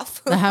well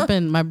off. That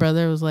happened. My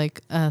brother was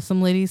like,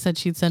 some lady said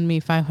she'd send me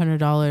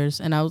 $500.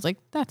 And I was like,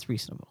 that's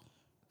reasonable.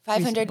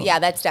 500? Yeah,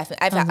 that's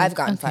definitely, I've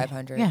gotten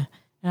 500. Yeah.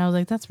 And I was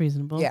like, that's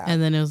reasonable. Yeah.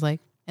 And then it was like,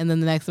 and then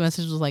the next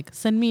message was like,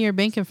 send me your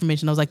bank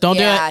information. I was like, don't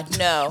do it.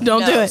 No.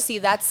 Don't do it. See,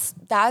 that's,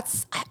 I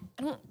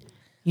don't.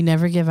 You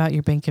never give out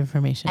your bank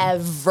information.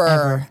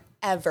 Ever.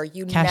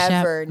 You Cash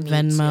never App, need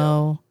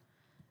Venmo,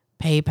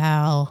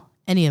 PayPal.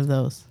 Any of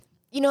those.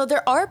 You know,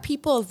 there are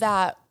people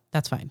that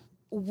that's fine.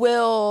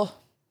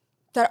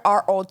 That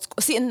are old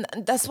school. See, and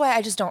that's why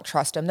I just don't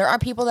trust them. There are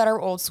people that are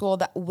old school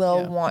that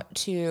will want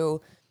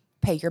to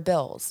pay your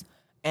bills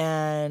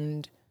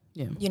and,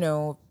 you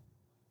know,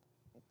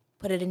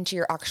 put it into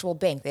your actual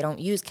bank. They don't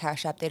use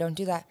Cash App. They don't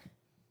do that.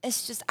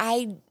 It's just,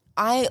 I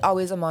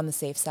always am on the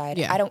safe side.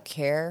 Yeah. I don't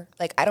care.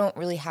 Like, I don't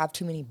really have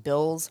too many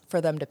bills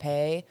for them to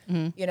pay,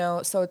 you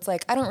know? So it's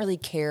like, I don't really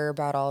care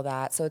about all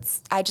that. So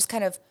I just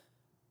kind of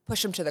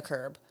push them to the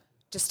curb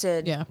just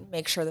to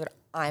make sure that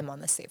I'm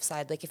on the safe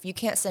side. Like if you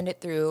can't send it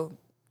through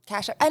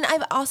Cash App, and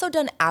I've also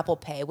done Apple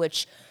Pay,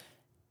 which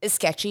is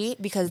sketchy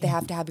because they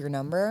have to have your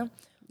number.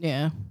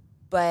 Yeah.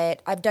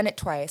 But I've done it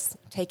twice,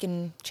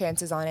 taken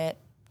chances on it.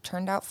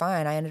 Turned out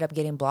fine. I ended up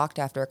getting blocked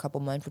after a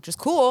couple months, which is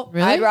cool.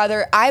 Really?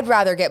 I'd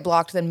rather get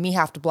blocked than me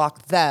have to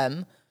block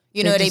them.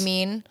 You know what I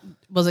mean?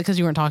 Was it because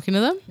you weren't talking to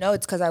them? No,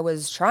 it's because I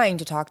was trying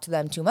to talk to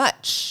them too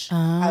much.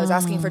 I was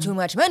asking for too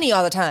much money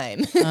all the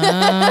time.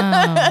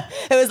 It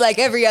was like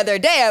every other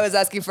day I was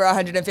asking for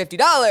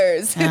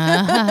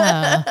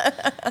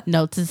 $150.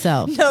 Note to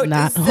self.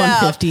 Not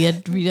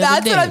 $150 every other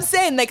That's day. what I'm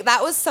saying. Like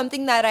that was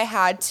something that I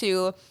had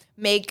to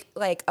make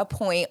like a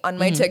point on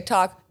my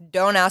TikTok.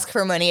 Don't ask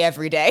for money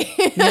every day.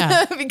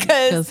 Yeah.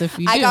 because if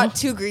you do, I got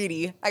too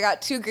greedy.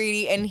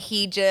 And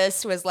he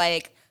just was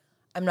like,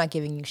 I'm not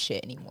giving you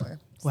shit anymore.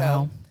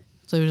 Wow.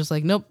 So he was just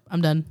like, nope, I'm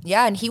done.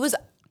 Yeah, and he was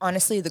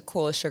honestly the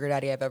coolest sugar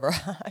daddy I've ever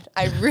had.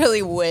 I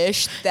really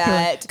wish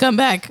that come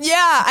back.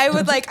 Yeah,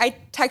 I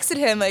texted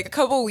him like a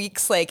couple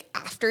weeks like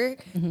after,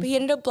 but he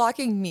ended up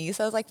blocking me.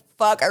 So I was like,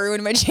 fuck, I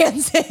ruined my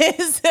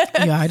chances.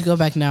 Yeah, I'd go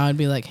back now and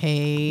be like,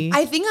 hey.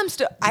 I think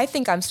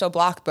I'm still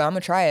blocked, but I'm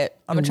gonna try it.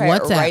 I'm gonna try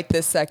it right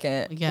this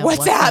second. Yeah,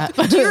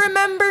 WhatsApp. Do you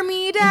remember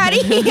me, Daddy?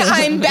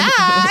 I'm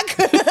back.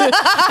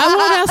 I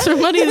won't ask for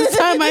money this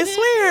time, I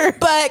swear.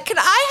 But can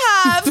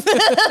I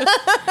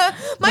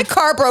have my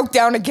car broke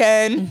down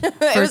again?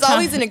 It was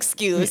always an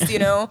excuse, you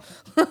know.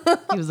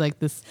 He was like,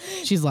 "This,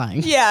 she's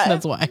lying." Yeah,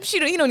 that's why.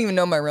 You don't even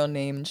know my real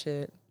name and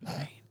shit.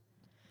 Right.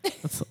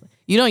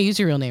 You don't use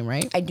your real name,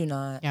 right? I do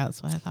not. Yeah,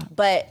 that's what I thought.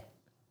 But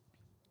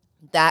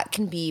that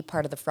can be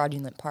part of the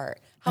fraudulent part.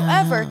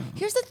 However,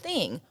 here's the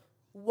thing: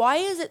 why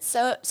is it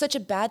such a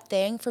bad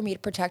thing for me to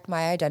protect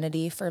my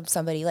identity from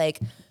somebody? Like,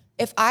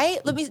 if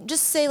let me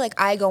just say, like,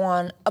 I go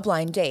on a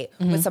blind date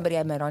with somebody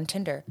I met on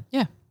Tinder.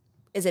 Yeah.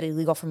 Is it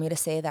illegal for me to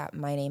say that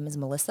my name is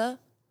Melissa?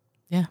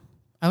 Yeah.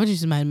 I would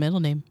use my middle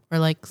name or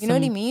like you know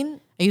what I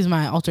mean? I use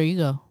my alter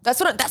ego. That's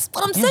what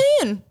I'm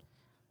saying.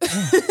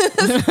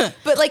 Yeah.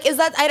 But like, is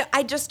that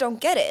I just don't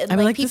get it. I'm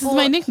like, this is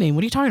my nickname.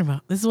 What are you talking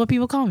about? This is what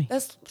people call me.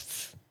 That's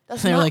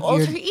not like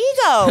alter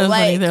ego.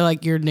 Like they're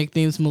like, your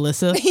nickname's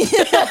Melissa.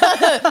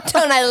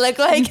 Don't I look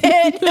like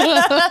it?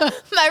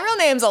 My real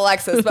name's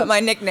Alexis, but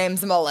my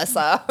nickname's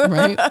Melissa.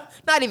 Right?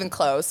 Not even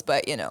close,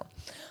 but you know.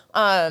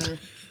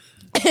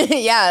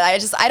 Yeah,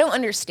 I don't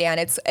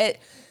understand.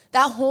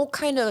 That whole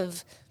kind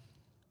of,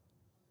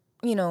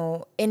 you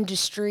know,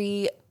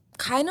 industry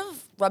kind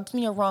of rubbed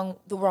me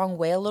the wrong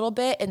way a little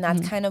bit, and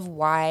that's kind of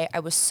why I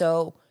was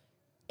so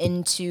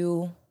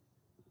into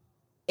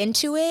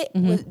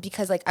it,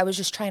 because like I was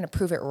just trying to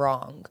prove it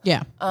wrong.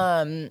 Yeah.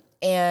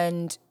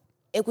 And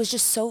it was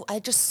just I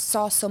just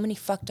saw so many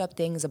fucked up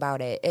things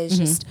about it. It's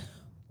just,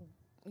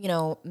 you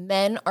know,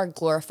 men are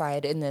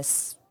glorified in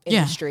this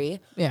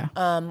industry. Yeah.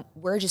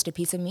 We're just a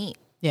piece of meat.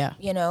 Yeah.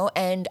 You know,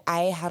 and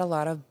I had a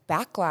lot of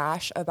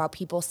backlash about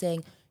people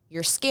saying,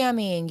 you're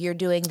scamming, you're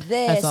doing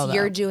this,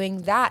 you're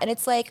doing that. And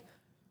it's like,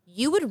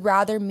 you would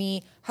rather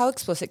how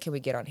explicit can we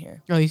get on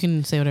here? Oh, you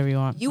can say whatever you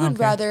want. You would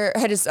rather,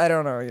 I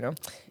don't know, you know.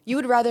 You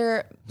would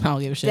rather I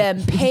don't give a shit.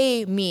 them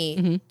pay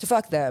me to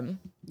fuck them.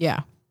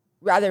 Yeah.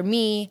 Rather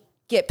me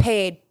get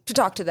paid to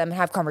talk to them and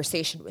have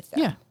conversation with them.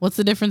 Yeah. What's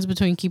the difference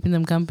between keeping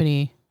them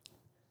company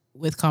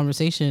with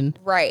conversation?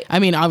 Right. I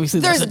mean, obviously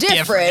there's a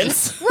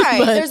difference.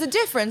 Right. There's a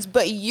difference,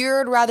 but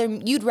you'd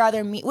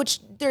rather me, which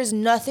there's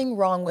nothing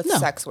wrong with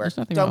sex work.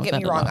 Don't get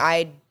me wrong.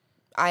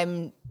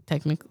 I'm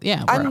technically,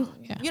 yeah. I'm,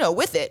 you know,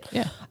 with it.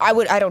 Yeah.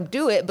 I don't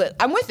do it, but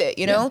I'm with it,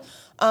 you know?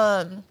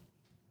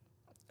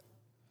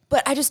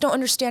 But I just don't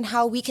understand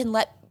how we can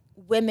let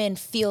women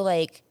feel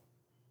like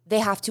they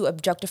have to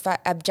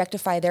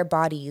objectify their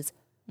bodies,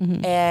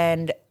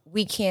 and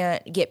we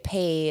can't get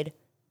paid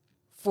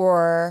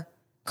for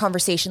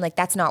conversation. Like,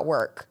 that's not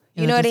work.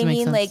 You know what I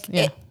mean? Like,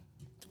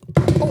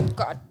 oh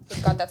God,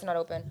 thank God that's not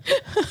open.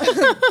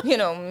 You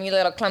know, me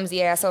little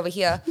clumsy ass over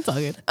here. It's all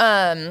good.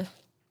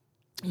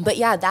 But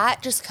yeah,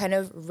 that just kind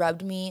of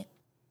rubbed me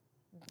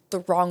the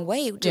wrong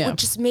way. It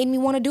just made me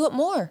want to do it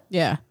more.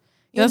 Yeah.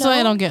 That's why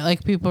I don't get,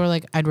 like, people are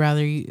like, I'd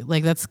rather you,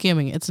 like, that's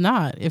scamming. It's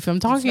not. If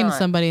I'm talking to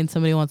somebody and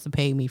somebody wants to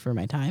pay me for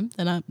my time,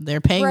 then they're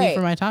paying me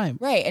for my time.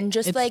 Right. And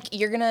just like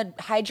you're going to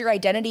hide your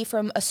identity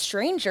from a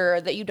stranger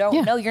that you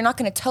don't know, you're not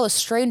going to tell a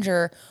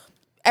stranger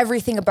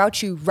everything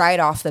about you right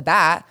off the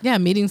bat. Yeah.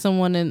 Meeting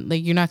someone and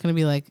like, you're not going to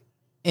be like,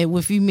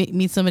 if you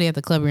meet somebody at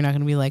the club, you're not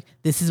going to be like,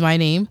 this is my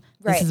name.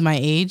 Right. This is my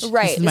age.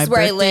 Right. This is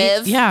where birthday. I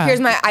live. Yeah. Here's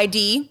my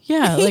ID.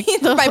 Yeah.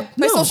 Like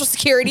my social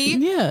security.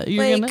 Yeah.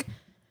 You're like,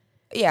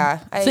 yeah.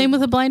 Same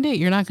with a blind date.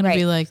 You're not going to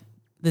be like,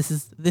 this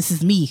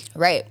is me.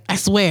 Right. I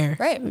swear.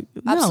 Right. No.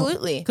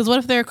 Absolutely. Because what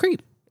if they're a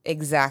creep?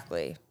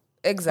 Exactly.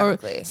 Or,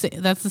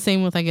 that's the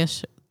same with, I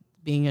guess,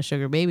 being a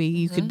sugar baby.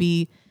 You could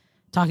be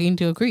talking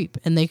to a creep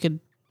and they could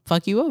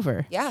fuck you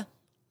over. Yeah.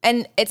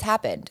 And it's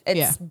happened.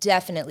 It's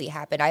definitely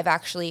happened. I've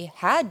actually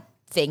had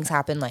things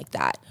happen like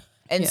that.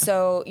 And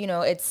so, you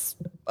know, it's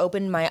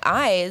opened my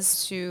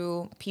eyes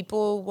to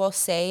people will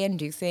say and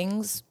do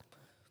things,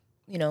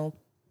 you know,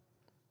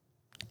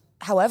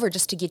 however,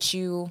 just to get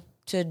you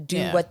to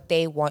do what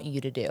they want you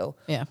to do.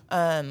 Yeah.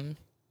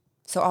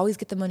 So always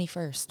get the money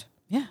first.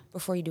 Yeah.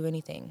 Before you do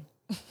anything.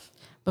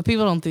 But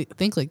people don't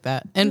think like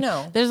that. And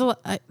there's a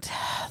lot.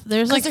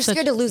 There's like they're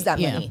scared to lose that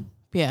money.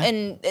 Yeah.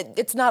 And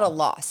it's not a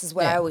loss is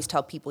what I always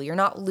tell people. You're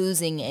not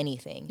losing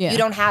anything. Yeah. You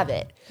don't have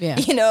it. Yeah.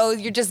 You know,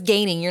 you're just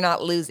gaining. You're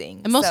not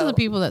losing. And most of the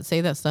people that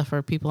say that stuff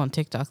are people on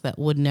TikTok that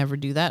would never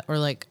do that, or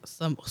like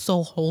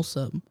so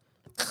wholesome.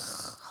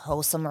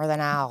 Wholesomer than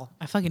Al.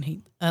 I fucking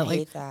hate I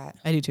hate that.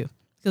 I do too.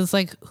 Because it's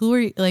like, who are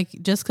you, like,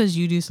 just because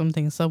you do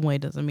something some way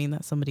doesn't mean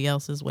that somebody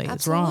else's way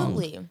is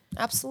wrong.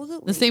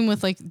 Absolutely. The same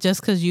with, like,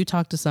 just because you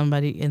talk to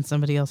somebody and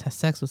somebody else has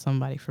sex with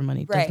somebody for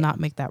money does not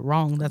make that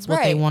wrong. That's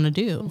what they want to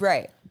do.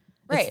 Right.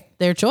 It's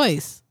their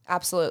choice.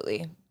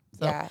 Absolutely.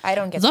 So, yeah, I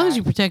don't get as long as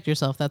you protect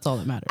yourself, that's all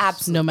that matters.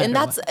 Absolutely. No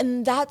matter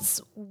and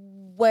that's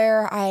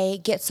where I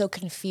get so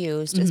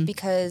confused is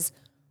because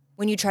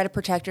when you try to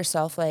protect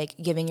yourself, like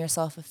giving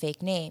yourself a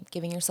fake name,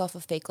 giving yourself a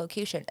fake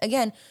location,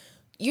 again,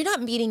 you're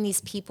not meeting these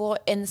people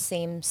in the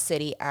same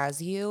city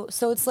as you.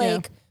 So it's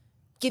like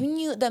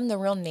giving them the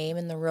real name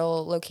and the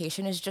real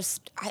location is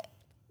just,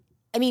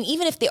 I mean,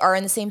 even if they are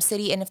in the same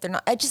city and if they're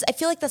not, I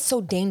feel like that's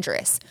so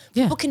dangerous.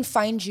 Yeah. People can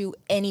find you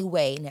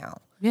anyway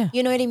now. Yeah.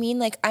 You know what I mean?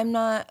 Like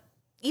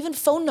even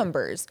phone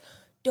numbers.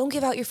 Don't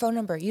give out your phone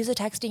number. Use a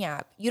texting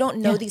app. You don't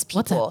know these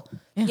people.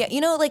 Yeah.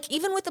 You know, like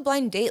even with the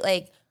blind date,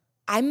 like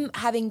I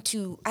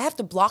have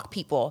to block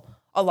people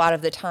a lot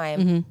of the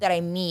time that I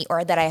meet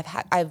or that I've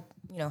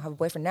have a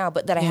boyfriend now,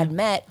 but that I had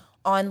met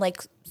on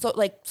like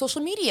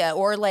social media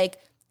or like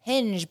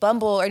Hinge,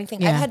 Bumble or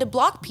anything. I've had to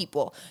block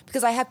people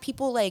because I have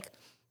people like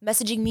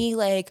messaging me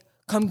like,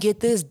 come get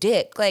this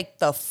dick. Like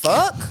the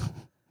fuck?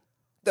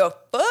 The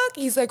fuck?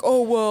 He's like,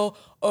 oh,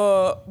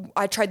 well,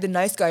 I tried the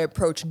nice guy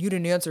approach and you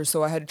didn't answer,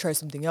 so I had to try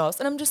something else.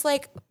 And I'm just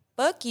like,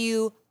 fuck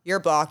you. You're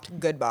blocked.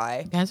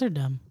 Goodbye. Guys are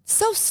dumb.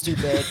 So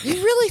stupid. You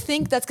really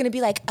think that's going to be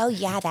like, oh,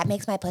 yeah, that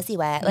makes my pussy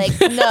wet. Like,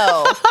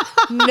 no.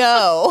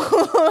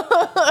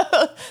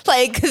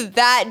 Like,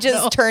 that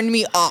just turned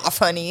me off,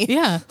 honey.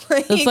 Yeah.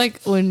 It's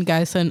like when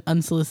guys send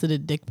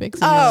unsolicited dick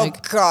pics. And oh,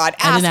 like, God.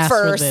 Ask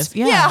first.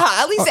 Yeah,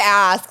 at least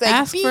ask. Like,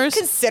 ask be first.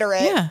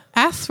 considerate. Yeah.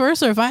 Ask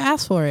first, or if I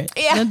ask for it,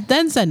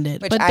 then send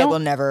it. Which but I will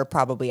never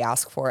probably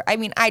ask for. I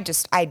mean, I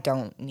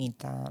don't need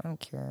that. I don't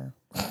care.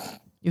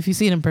 If you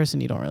see it in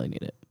person, you don't really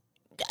need it.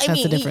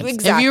 That's the difference.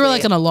 Exactly. If you were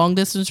like in a long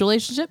distance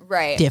relationship,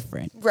 right?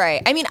 Different.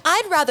 Right. I mean,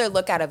 I'd rather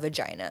look at a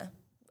vagina.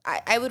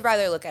 I would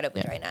rather look at a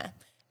vagina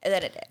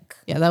than a dick.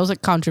 Yeah, that was a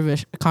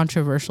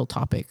controversial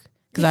topic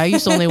because I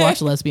used to only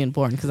watch lesbian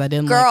porn because I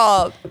didn't.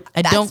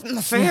 That's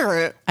my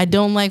favorite. I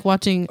don't like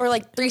watching or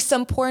like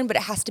threesome porn, but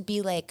it has to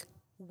be like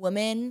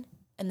woman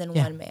and then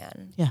one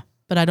man. Yeah,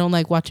 but I don't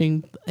like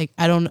watching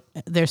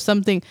There's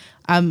something.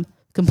 I'm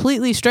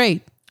completely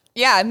straight.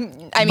 Yeah, I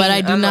mean, I'm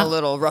a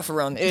little rough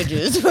around the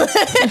edges.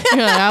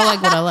 I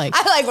like what I like.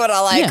 I like what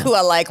I like, who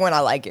I like, when I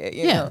like it.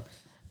 You know?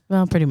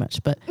 Well, pretty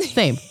much, but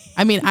same.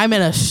 I mean, I'm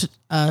in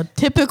a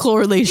typical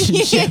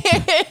relationship,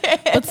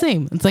 but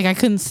same. It's like I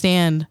couldn't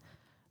stand,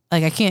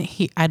 like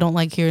I don't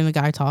like hearing the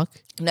guy talk.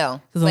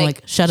 No, because I'm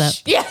like, shut up.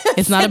 Yeah,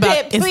 it's not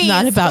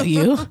about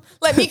you.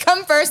 Let me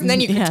come first, and then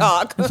you can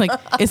talk. It's like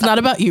it's not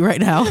about you right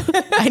now.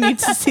 I need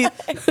to see.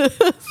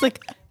 It's like.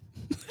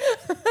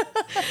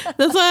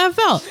 That's how I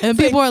felt. And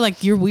people are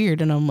like, you're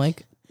weird. And I'm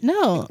like,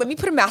 no. Let me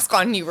put a mask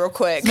on you real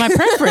quick. It's my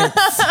preference.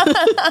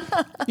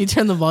 You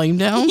turn the volume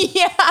down?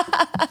 Yeah.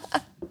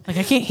 Like,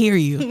 I can't hear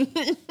you.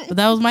 But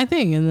that was my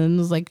thing. And then it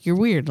was like, you're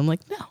weird. I'm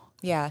like, no.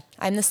 Yeah.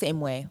 I'm the same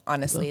way,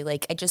 honestly.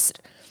 Like, I just,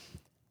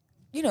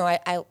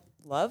 I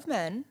love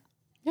men.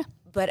 Yeah.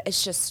 But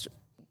it's just,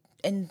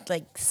 and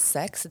like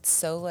sex, it's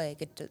so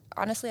like,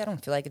 honestly, I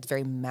don't feel like it's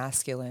very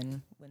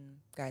masculine when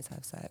guys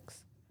have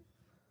sex.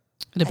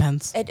 It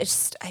depends. I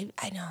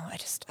know.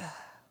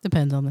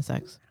 Depends on the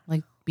sex.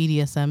 Like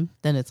BDSM,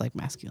 then it's like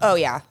masculine. Oh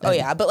yeah.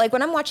 But like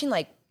when I'm watching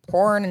like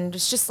porn and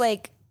it's just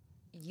like,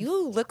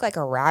 you look like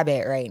a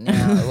rabbit right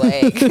now.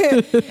 Like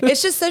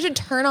it's just such a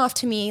turn off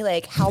to me.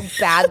 Like how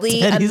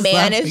badly a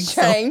man is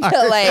trying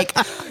to like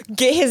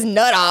get his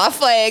nut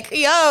off. Like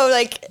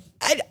like.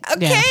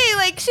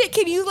 Like shit.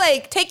 Can you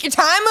like take your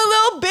time a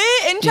little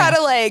bit and try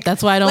to like?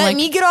 That's why I don't let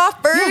me get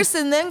off first,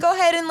 and then go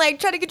ahead and like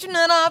try to get your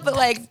nut off. But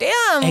like,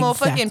 damn, little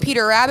fucking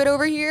Peter Rabbit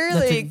over here,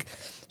 like,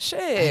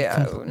 shit.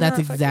 That's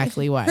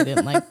exactly why I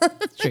didn't like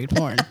straight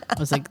porn. I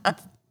was like,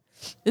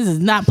 this is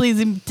not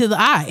pleasing to the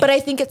eye. But I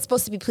think it's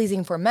supposed to be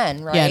pleasing for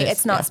men, right? Yeah,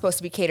 it's not supposed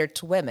to be catered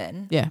to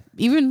women. Yeah,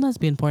 even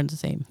lesbian porn's the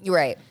same. You're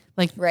right.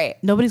 Like,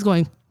 right. Nobody's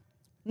going.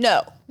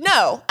 No,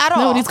 at all.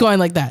 Nobody's going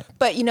like that.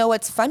 But you know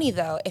what's funny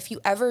though? If you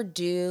ever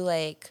do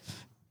like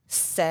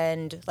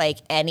send like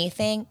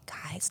anything,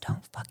 guys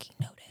don't fucking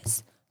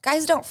notice.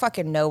 Guys don't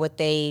fucking know what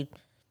they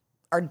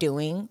are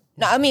doing.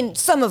 No, I mean,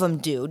 some of them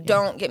do.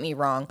 Don't get me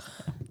wrong.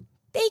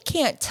 They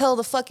can't tell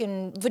the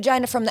fucking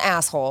vagina from the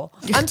asshole.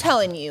 I'm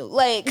telling you.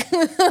 Like,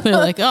 they're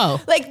like, oh.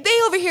 Like they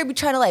over here be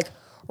trying to like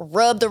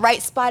rub the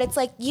right spot. It's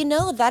like,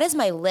 that is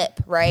my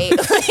lip, right?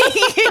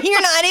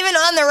 You're not even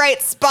on the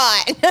right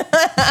spot.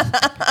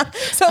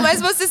 So am I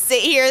supposed to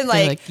sit here and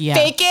like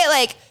fake it?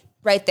 Like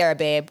right there,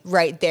 babe,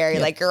 right there.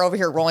 Like you're over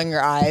here rolling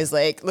your eyes,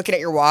 like looking at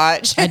your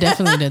watch. I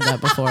definitely did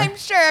that before. I'm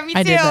sure, me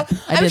too.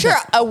 I'm sure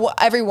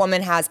every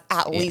woman has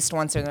at least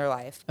once in their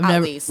life.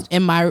 At least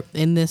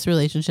in this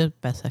relationship,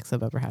 best sex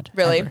I've ever had.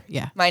 Really? Ever.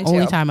 Yeah, mine too.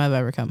 Only time I've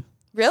ever come.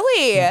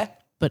 Really? Yeah.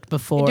 But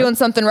before, you're doing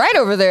something right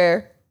over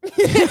there.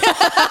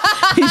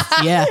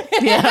 yeah.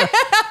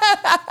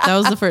 That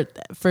was the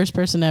first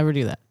person to ever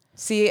do that.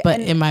 See, but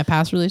in my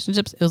past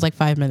relationships, it was like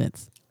 5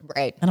 minutes.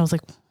 Right. And I was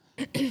like,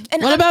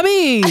 what about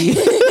me?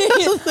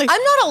 Like,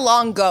 I'm not a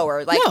long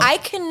goer. Like I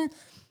can,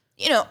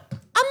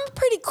 I'm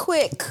pretty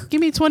quick.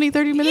 Give me 20,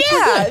 30 minutes.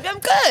 Yeah, I'm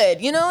good.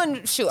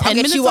 And shoot, I'll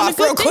get you off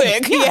real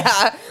quick.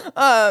 Yeah.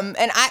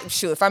 And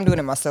if I'm doing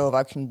it myself,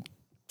 I can.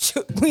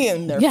 We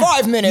in there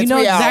 5 minutes. You know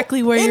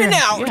exactly where in you're and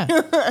out.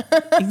 Yeah.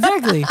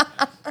 Exactly.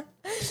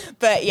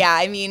 But yeah,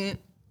 I mean,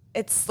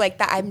 it's like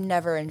that. I've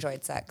never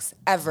enjoyed sex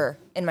ever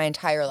in my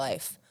entire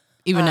life.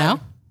 Even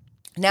now?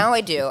 Now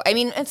I do. I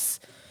mean, it's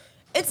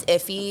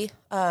iffy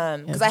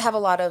because I have a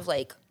lot of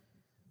like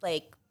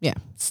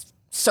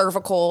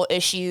cervical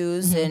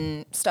issues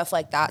and stuff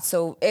like that.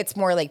 So it's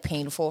more like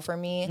painful for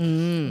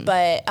me.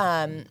 But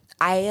I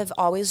have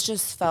always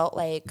just felt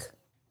like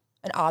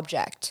an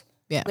object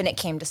when it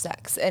came to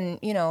sex. And,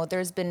 you know,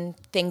 there's been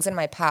things in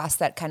my past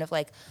that kind of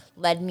like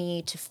led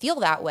me to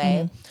feel that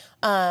way.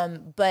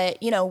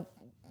 But, you know,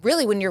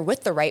 really when you're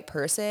with the right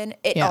person,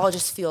 it all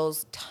just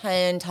feels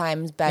 10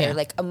 times better,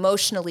 like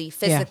emotionally,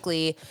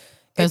 physically.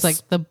 There's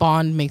like the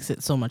bond makes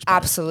it so much better.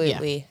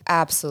 Absolutely.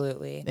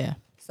 Absolutely. Yeah.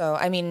 So,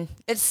 I mean,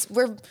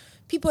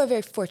 people are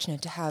very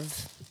fortunate to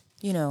have,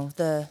 you know,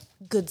 the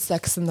good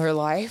sex in their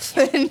life.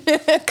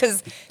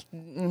 Because,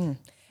 and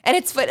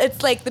it's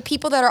like the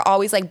people that are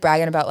always like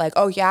bragging about like,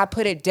 oh yeah,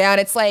 put it down.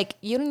 It's like,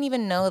 you don't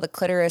even know the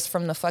clitoris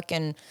from the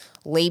fucking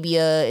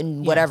labia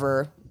and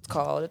whatever it's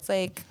called. It's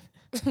like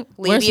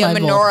labia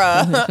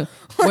minora.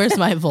 Where's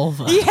my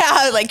vulva?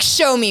 Yeah, like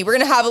show me. We're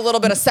going to have a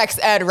little bit of sex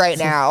ed right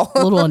now.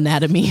 A little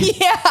anatomy.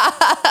 Yeah.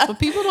 But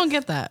people don't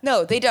get that.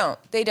 No, they don't.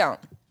 They don't.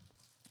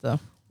 So.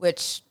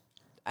 Which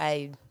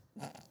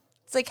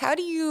it's like, how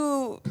do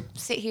you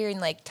sit here and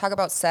like talk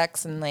about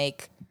sex and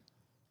like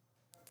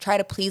try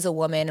to please a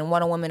woman and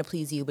want a woman to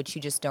please you, but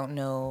you just don't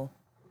know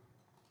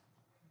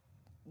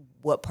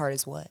what part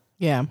is what?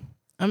 Yeah.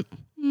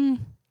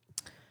 People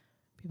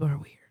are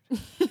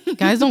weird.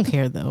 Guys don't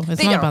care though.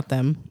 It's not about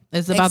them.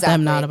 It's about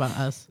them, not about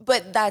us.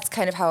 But that's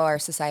kind of how our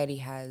society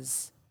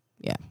has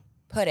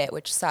put it,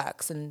 which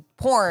sucks. And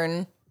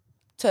porn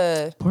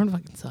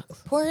fucking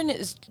sucks. Porn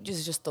is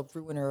just the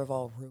ruiner of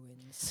all ruins.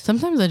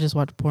 Sometimes I just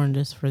watch porn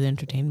just for the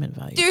entertainment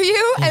value. Do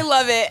you? Yeah. I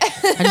love it.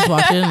 I just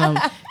watch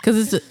it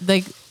because it's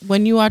like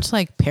when you watch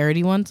like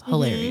parody ones,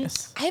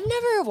 hilarious. I've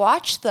never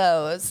watched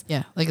those.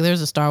 Yeah, like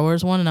there's a Star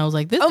Wars one, and I was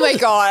like, "Oh my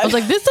god!" I was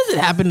like, "This doesn't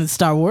happen in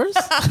Star Wars."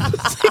 I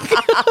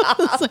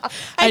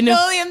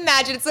totally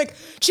imagine it's like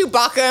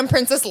Chewbacca and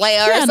Princess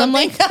Leia or something. And I'm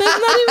like,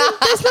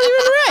 that's not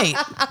even right.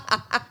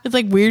 It's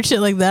like weird shit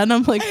like that, and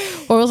I'm like,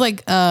 or it was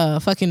like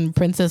fucking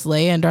Princess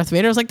Leia and Darth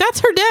Vader. I was like, that's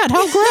her dad.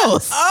 How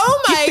gross!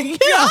 Oh my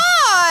gosh!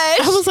 I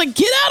was like,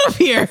 get out of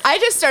here. I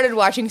just started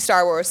watching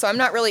Star Wars, so I'm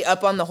not really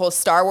up on the whole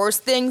Star Wars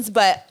things,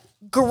 but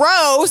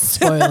gross.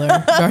 Spoiler: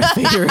 Darth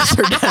Vader is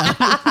her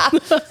dad.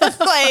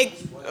 Like,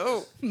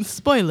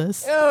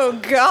 spoilers. Oh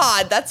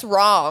God, that's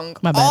wrong.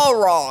 My bad.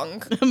 All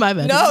wrong. My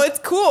bad. No, it's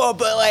cool,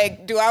 but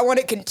like, do I want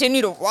to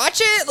continue to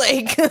watch it?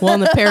 Like, well,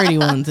 in the parody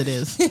ones, it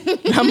is.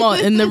 I'm all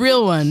in the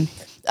real one.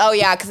 Oh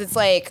yeah, because it's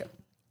like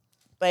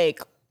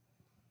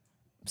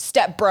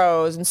Step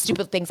Bros and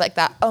stupid things like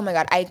that. Oh my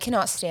God, I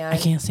can't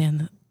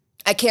stand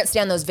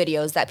those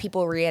videos that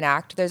people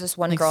reenact. There's this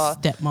one like girl,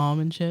 stepmom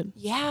and shit.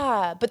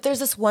 Yeah, but there's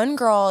this one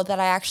girl that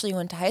I actually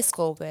went to high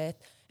school with,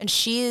 and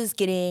she is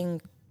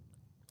getting,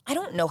 I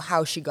don't know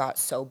how she got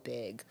so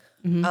big,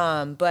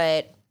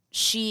 but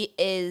she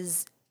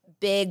is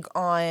big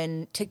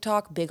on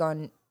TikTok, big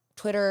on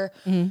Twitter.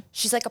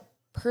 She's like a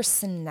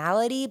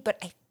personality,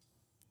 but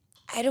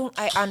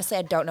I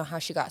honestly don't know how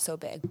she got so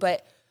big,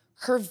 but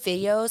her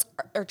videos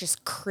are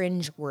just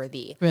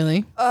cringe-worthy.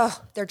 Really? Oh,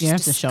 they're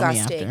just disgusting. To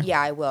show me after. Yeah,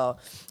 I will.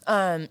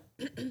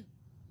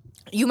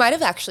 You might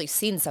have actually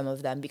seen some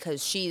of them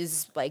because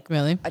she's like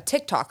a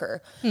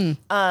TikToker.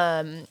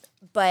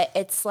 But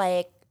it's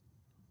like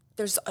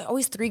there's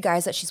always 3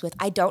 guys that she's with.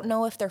 I don't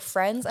know if they're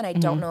friends and I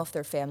don't know if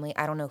they're family.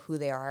 I don't know who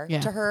they are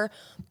to her.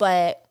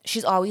 But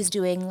she's always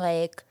doing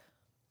like,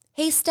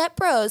 hey, Step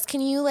Bros,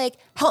 can you like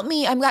help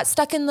me? I got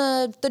stuck in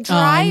the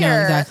dryer. I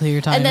know exactly what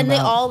you're talking about. And then they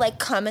all like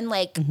come and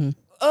like,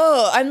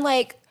 I'm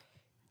like,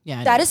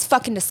 that is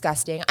fucking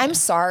disgusting. I'm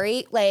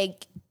sorry.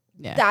 Like,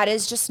 that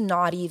is just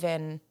not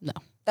even,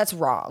 that's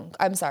wrong.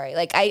 I'm sorry.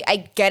 Like,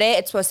 I get it.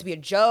 It's supposed to be a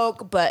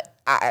joke, but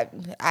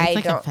it's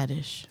like a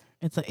fetish.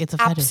 It's a fetish.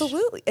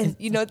 Absolutely. And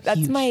you know,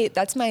 that's my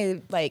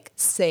like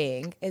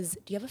saying is,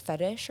 do you have a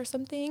fetish or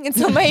something? And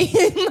so my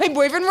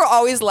boyfriend will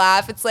always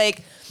laugh. It's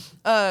like,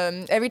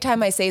 every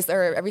time I say,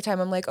 or every time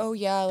I'm like, oh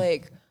yeah,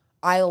 like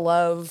I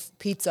love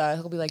pizza,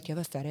 he'll be like, do you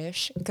have a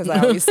fetish? Because I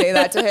always say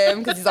that to him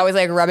because he's always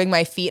like rubbing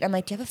my feet. I'm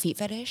like, do you have a feet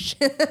fetish?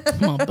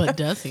 Well, but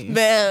does he?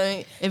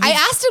 Man, I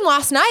asked him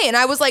last night and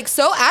I was like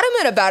so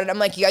adamant about it. I'm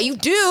like, yeah, you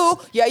do.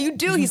 Yeah, you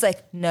do. He's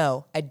like,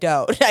 no, I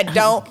don't. I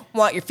don't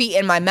want your feet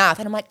in my mouth.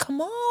 And I'm like, come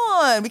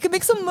on, we can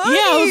make some money.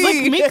 Yeah, I was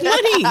like, make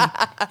money.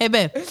 Hey,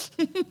 babe,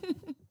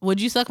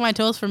 would you suck my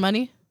toes for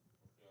money?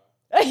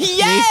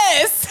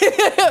 Yes.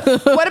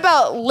 What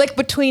about lick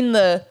between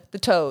the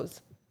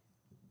toes?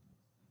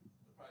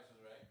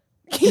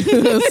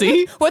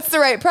 See? What's the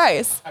right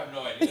price? I have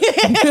no idea.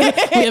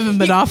 We haven't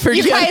been offered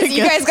yet.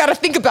 You guys got to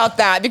think about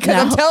that because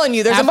I'm telling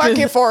you, there's a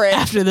market for it.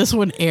 After this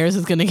one airs,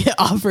 it's going to get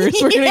offers.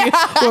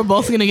 We're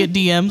both going to get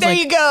DMs. There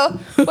you go.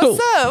 What's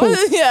up?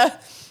 Yeah.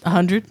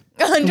 100?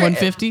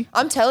 150?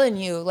 I'm telling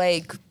you,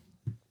 like,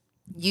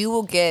 you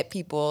will get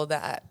people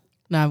that.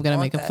 Now I've got to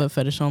make a foot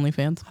fetish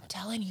OnlyFans. I'm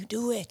telling you,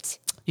 do it.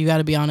 You got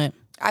to be on it.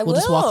 We'll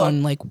just walk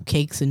on like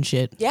cakes and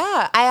shit.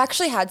 Yeah, I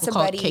actually had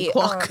somebody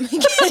cakewalk.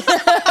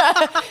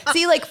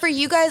 See, like for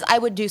you guys, I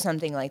would do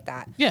something like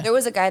that. Yeah. There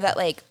was a guy that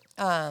like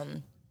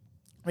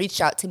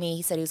reached out to me.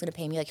 He said he was going to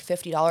pay me like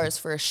 $50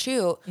 for a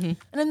shoot, and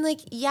I'm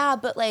like, yeah,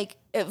 but like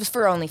it was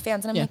for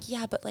OnlyFans, and I'm like,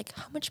 yeah, but like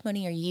how much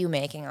money are you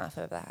making off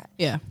of that?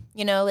 Yeah,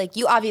 you know, like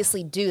you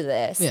obviously do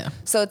this. Yeah,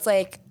 so it's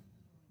like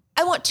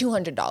I want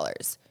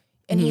 $200,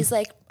 and he's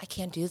like, I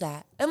can't do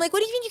that. I'm like, what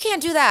do you mean you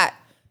can't do that?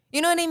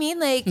 You know what I mean?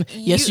 Like,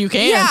 yes, you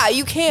can. Yeah,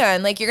 you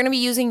can. Like, you're going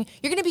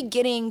to be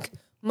getting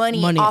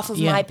money off of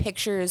my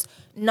pictures,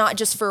 not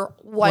just for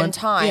one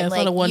time. Yeah, it's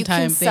like, not a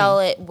one-time you can sell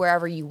it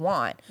wherever you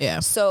want.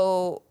 Yeah.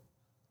 So,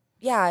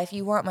 yeah, if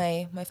you want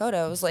my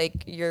photos,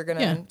 like, you're going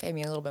to pay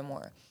me a little bit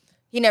more.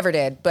 He never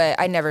did, but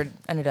I never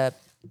ended up,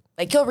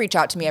 like, he'll reach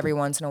out to me every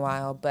once in a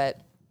while,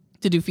 but.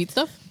 To do feet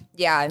stuff?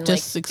 Yeah, and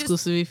just like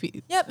exclusively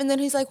feet. Yep, and then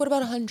he's like, "What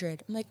about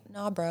 100?" I'm like,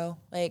 "Nah, bro.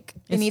 Like,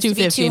 it it's needs to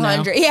be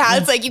 200." Now. Yeah,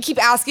 it's like you keep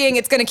asking,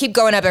 it's gonna keep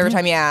going up every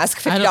time you ask.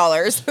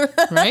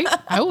 $50, right?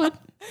 I would.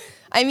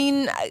 I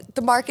mean,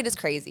 the market is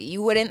crazy.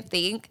 You wouldn't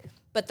think,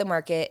 but the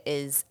market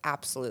is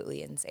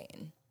absolutely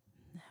insane.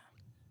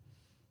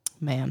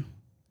 Man,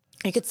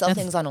 you could sell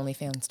things on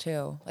OnlyFans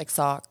too, like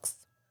socks.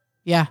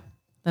 Yeah,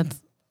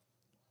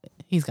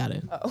 he's got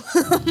it.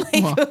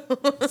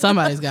 Oh,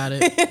 somebody's got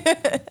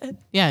it.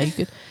 Yeah, you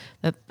could.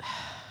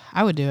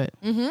 I would do it.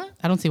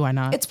 I don't see why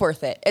not. It's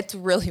worth it. It's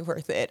really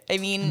worth it. I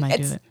mean,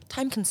 it's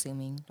time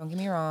consuming. Don't get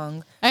me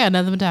wrong. I got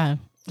nothing but time.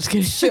 Just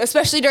kidding.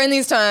 Especially during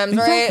these times,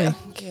 right?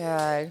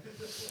 Oh,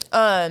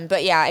 God.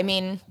 But yeah, I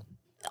mean,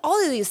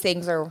 all of these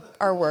things are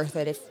worth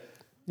it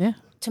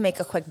to make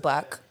a quick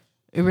buck.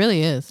 It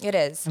really is. It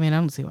is. I mean,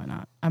 I don't see why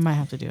not. I might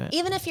have to do it.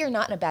 Even if you're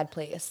not in a bad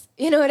place.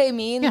 You know what I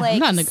mean? Yeah,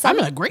 like I'm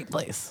in a great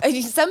place.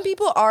 Some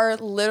people are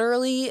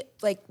literally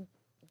like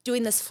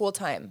doing this full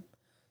time.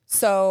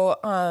 So,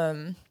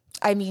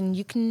 I mean,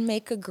 you can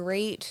make a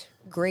great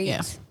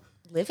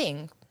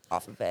living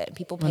off of it.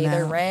 People pay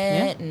their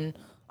rent and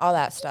all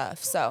that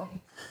stuff. So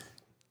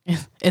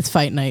it's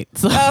fight night.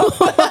 So.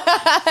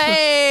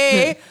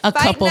 Hey, a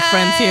couple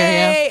friends here.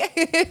 Yeah,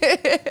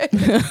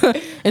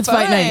 it's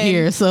fight night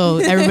here. So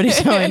everybody's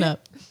showing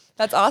up.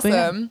 That's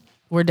awesome.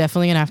 We're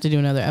definitely gonna have to do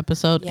another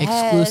episode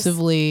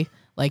exclusively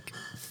like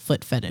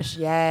foot fetish.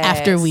 Yes.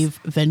 After we've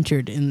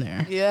ventured in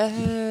there.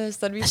 Yes.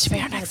 That should be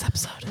our next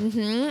episode.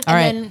 Mm-hmm. All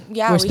right. Then,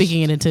 we're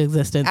speaking it into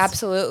existence.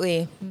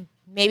 Absolutely.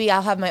 Maybe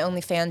I'll have my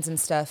OnlyFans and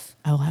stuff.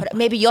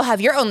 Maybe you'll have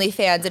your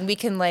OnlyFans and we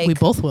can like. We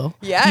both will.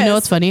 Yeah. You know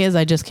what's funny is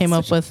I just came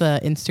up with an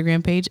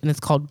Instagram page and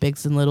it's called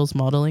Bigs and Littles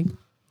Modeling.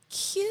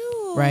 Cute.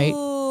 Right?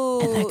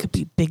 And that could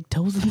be big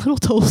toes and little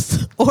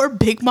toes, or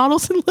big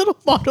models and little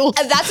models.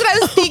 And that's what I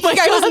was thinking.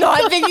 I was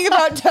not thinking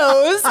about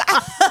toes.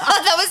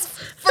 That was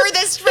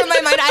furthest from my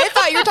mind. I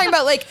thought you were talking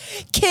about like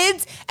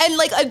kids and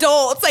like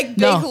adults, like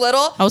big,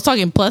 little. I was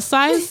talking plus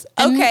size.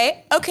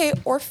 Okay,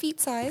 or feet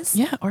size.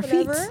 Yeah, or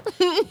feet.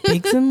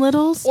 Bigs and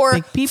littles, or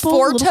big people.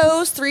 4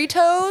 toes, 3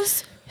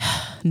 toes.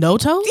 No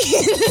toes?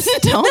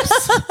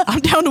 Stumps?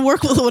 I'm down to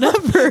work with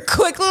whatever.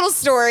 Quick little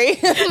story.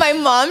 My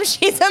mom,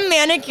 she's a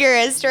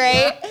manicurist,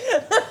 right?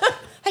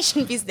 I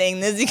shouldn't be saying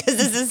this because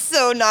this is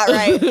so not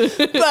right.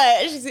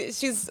 But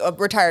she's a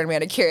retired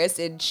manicurist,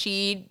 and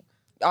she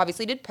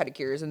obviously did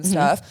pedicures and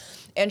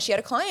stuff. And she had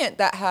a client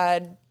that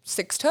had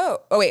 6 toes.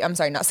 Oh, wait, I'm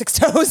sorry, not 6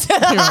 toes.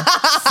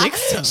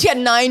 6 toes? She had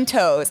 9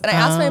 toes. And I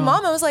asked my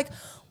mom, I was like,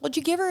 would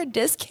you give her a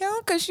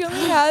discount? Because she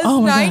only has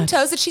 9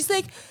 toes. And she's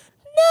like,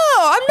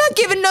 no, I'm not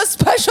giving no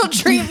special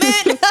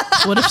treatment.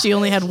 What if she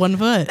only had 1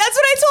 foot? That's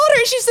what I told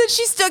her. She said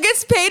she still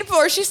gets paid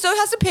for. She still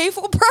has to pay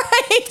full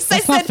price.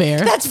 That's not fair.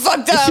 That's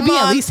fucked up, It should be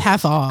Mom. at least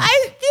half off.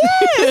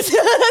 Yes. That's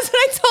what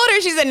I told her.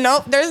 She said,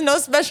 nope, there's no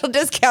special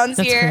discounts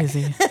here. That's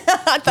crazy.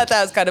 I thought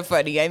that was kind of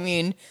funny. I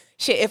mean,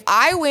 shit, if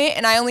I went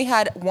and I only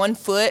had 1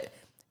 foot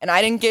and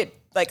I didn't get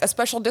like a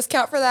special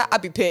discount for that,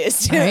 I'd be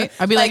pissed. Right?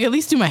 I'd be like, at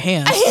least do my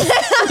hands.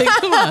 Like,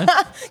 come on.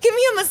 Give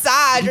me a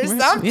massage or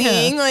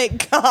something. Yeah.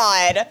 Like,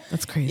 God.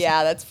 That's crazy.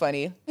 Yeah, that's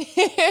funny.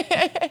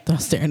 Don't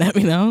staring at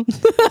me now.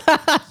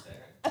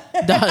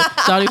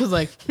 Dottie was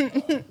like,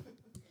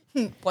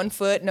 1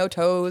 foot, no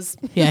toes.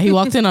 Yeah, he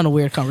walked in on a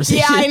weird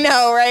conversation. Yeah, I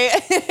know,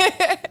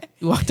 right?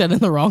 You walked out in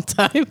the wrong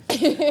time.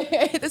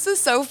 This is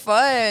so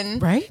fun.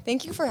 Right?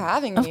 Thank you for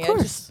having me. Of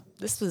course.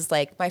 This was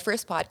like my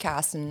first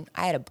podcast and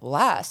I had a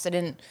blast. I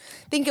didn't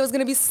think it was going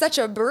to be such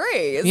a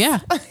breeze. Yeah.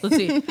 Let's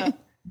see.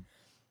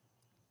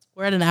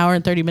 We're at 1 hour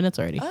and 30 minutes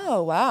already.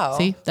 Oh, wow.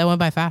 See, that went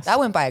by fast. That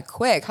went by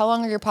quick. How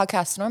long are your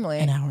podcasts normally?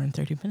 1 hour and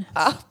 30 minutes.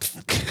 Oh,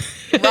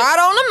 right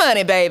on the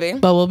money, baby.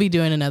 But we'll be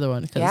doing another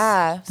one.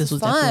 Yeah. This was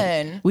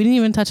fun. We didn't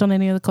even touch on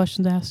any of the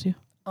questions I asked you.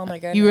 Oh my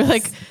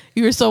goodness.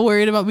 You were so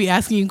worried about me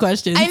asking you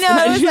questions. I know.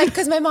 I was like,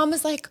 because my mom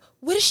was like,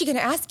 what is she going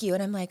to ask you?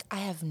 And I'm like, I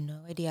have no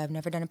idea. I've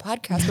never done a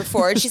podcast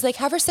before. And she's like,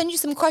 have her send you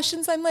some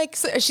questions. I'm like,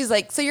 she's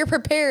like, so you're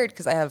prepared?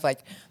 Because I have like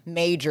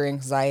major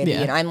anxiety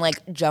and I'm like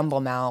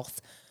jumble mouth.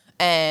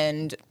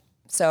 And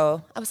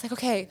so I was like,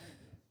 okay,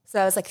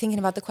 So I was like thinking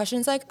about the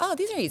questions, like, oh,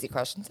 these are easy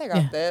questions. I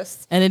got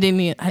this. And it didn't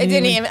even.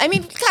 I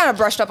mean, kind of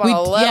brushed up on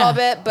a little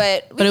bit,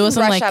 but it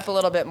wasn't brush up a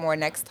little bit more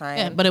next time.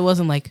 Yeah, but it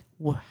wasn't like,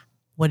 what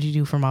do you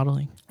do for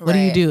modeling? What do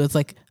you do? It's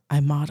like,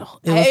 I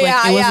model. It was it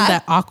wasn't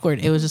that awkward.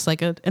 It was just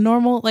like a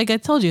normal, like I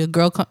told you, a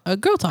girl talk.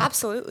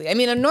 Absolutely. I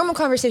mean, a normal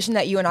conversation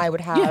that you and I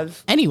would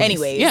have. Yeah.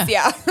 Anyways.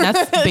 Yeah.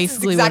 That's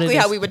basically exactly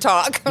how we would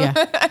talk. Yeah.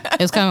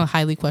 It was kind of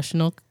highly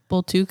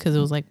questionable too, because it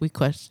was like we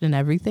question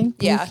everything.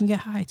 But we can get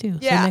high too.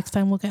 Yeah. So next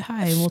time we'll get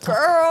high and we'll talk.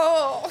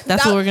 Girl,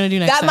 that's what we're gonna do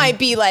next time. That might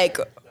be like.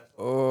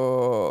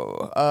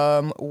 Well,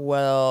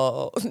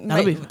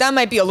 that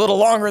might be a little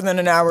longer than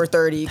an hour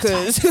 30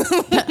 because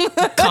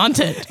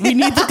content. We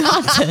need the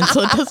content,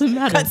 so it doesn't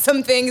matter. Cut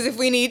some things if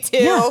we need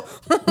to. Yeah.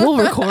 We'll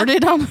record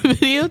it on the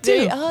video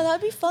too. Oh,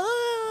 that'd be fun.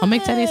 I'll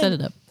make Teddy set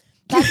it up.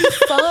 That'd be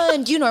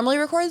fun. Do you normally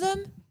record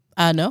them?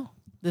 No.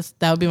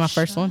 That would be my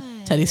first one.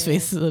 Teddy's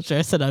face is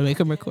I said I'd make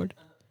him record.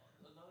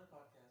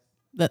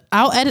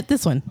 I'll edit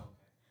this one.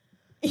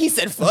 He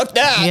said, fuck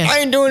that. Yeah. I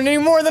ain't doing any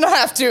more than I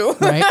have to.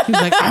 Right? He's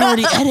like, I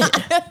already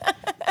edit.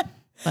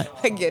 But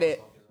I get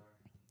it.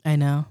 I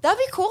know. That'd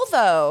be cool,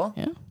 though.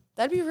 Yeah.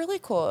 That'd be really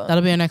cool.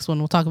 That'll be our next one.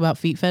 We'll talk about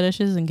feet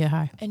fetishes and get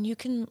high. And you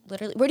can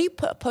literally... Where do you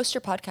post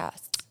your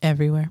podcasts?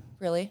 Everywhere.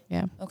 Really?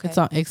 Yeah. Okay.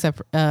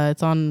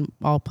 It's on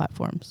all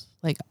platforms.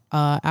 Like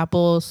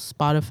Apple,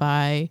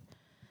 Spotify,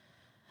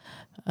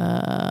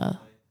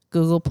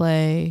 Google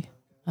Play.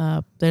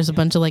 There's a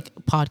bunch of like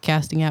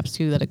podcasting apps,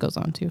 too, that it goes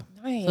on to.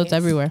 Nice. So it's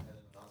everywhere.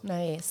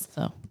 Nice.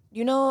 So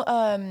you know,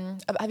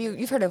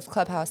 you've heard of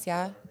Clubhouse,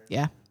 yeah?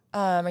 Yeah.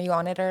 Are you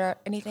on it or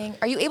anything?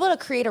 Are you able to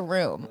create a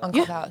room on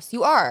Clubhouse?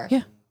 You are?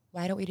 Yeah.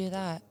 Why don't we do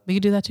that? We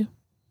could do that too.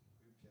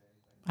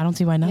 I don't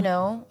see why not. You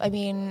know, I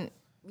mean,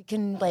 we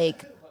can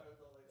like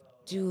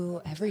do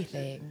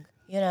everything,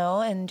 you know,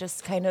 and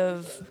just kind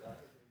of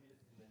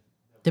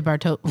dip our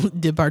toes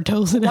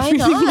in why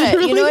everything. Why not?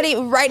 Literally. You know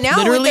what? Right now,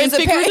 literally there's a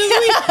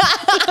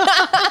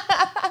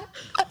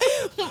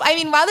I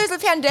mean, while there's a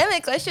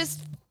pandemic, let's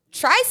just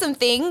try some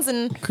things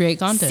and create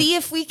content. See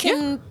if we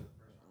can,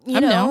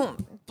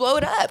 blow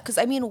it up. Because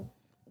I mean,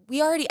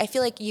 I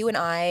feel like you and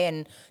I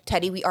and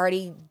Teddy, we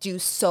already do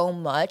so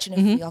much, and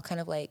if we all kind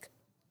of like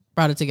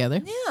brought it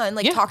together, and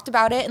like talked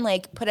about it and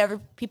like put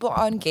people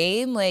on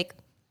game, like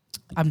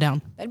I'm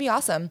down. That'd be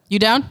awesome. You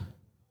down?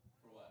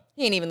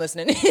 He ain't even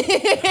listening.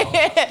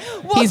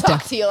 We'll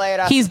talk to you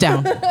later. He's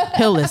down.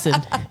 He'll listen.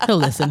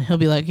 He'll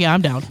be like, yeah,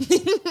 I'm down.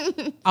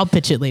 I'll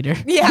pitch it later.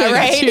 Yeah,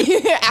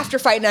 right? After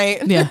fight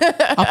night. Yeah,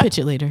 I'll pitch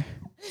it later.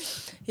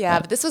 Yeah,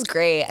 but this was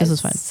great. This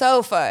was fun.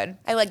 So fun.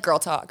 I like girl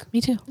talk.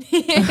 Me too.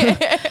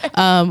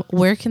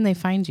 Where can they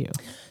find you?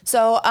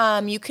 So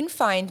you can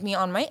find me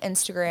on my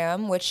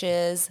Instagram, which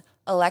is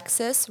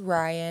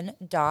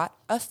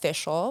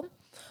alexisryan.official.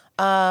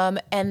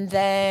 And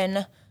then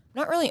I'm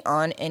not really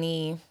on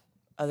any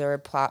other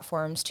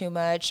platforms too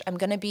much. I'm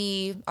going to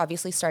be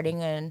obviously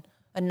starting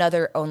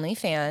another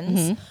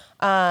OnlyFans.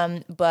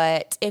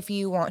 But if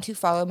you want to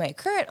follow my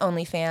current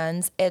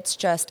OnlyFans, it's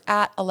just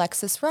at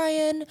Alexis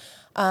Ryan,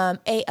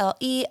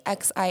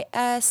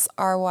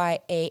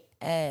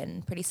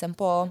 AlexisRyan. Pretty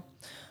simple.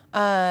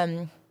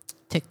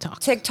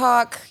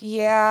 TikTok.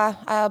 Yeah,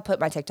 I'll put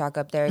my TikTok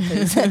up there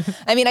because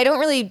I mean, I don't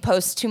really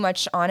post too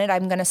much on it.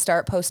 I'm going to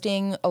start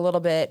posting a little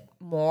bit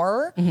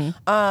more.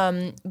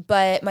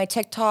 But my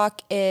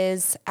TikTok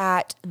is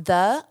at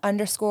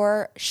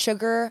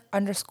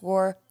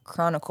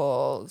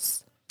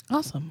 _sugar_chronicles.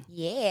 Awesome.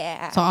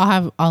 Yeah. So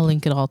I'll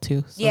link it all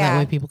too. So that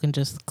way people can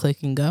just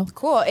click and go.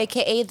 Cool.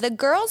 AKA the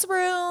girls'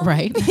 room.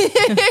 Right.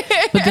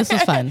 But this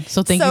was fun.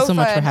 So thank you so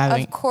much for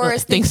having. Of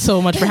course. Thanks so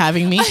much for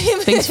having me.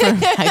 Thanks for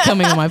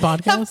coming on my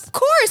podcast. Of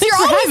course. Thanks,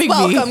 you're always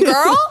welcome,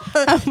 girl.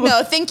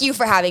 No, thank you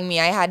for having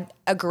me. I had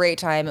a great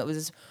time. It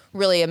was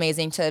really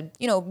amazing to,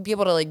 be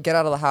able to like get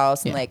out of the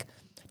house and like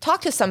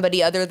talk to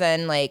somebody other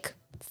than like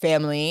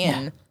family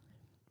and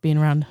being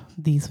around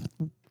these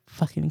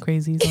fucking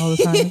crazies all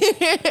the time.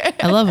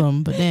 I love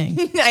them, but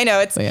dang. I know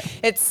it's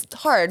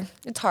hard.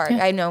 It's hard.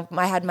 Yeah. I know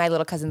I had my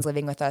little cousins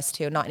living with us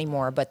too. Not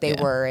anymore, but they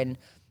were, and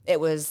it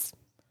was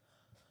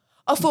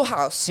a full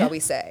house, shall we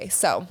say.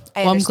 So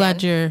I'm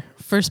glad your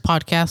first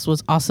podcast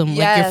was awesome. Yes,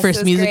 like your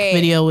first music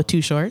video with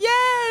Too Short.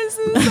 Yes,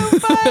 it was so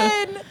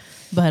fun.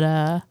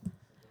 But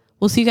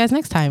we'll see you guys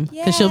next time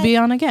because she'll be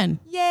on again.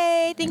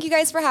 Yay. Thank you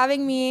guys for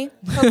having me.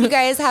 Hope you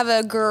guys have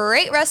a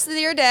great rest of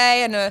your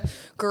day and a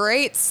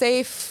great,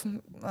 safe,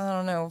 I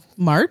don't know.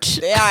 March?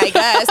 Yeah, I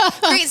guess.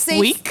 Great, safe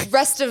week?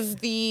 Rest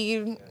of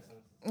the,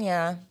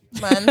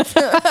 month.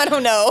 I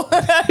don't know.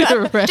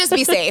 Just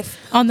be safe.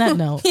 On that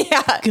note.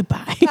 Yeah.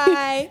 Goodbye.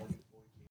 Bye.